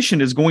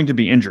rotation is going to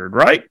be injured,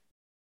 right?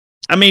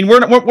 I mean, we're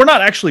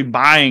not actually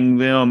buying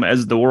them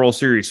as the World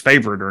Series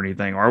favorite or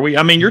anything, are we?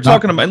 I mean, you're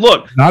talking about,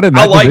 look, not in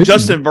I like division.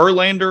 Justin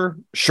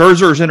Verlander.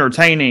 Scherzer's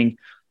entertaining,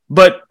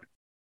 but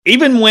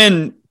even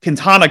when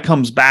Quintana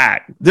comes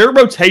back, their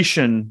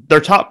rotation,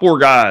 their top four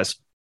guys,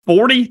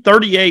 40,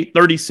 38,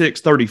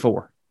 36,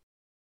 34.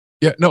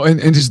 Yeah, no, and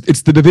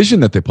it's the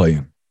division that they play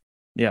in.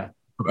 Yeah.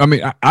 I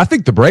mean, I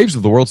think the Braves are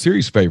the World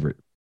Series favorite.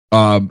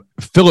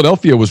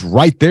 Philadelphia was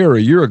right there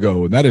a year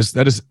ago, and that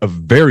is a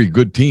very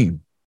good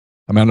team.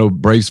 I mean, I know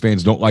Braves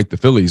fans don't like the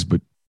Phillies,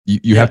 but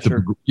you have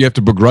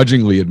to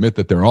begrudgingly admit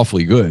that they're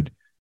awfully good.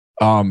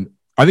 I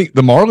think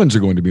the Marlins are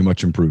going to be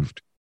much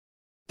improved.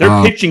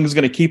 Their pitching is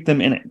going to keep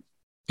them in it.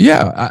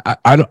 Yeah,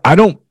 I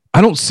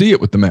don't see it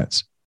with the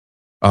Mets.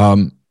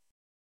 I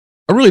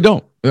really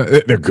don't.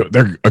 They're good.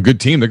 They're a good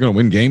team. They're going to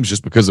win games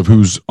just because of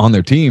who's on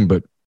their team,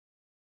 but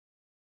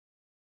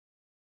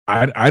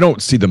I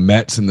don't see the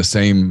Mets in the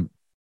same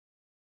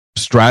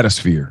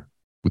stratosphere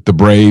with the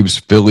Braves,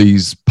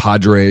 Phillies,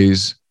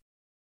 Padres,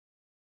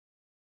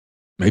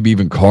 maybe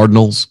even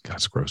Cardinals. God,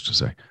 it's gross to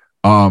say.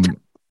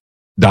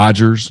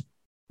 Dodgers.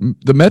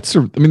 The Mets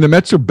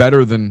are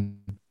better than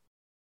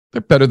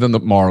the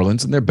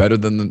Marlins, and they're better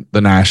than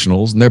the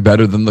Nationals, and they're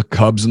better than the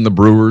Cubs and the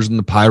Brewers and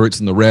the Pirates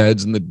and the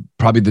Reds and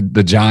probably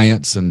the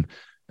Giants and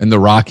the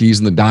Rockies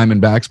and the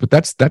Diamondbacks. But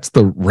that's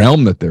the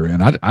realm that they're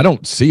in. I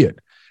don't see it.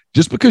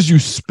 Just because you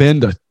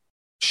spend a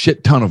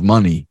shit ton of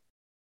money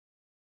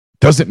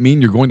doesn't mean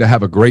you're going to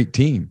have a great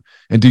team.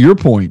 And to your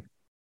point,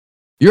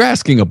 you're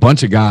asking a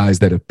bunch of guys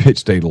that have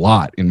pitched a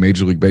lot in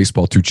Major League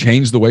Baseball to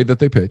change the way that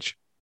they pitch,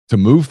 to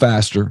move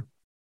faster.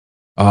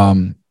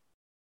 And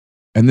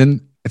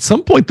then at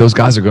some point, those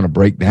guys are going to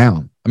break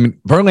down. I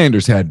mean,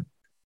 Verlander's had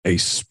a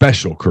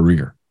special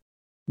career.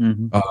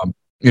 Mm-hmm.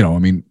 I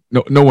mean,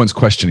 no one's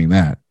questioning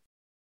that.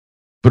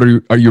 But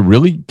are you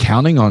really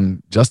counting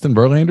on Justin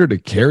Verlander to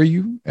carry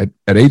you at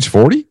age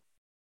 40?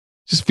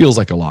 Just feels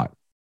like a lot.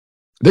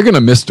 They're going to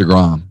miss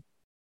DeGrom.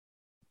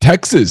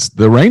 Texas,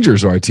 the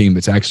Rangers are a team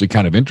that's actually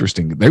kind of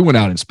interesting. They went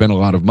out and spent a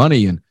lot of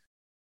money and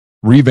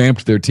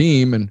revamped their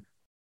team, and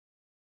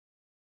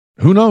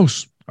who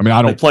knows? I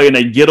mean, They play in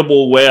a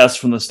gettable West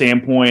from the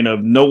standpoint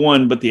of no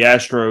one but the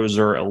Astros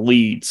are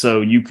elite, so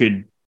you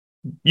could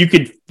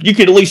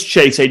at least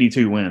chase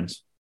 82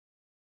 wins.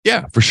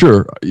 Yeah, for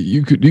sure.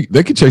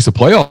 They could chase a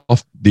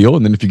playoff deal,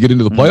 and then if you get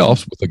into the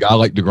playoffs with a guy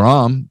like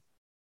DeGrom,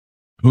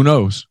 who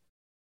knows?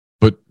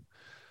 But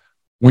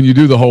when you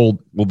do the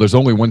whole, well, there's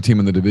only one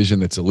team in the division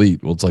that's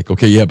elite. Well, it's like,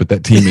 okay, yeah, but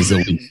that team is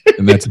elite,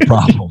 and that's a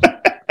problem.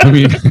 I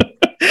mean,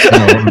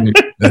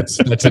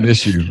 that's an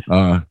issue.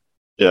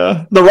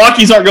 Yeah, the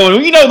Rockies aren't going.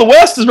 The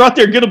West is right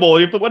there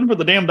gettable. If it wasn't for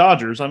the damn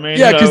Dodgers, I mean,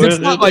 yeah, because it's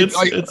not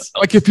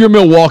like if you're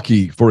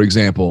Milwaukee, for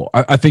example,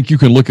 I think you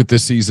can look at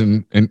this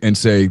season and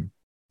say,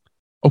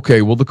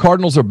 okay, well, the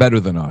Cardinals are better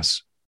than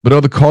us, but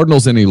are the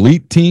Cardinals an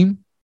elite team?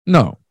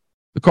 No,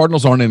 the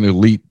Cardinals aren't an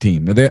elite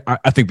team.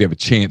 I think they have a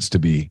chance to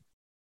be,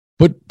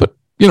 but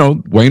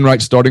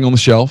Wainwright starting on the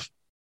shelf.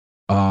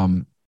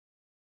 Mikolas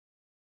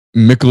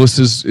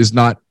is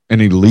not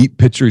an elite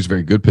pitcher. He's a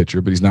very good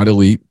pitcher, but he's not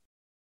elite.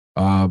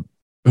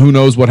 Who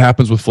knows what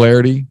happens with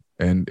Flaherty?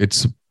 And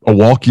it's a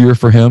walk year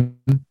for him.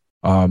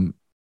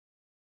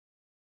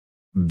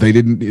 They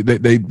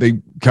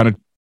kind of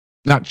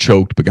not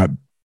choked, but got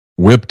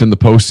whipped in the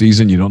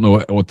postseason. You don't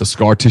know what the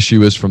scar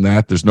tissue is from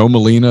that. There's no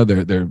Molina.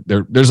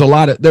 There's a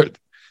lot of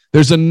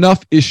there's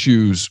enough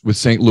issues with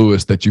St.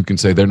 Louis that you can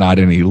say they're not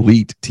an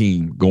elite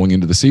team going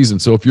into the season.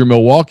 So if you're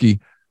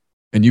Milwaukee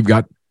and you've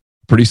got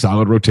pretty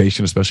solid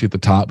rotation, especially at the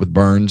top with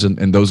Burns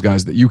and those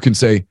guys, that you can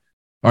say,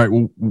 all right,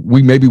 well,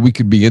 we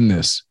could be in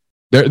this.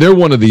 They're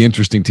one of the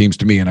interesting teams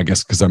to me, and I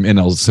guess because I'm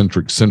NL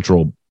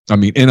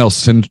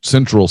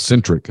Central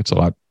centric. It's a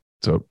lot.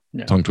 It's a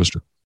tongue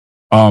twister.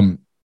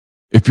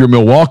 If you're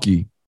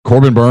Milwaukee,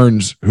 Corbin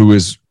Burns, who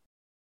is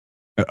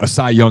a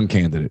Cy Young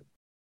candidate,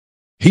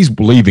 he's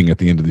leaving at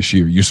the end of this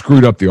year. You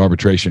screwed up the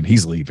arbitration.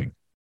 He's leaving.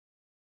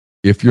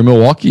 If you're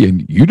Milwaukee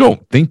and you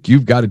don't think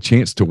you've got a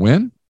chance to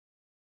win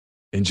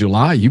in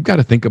July, you've got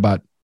to think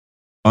about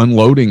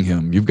unloading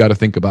him. You've got to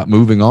think about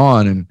moving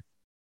on. And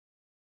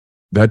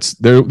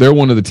they're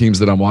one of the teams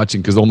that I'm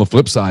watching, because on the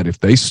flip side, if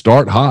they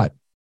start hot,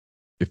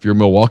 if you're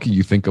Milwaukee,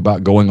 you think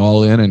about going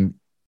all in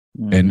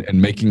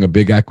and making a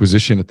big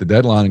acquisition at the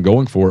deadline and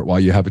going for it while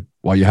you have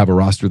a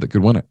roster that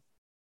could win it.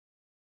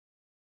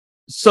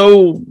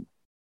 So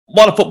a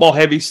lot of football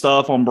heavy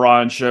stuff on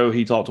Brian's show.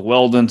 He talked to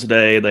Weldon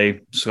today.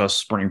 They discussed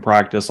spring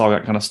practice, all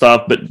that kind of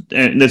stuff.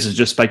 And this is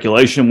just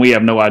speculation. We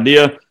have no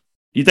idea.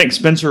 Do you think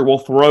Spencer will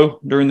throw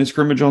during the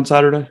scrimmage on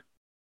Saturday?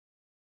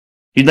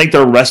 You think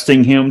they're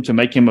resting him to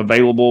make him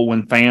available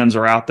when fans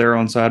are out there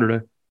on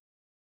Saturday?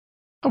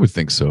 I would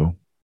think so.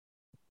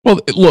 Well,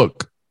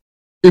 look,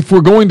 if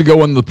we're going to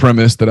go on the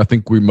premise that I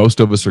think most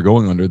of us are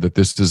going under, that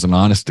this is an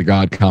honest to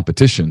God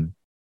competition,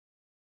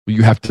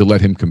 you have to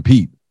let him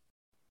compete.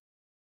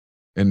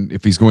 And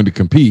if he's going to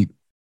compete,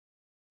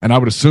 and I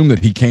would assume that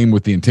he came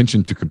with the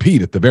intention to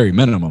compete at the very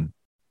minimum.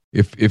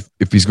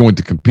 If he's going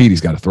to compete,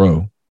 he's got to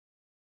throw.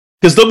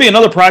 Because there'll be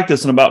another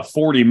practice in about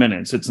 40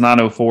 minutes. It's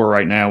 9:04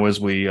 right now as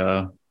we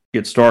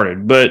get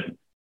started. But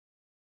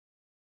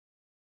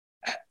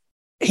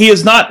he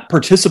has not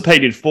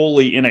participated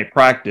fully in a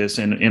practice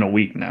in a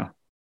week now.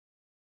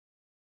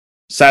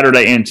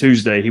 Saturday and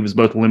Tuesday, he was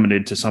both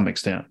limited to some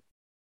extent.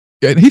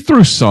 Yeah, and he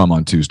threw some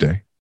on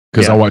Tuesday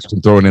because I watched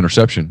him throw an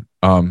interception.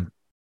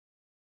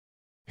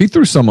 He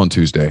threw some on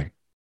Tuesday.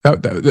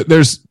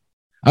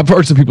 I've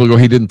heard some people go,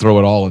 he didn't throw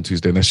it all on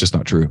Tuesday, and that's just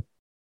not true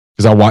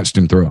because I watched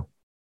him throw.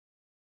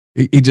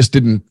 He just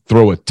didn't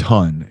throw a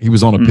ton. He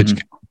was on a pitch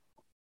count.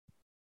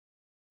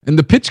 And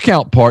the pitch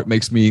count part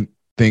makes me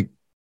think,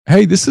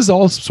 hey, this is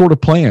all sort of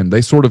planned.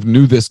 They sort of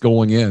knew this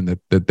going in,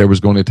 that there was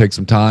going to take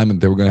some time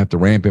and they were going to have to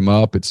ramp him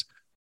up. It's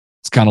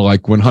kind of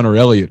like when Hunter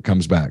Elliott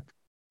comes back.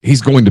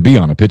 He's going to be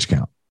on a pitch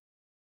count.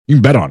 You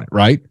can bet on it,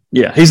 right?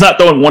 Yeah, he's not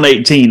throwing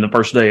 118 the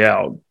first day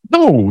out.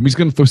 No, he's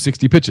going to throw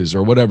 60 pitches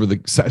or whatever, the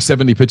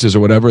 70 pitches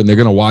or whatever, and they're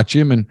going to watch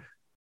him, and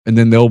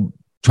then they'll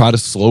try to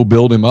slow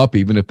build him up,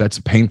 even if that's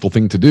a painful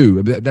thing to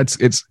do.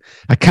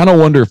 I kind of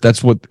wonder if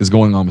that's what is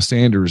going on with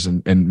Sanders,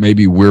 and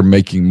maybe we're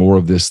making more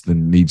of this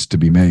than needs to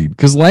be made.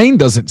 Because Lane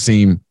doesn't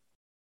seem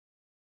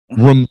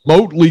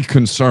remotely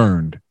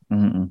concerned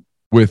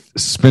with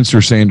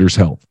Spencer Sanders'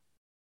 health.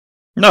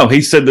 No,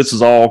 he said this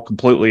is all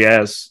completely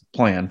as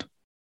planned.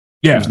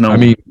 Yeah, I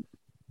mean,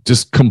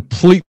 just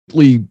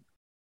completely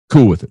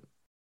cool with it.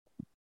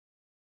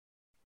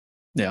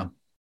 Yeah.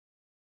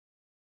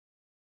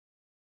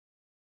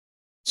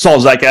 Saw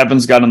Zach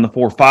Evans got in the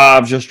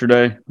 4.5s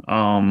yesterday.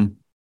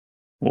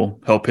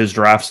 Will help his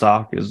draft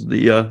stock as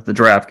the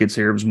draft gets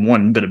here. It was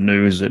one bit of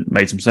news that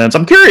made some sense.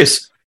 I'm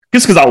curious,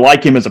 just because I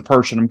like him as a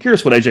person, I'm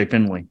curious what AJ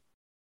Finley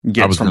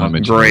gets from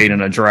a grade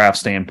and a draft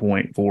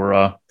standpoint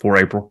for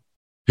April.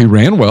 He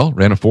ran well,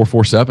 ran a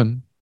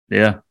 4.47.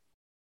 Yeah.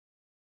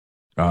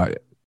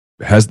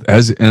 Has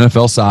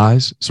NFL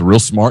size. He's a real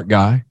smart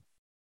guy.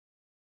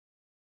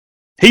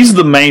 He's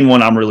the main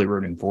one I'm really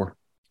rooting for.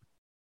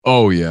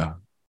 Oh yeah,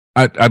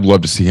 I'd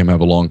love to see him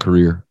have a long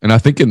career, and I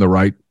think in the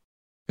right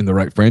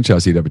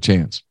franchise he'd have a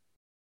chance.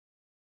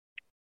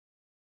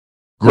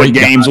 Great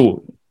games.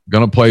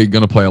 Gonna play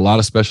a lot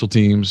of special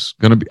teams.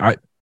 You're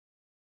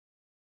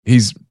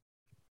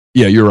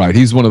right.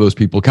 He's one of those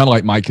people, kind of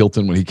like Mike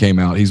Hilton when he came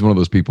out. He's one of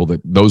those people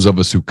that those of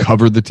us who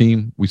covered the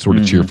team, we sort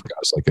of cheer for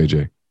guys like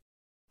AJ.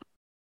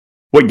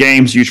 What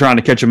games are you trying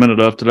to catch a minute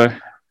of today?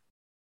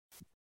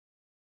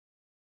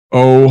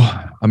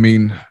 Oh, I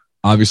mean,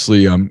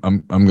 obviously, I'm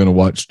going to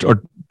watch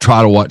or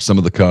try to watch some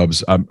of the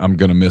Cubs. I'm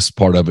going to miss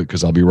part of it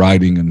because I'll be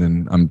writing, and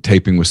then I'm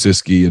taping with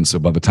Siski, and so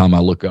by the time I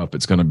look up,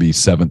 it's going to be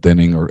 7th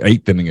inning or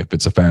 8th inning if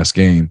it's a fast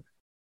game.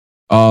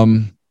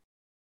 Cubs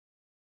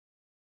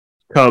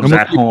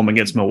at home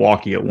against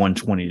Milwaukee at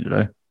 1:20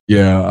 today.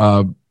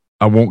 Yeah,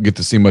 I won't get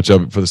to see much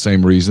of it for the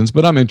same reasons,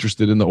 but I'm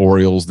interested in the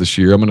Orioles this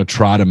year. I'm going to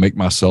try to make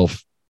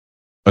myself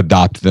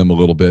adopt them a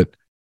little bit.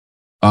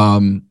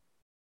 I'm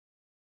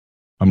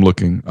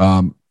looking.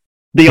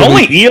 The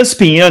only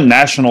ESPN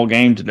national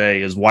game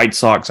today is White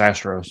Sox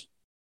Astros.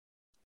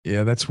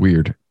 Yeah, that's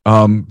weird.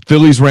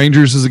 Phillies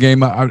Rangers is a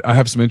game I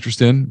have some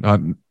interest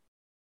in.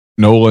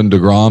 Nola and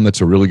DeGrom,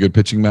 that's a really good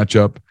pitching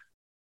matchup.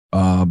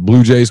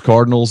 Blue Jays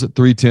Cardinals at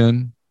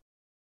 3:10.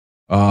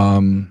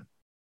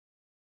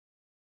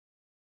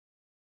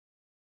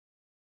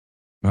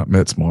 Not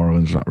Mets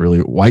Marlins, not really.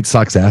 White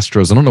Sox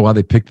Astros. I don't know why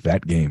they picked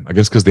that game. I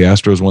guess because the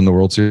Astros won the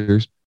World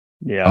Series.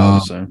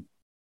 Yeah,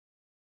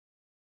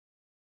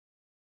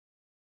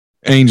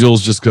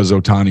 Angels just because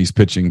Ohtani's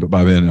pitching, but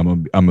by then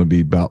I'm gonna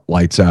be about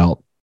lights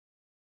out.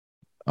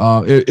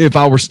 If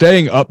I were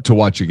staying up to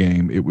watch a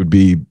game, it would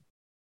be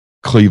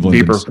Cleveland.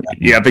 Bieber.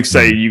 Yeah, I think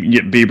you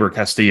get Bieber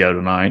Castillo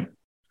tonight.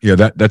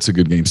 Yeah, that's a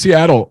good game.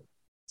 Seattle's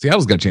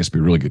got a chance to be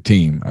a really good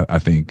team, I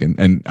think,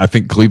 and I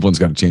think Cleveland's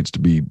got a chance to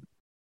be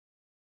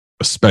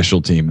a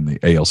special team in the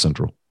AL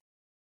Central.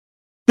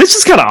 This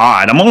is kind of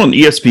odd. I'm on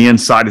ESPN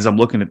side as I'm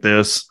looking at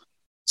this.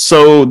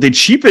 So the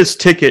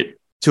cheapest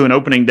ticket to an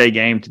opening day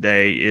game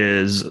today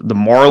is the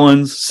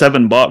Marlins.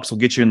 $7 will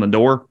get you in the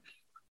door.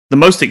 The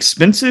most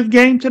expensive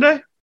game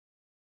today,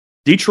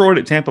 Detroit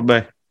at Tampa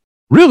Bay.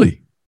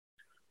 Really?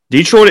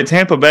 Detroit at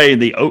Tampa Bay,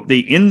 the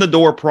in the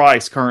door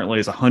price currently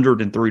is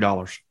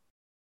 $103.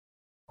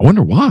 I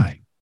wonder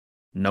why.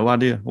 No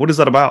idea. What is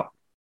that about?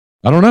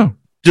 I don't know.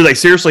 Do they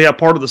seriously have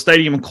part of the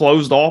stadium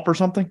closed off or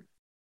something?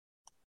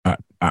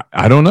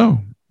 I don't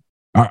know.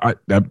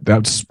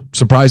 That's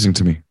surprising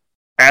to me.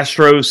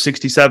 Astros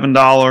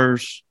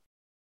 $67.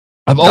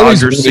 I've always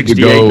Dodgers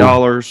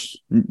 $68.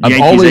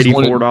 Yankees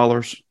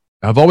 $84.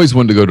 I've always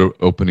wanted to go to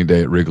opening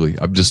day at Wrigley.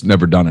 I've just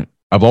never done it.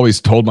 I've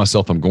always told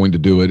myself I'm going to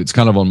do it. It's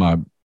kind of on my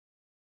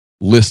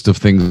list of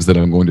things that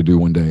I'm going to do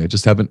one day. I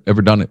just haven't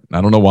ever done it. I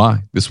don't know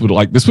why. This would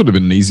have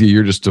been an easy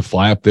year just to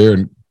fly up there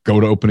and go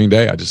to opening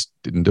day. I just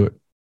didn't do it.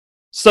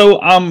 So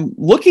I'm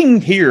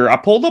looking here. I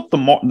pulled up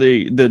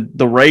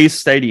the Rays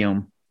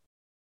Stadium.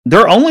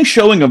 They're only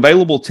showing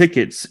available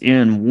tickets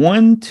in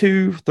 1,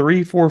 2,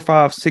 3, 4,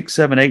 5, 6,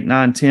 7, 8,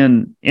 9,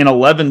 10 in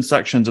 11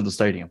 sections of the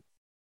stadium.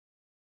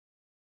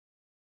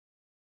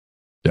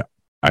 Yeah,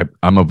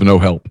 I'm of no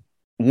help.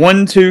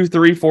 1, 2,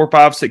 3, 4,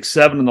 5, 6,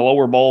 7 in the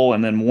lower bowl,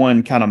 and then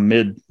one kind of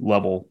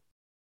mid-level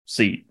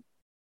seat.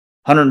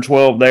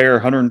 112 there,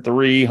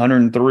 103,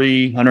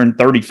 103,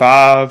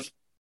 135,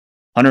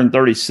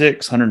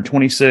 136,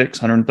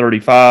 126,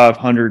 135,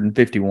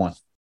 151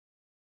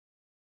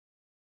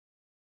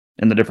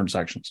 in the different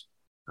sections.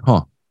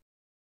 Huh.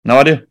 No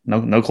idea.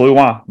 No clue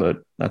why, but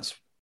that's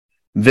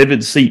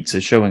Vivid Seats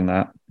is showing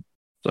that.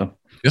 So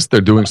Guess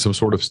they're doing some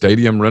sort of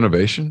stadium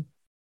renovation.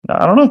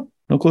 I don't know.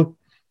 No clue.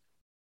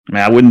 I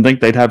mean, I wouldn't think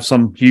they'd have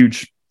some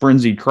huge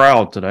frenzied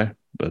crowd today,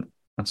 but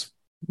that's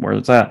where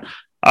it's at.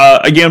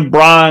 Again,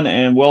 Brian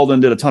and Weldon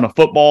did a ton of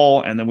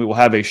football, and then we will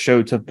have a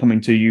show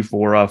coming to you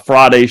for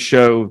Friday's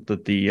show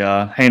that the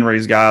hand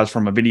raised guys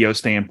from a video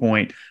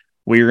standpoint.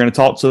 We are going to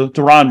talk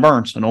to Ryan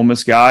Burns, an Ole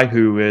Miss guy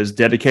who has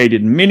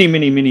dedicated many,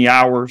 many, many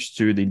hours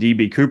to the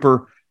DB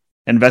Cooper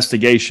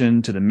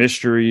investigation, to the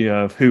mystery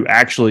of who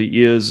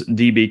actually is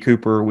DB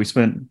Cooper. We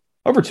spent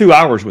over 2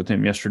 hours with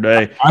him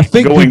yesterday. I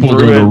think people are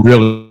going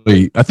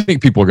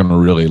to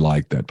really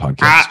like that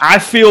podcast. I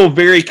feel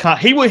very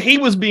he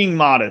was being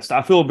modest.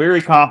 I feel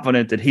very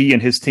confident that he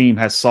and his team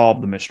has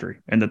solved the mystery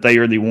and that they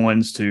are the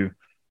ones to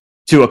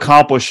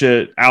accomplish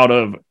it out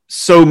of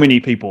so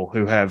many people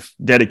who have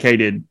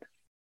dedicated.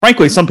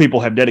 Frankly, some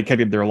people have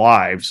dedicated their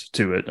lives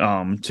to it,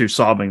 to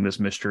solving this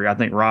mystery. I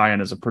think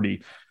Ryan is a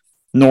pretty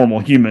normal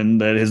human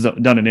that has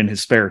done it in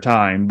his spare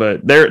time,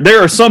 but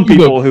there are some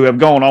people who have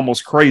gone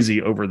almost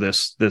crazy over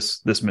this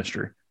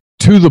mystery,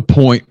 to the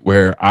point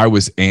where I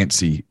was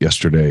antsy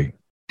yesterday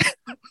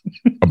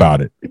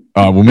about it.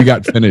 When we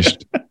got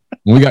finished,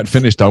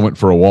 I went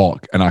for a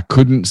walk and I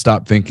couldn't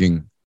stop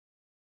thinking.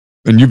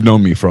 And you've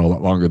known me for a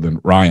lot longer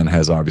than Ryan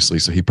has, obviously,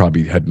 so he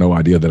probably had no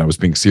idea that I was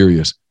being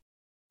serious.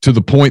 To the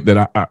point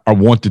that I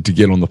wanted to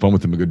get on the phone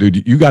with him and go,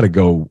 dude, you got to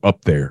go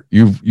up there.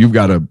 You've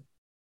got to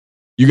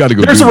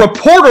go. There's a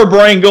reporter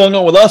brain going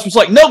on with us. It's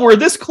like, no, we're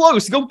this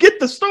close. Go get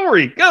the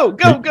story. Go.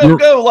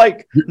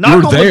 Like,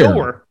 knock on the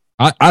door.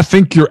 I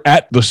think you're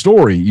at the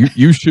story.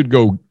 You should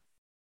go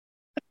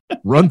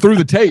run through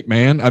the tape,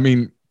 man. I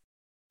mean,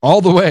 all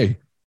the way.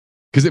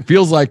 Because it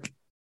feels like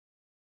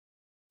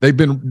they've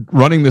been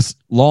running this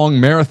long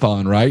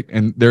marathon, right?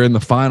 And they're in the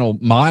final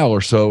mile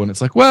or so. And it's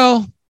like,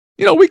 well,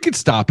 we could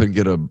stop and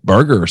get a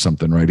burger or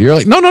something right here.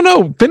 Like,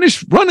 no,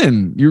 finish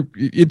running.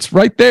 It's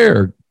right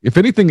there. If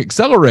anything,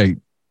 accelerate.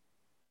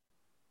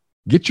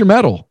 Get your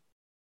medal.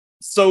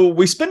 So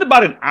we spent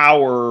about an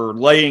hour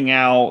laying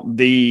out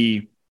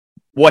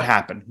what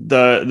happened,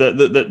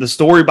 the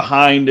story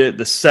behind it,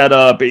 the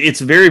setup.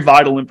 It's very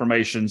vital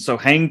information. So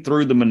hang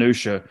through the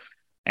minutia.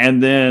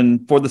 And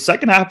then for the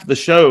second half of the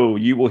show,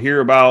 you will hear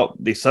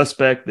about the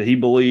suspect that he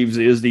believes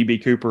is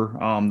DB Cooper,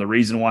 the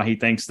reason why he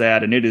thinks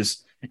that. And it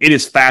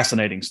is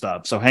fascinating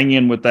stuff. So hang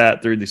in with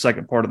that through the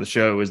second part of the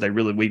show as we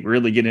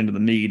really get into the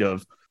meat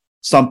of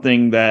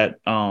something that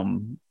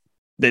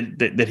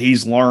that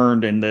he's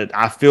learned and that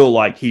I feel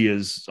like he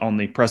is on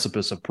the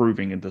precipice of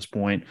proving at this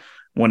point.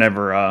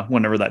 Whenever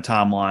that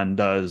timeline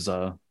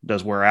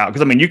does wear out,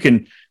 because I mean you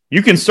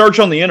can search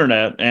on the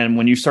internet, and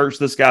when you search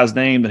this guy's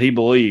name that he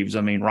believes,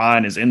 I mean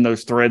Ryan is in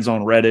those threads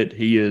on Reddit.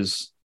 He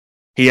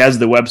has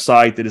the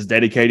website that is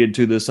dedicated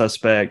to the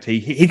suspect.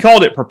 He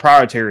called it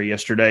proprietary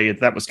yesterday.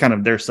 That was kind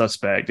of their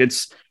suspect.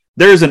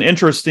 There's an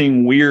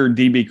interesting, weird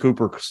DB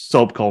Cooper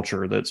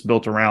subculture that's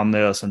built around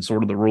this and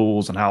sort of the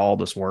rules and how all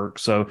this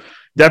works. So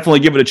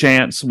definitely give it a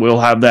chance. We'll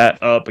have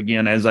that up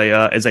again as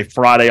a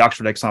Friday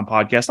Oxford Exxon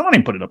podcast. I don't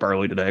even put it up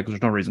early today because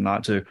there's no reason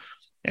not to.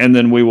 And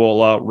then we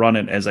will run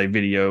it as a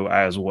video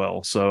as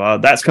well. So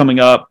that's coming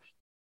up.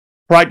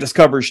 Practice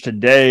coverage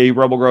today,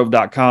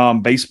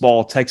 rebelgrove.com,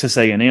 baseball, Texas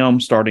A&M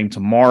starting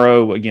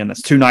tomorrow. Again,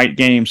 that's 2 night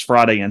games,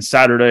 Friday and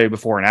Saturday,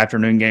 before an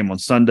afternoon game on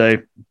Sunday.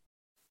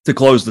 To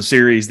close the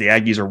series, the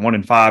Aggies are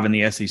 1-5 in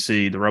the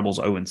SEC. The Rebels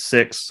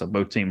 0-6. So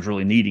both teams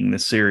really needing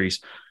this series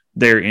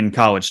there in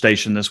College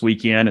Station this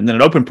weekend. And then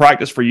an open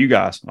practice for you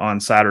guys on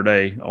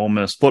Saturday. Ole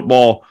Miss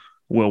football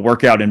will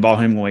work out in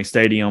Ball-Hemingway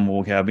Stadium.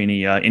 We'll have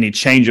any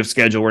change of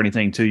schedule or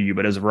anything to you.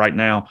 But as of right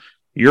now,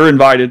 you're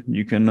invited.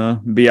 You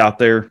can be out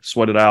there,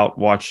 sweat it out,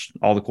 watch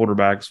all the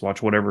quarterbacks,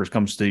 watch whatever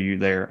comes to you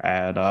there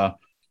at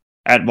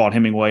Vaught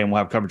Hemingway, and we'll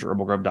have coverage at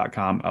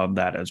rebelgrove.com of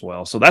that as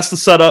well. So that's the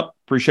setup.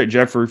 Appreciate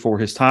Jeffrey for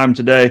his time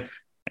today,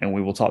 and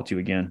we will talk to you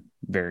again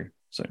very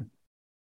soon.